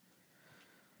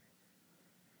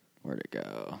 Where'd it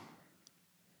go?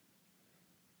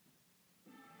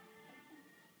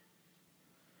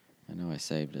 I know I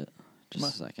saved it.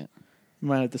 Just a second. You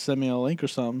might have to send me a link or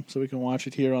something so we can watch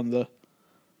it here on the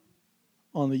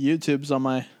YouTubes on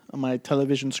my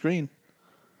television screen.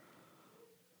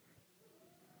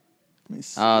 Let me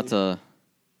see. Oh, it's what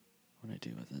do I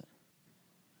do with it?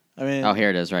 I mean, here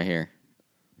it is, right here.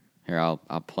 Here, I'll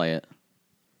play it.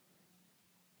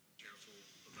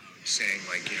 Saying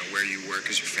like, you know, where you work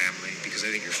is your family, because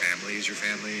I think your family is your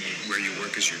family, and where you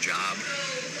work is your job.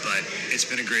 But it's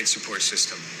been a great support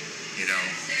system, you know,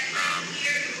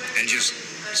 and just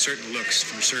certain looks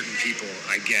from certain people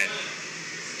I get,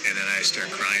 and then I start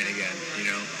crying again, you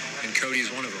know. And Cody's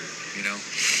one of them, you know.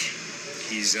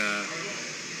 He's a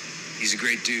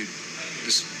great dude.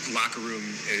 This locker room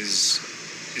is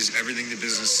everything the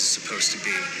business is supposed to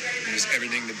be. It is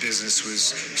everything the business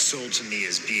was sold to me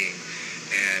as being.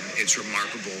 And it's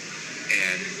remarkable,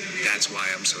 and that's why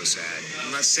I'm so sad.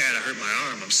 I'm not sad I hurt my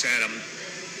arm. I'm sad I'm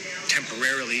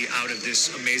temporarily out of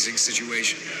this amazing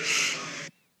situation.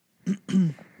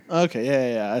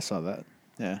 Okay, yeah, I saw that.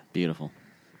 Yeah. Beautiful.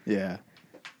 Yeah.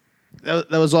 That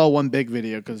was all one big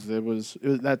video because that was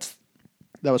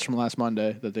from last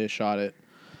Monday that they shot it.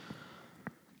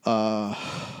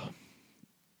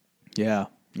 Yeah,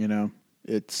 you know,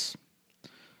 it's,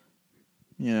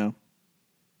 you know,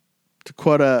 to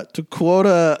quote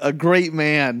a great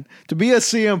man, to be a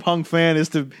CM Punk fan is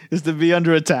to be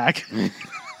under attack.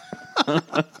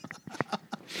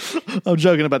 I'm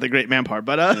joking about the great man part,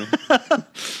 but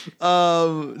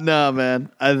no,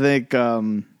 man. I think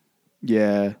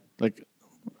like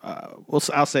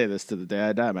I'll say this to the day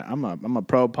I die, man. I'm a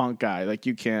pro Punk guy. Like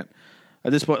you can't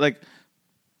at this point. Like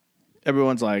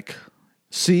everyone's like,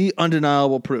 see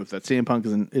undeniable proof that CM Punk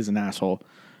is an asshole,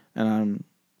 and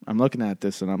I'm looking at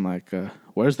this and I'm like,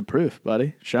 where's the proof,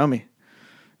 buddy? Show me.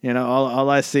 You know, all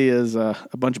I see is a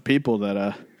bunch of people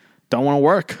that don't want to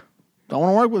work. Don't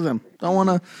want to work with him. Don't want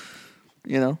to,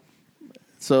 you know.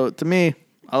 So to me,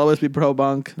 I'll always be pro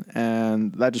Punk,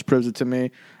 and that just proves it to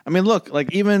me. I mean, look,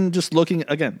 like even just looking,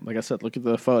 again, like I said, look at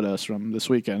the photos from this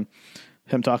weekend.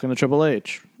 Him talking to Triple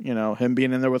H, you know, him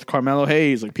being in there with Carmelo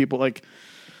Hayes, like people like,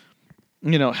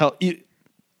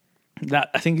 that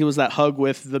I think it was that hug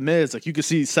with The Miz. Like you could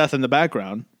see Seth in the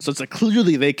background, so it's like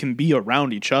clearly they can be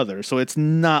around each other. So it's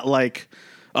not like,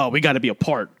 oh, we got to be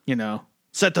apart.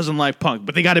 Seth doesn't like Punk,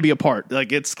 but they got to be apart.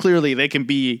 Like it's clearly they can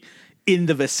be in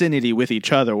the vicinity with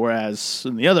each other. Whereas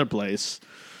in the other place,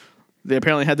 they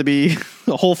apparently had to be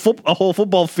a whole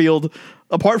football field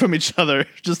apart from each other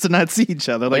just to not see each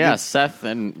other. Like Seth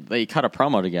and they cut a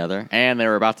promo together, and they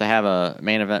were about to have a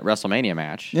main event WrestleMania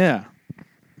match. Yeah,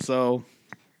 so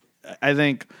I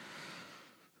think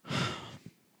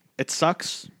it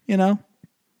sucks, And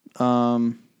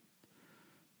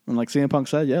like CM Punk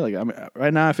said,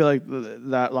 right now I feel like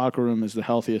that locker room is the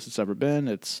healthiest it's ever been.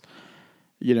 It's,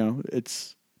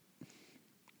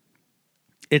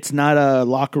 it's not a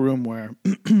locker room where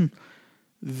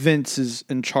Vince is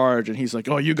in charge and he's like,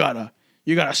 oh, you gotta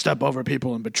step over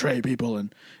people and betray people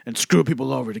and screw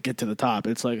people over to get to the top.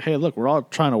 It's like, hey, look, we're all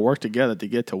trying to work together to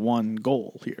get to one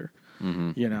goal here.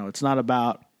 Mm-hmm. It's not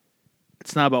about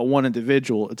one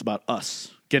individual. It's about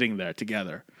us getting there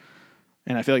together.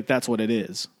 And I feel like that's what it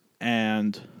is.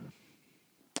 And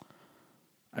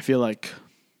I feel like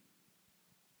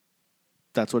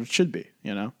that's what it should be,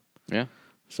 Yeah.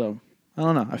 So I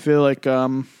don't know. I feel like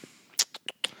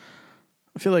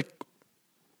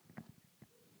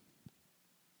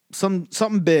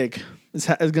something big is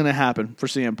going to happen for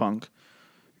CM Punk.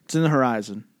 It's in the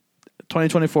horizon.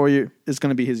 2024 is going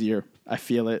to be his year. I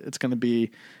feel it. It's going to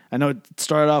be. I know it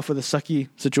started off with a sucky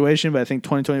situation, but I think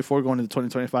 2024 going into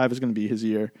 2025 is going to be his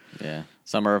year. Yeah,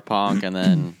 summer of Punk, and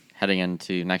then heading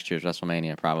into next year's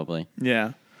WrestleMania, probably.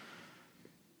 Yeah,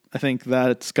 I think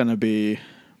that it's going to be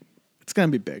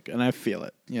big, and I feel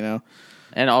it.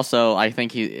 And also, I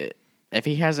think if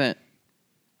he hasn't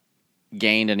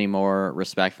gained any more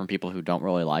respect from people who don't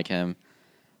really like him,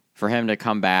 for him to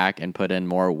come back and put in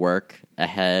more work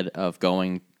ahead of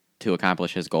going to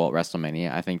accomplish his goal at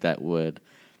WrestleMania, I think it will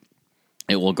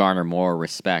garner more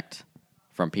respect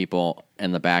from people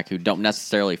in the back who don't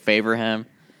necessarily favor him,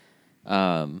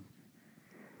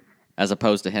 as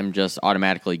opposed to him just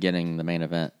automatically getting the main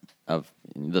event of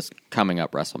this coming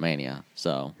up WrestleMania.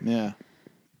 So yeah,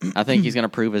 I think he's going to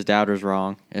prove his doubters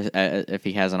wrong if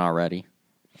he hasn't already.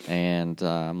 And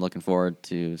I'm looking forward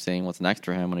to seeing what's next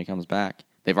for him when he comes back.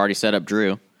 They've already set up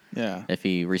Drew. Yeah. If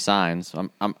he resigns,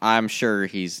 I'm sure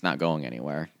he's not going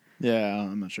anywhere. Yeah,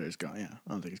 I'm not sure he's going. Yeah,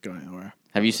 I don't think he's going anywhere.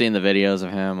 Have you seen the videos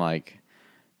of him? Like,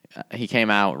 he came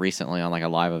out recently on like a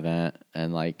live event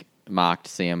and like mocked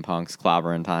CM Punk's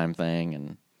clobbering time thing,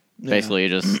 and basically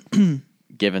just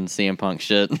giving CM Punk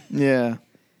shit. Yeah,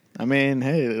 I mean,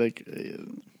 hey, like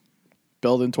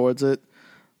building towards it.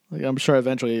 Like, I'm sure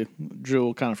eventually Drew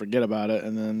will kind of forget about it,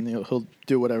 and then he'll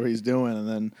do whatever he's doing, and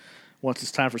then once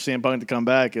it's time for CM Punk to come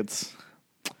back, it's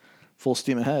full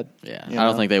steam ahead. Yeah, I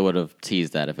don't think they would have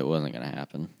teased that if it wasn't going to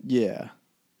happen. Yeah,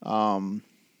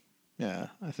 yeah.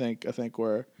 I think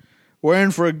we're in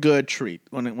for a good treat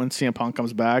when CM Punk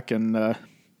comes back, and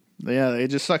it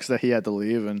just sucks that he had to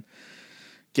leave and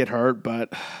get hurt,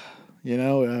 but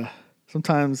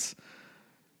sometimes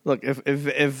look,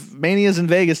 if Mania's in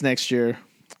Vegas next year,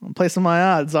 I'm placing my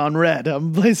odds on Red.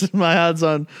 I'm placing my odds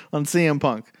on CM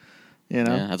Punk. Yeah,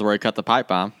 that's where he cut the pipe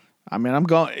bomb. I mean, I'm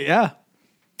going. Yeah,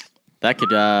 that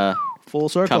could full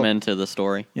circle come into the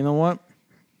story. You know what?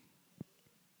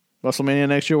 WrestleMania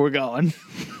next year, we're going.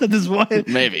 At this point,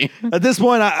 maybe. At this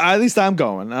point, at least I'm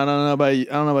going. I don't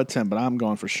know about Tim, but I'm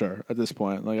going for sure. At this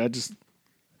point, like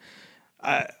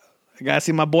I gotta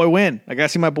see my boy win. I gotta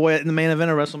see my boy in the main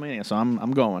event of WrestleMania. So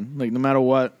I'm going. Like no matter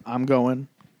what, I'm going.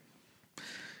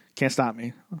 Can't stop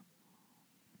me.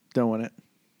 Doing it.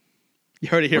 You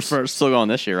heard it here first. Still going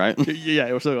this year, right?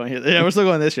 Yeah, we're still going here. Yeah, we're still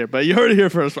going this year. But you heard it here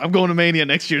first. I'm going to Mania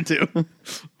next year too,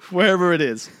 wherever it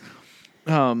is.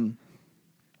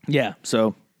 Yeah.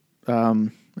 So,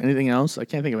 anything else? I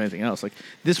can't think of anything else. Like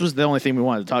this was the only thing we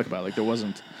wanted to talk about. Like there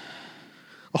wasn't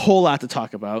a whole lot to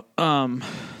talk about.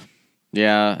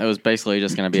 Yeah, it was basically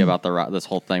just going to be about this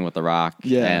whole thing with The Rock.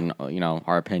 Yeah. And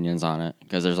our opinions on it,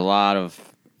 because there's a lot of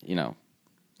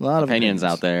opinions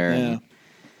out there. Yeah.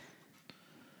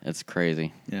 It's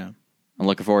crazy. Yeah. I'm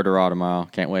looking forward to Raw tomorrow.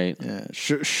 Can't wait. Yeah.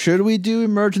 Should we do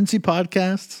emergency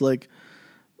podcasts?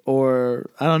 Or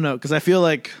I don't know, because I feel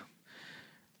like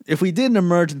if we did an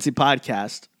emergency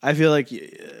podcast, I feel like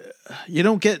you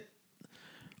don't get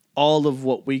all of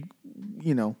what we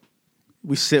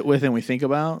sit with and we think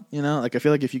about. Like I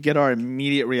feel like if you get our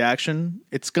immediate reaction,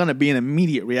 it's gonna be an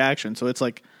immediate reaction. So it's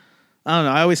like, I don't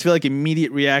know. I always feel like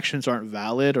immediate reactions aren't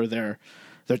valid, or they're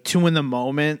too in the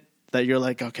moment. That you're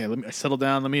like, okay, let me settle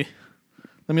down. Let me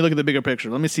look at the bigger picture.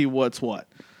 Let me see what's what.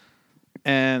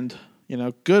 And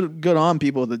good on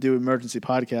people that do emergency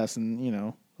podcasts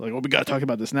and, like, well, we got to talk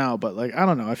about this now. But, like, I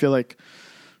don't know. I feel like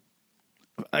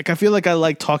I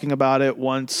like talking about it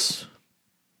once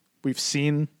we've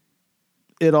seen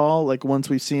it all. Like, once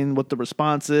we've seen what the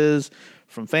response is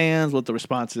from fans, what the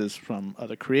response is from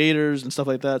other creators and stuff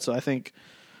like that. So I think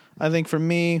for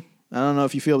me, I don't know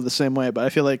if you feel the same way, but I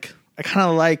feel like I kind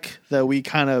of like that we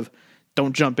kind of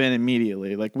don't jump in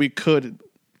immediately. Like, we could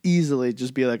easily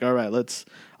just be like, all right,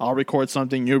 I'll record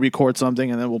something, you record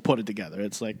something, and then we'll put it together.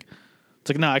 It's like,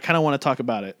 no, I kind of want to talk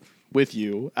about it with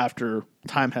you after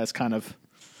time has kind of,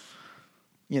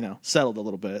 settled a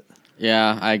little bit.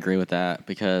 Yeah, I agree with that,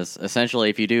 because essentially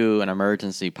if you do an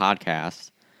emergency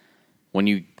podcast, when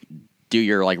you do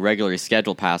your like regularly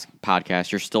scheduled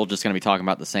podcast, you're still just going to be talking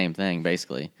about the same thing,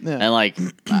 basically. Yeah. And like,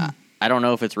 I don't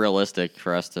know if it's realistic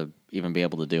for us to even be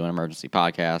able to do an emergency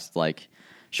podcast. Like,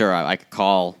 sure, I could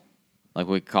call, like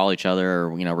we could call each other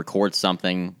or, record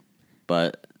something,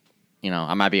 but,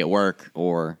 I might be at work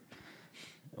or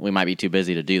we might be too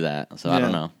busy to do that. So I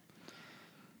don't know.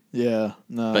 Yeah,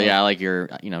 no. But yeah, I like your,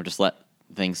 just let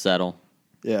things settle.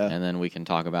 Yeah. And then we can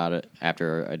talk about it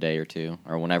after a day or two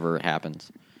or whenever it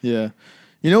happens. Yeah.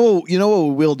 You know what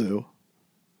we will do?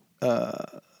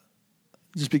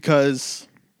 Just because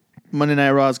Monday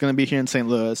Night Raw is going to be here in St.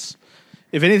 Louis.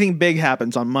 If anything big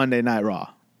happens on Monday Night Raw,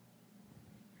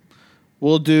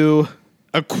 we'll do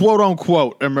a quote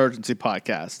unquote emergency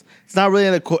podcast. It's not really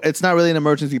an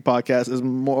emergency podcast as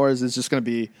more as it's just going to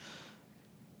be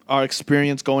our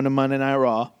experience going to Monday Night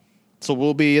Raw. So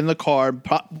we'll be in the car.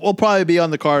 We'll probably be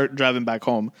on the car driving back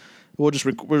home. We'll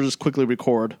just quickly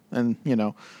record and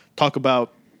talk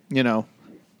about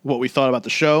what we thought about the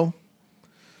show.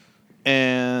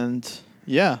 And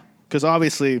yeah, because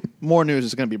obviously more news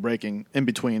is going to be breaking in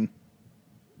between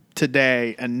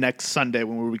today and next Sunday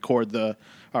when we record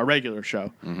our regular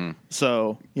show. Mm-hmm.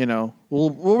 So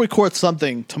we'll record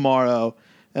something tomorrow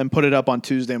and put it up on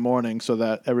Tuesday morning so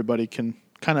that everybody can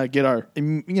kind of get our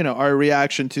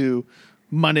reaction to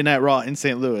Monday Night Raw in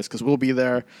St. Louis, because we'll be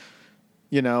there,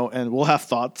 and we'll have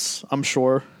thoughts, I'm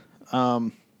sure. I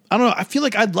don't know. I feel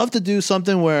like I'd love to do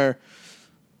something where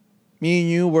me and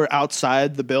you were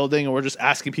outside the building and we're just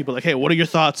asking people like, hey, what are your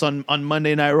thoughts on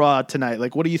Monday Night Raw tonight?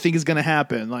 Like, what do you think is going to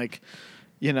happen? Like,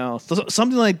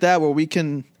 something like that where we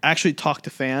can actually talk to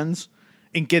fans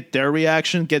and get their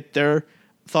reaction, get their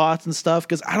thoughts and stuff.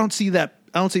 Because I don't see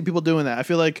people doing that. I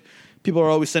feel like people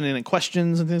are always sending in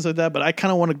questions and things like that, but I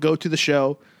kind of want to go to the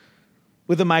show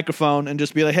with a microphone and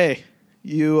just be like, hey,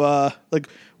 you, what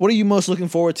are you most looking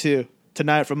forward to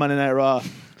tonight for Monday Night Raw?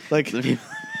 Like,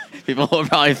 people will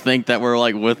probably think that we're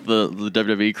like with the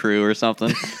WWE crew or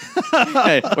something.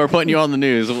 Hey, we're putting you on the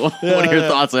news. What are your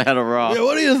thoughts ahead of Raw? Yeah,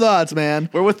 what are your thoughts,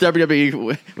 man? We're with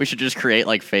WWE. We should just create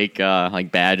like fake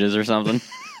like badges or something.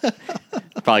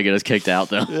 Probably get us kicked out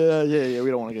though. Yeah. We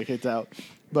don't want to get kicked out.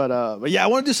 But yeah, I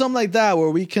want to do something like that where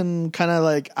we can kind of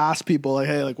like ask people like,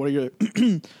 hey, like, what are your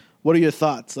what are your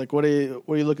thoughts? Like, what are you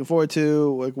looking forward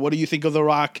to? Like, what do you think of The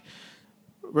Rock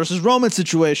versus Roman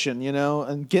situation?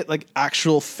 And get like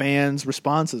actual fans'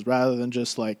 responses rather than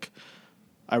just like,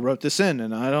 I wrote this in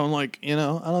and I don't like, I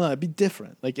don't know. It'd be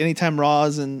different. Like anytime Raw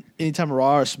or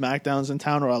SmackDown's in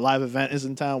town or a live event is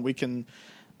in town, we can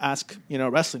ask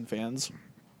wrestling fans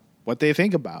what they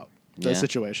think about the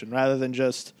situation rather than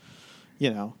just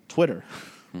Twitter.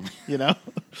 I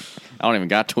don't even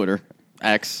got Twitter.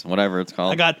 X, whatever it's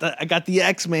called. I got the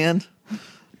X, man.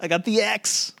 I got the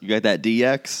X. You got that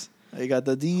DX? I got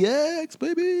the DX,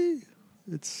 baby.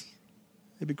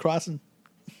 It'd be crossing.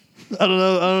 I don't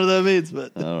know what that means,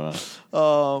 but I don't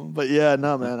know. But yeah,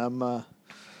 no, man. I'm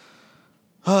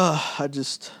I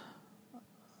just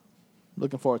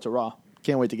looking forward to Raw.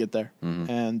 Can't wait to get there.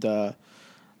 Mm-hmm. And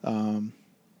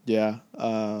yeah,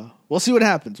 we'll see what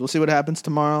happens. We'll see what happens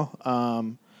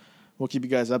tomorrow. We'll keep you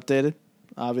guys updated,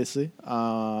 obviously,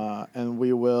 and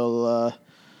we'll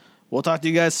talk to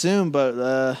you guys soon.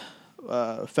 But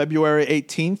February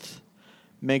 18th,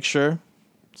 make sure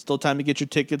still time to get your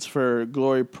tickets for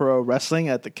Glory Pro Wrestling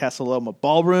at the Casa Loma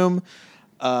Ballroom.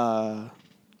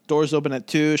 Doors open at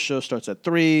 2. Show starts at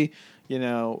 3.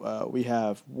 We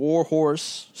have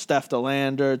Warhorse, Steph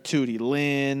DeLander, Tootie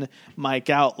Lynn, Mike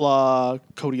Outlaw,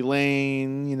 Cody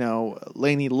Lane,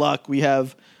 Laney Luck. We've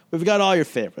got all your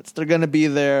favorites. They're going to be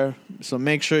there. So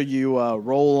make sure you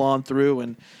roll on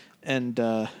through and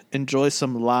enjoy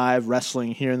some live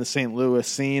wrestling here in the St. Louis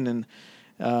scene. And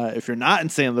if you're not in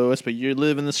St. Louis, but you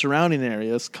live in the surrounding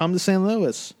areas, come to St.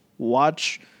 Louis.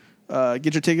 Watch,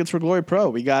 get your tickets for Glory Pro.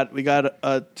 We got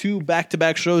 2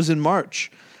 back-to-back shows in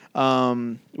March.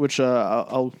 Which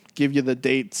I'll give you the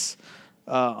dates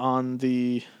on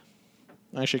the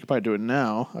Actually, I could probably do it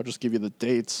now. I'll just give you the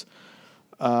dates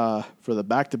for the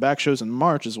back-to-back shows in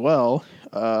March as well.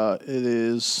 It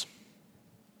is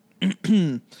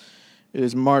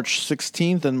March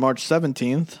 16th and March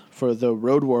 17th for the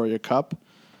Road Warrior Cup.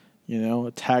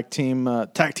 A tag team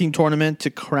tournament to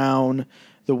crown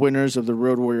the winners of the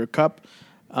Road Warrior Cup.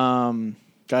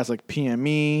 Guys like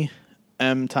PME,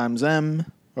 M times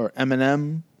M, or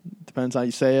M&M, depends how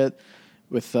you say it,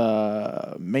 with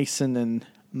Mason and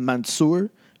Mansoor.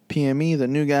 PME, the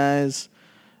new guys,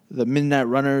 the Midnight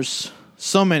Runners,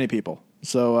 so many people.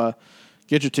 So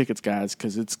get your tickets, guys,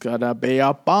 because it's going to be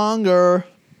a bonger.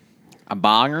 A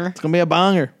bonger? It's going to be a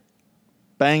bonger.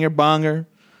 Banger, bonger,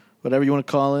 whatever you want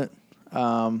to call it.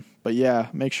 But yeah,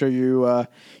 make sure you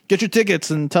get your tickets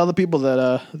and tell the people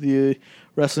that the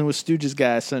Wrestling with Stooges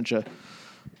guy sent you.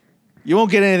 You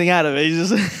won't get anything out of it. You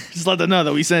just let them know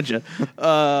that we sent you.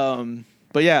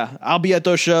 But yeah, I'll be at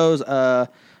those shows. I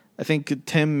think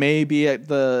Tim may be at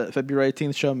the February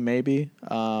 18th show, maybe.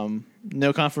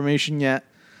 No confirmation yet.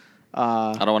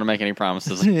 I don't want to make any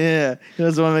promises. Yeah, he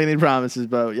doesn't want to make any promises,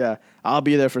 but yeah, I'll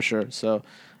be there for sure. So,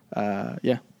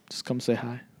 yeah, just come say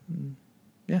hi.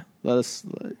 Yeah, let us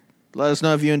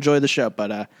know if you enjoyed the show.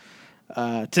 But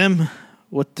Tim,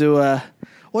 what do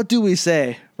we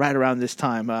say right around this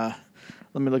time?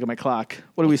 Let me look at my clock.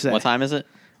 What do we say? What time is it?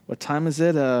 What time is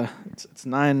it? It's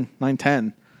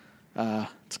 9:10.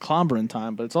 It's clombering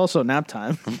time, but it's also nap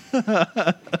time.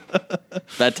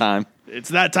 Bedtime. It's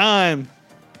that time.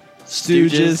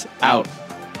 Stooges out.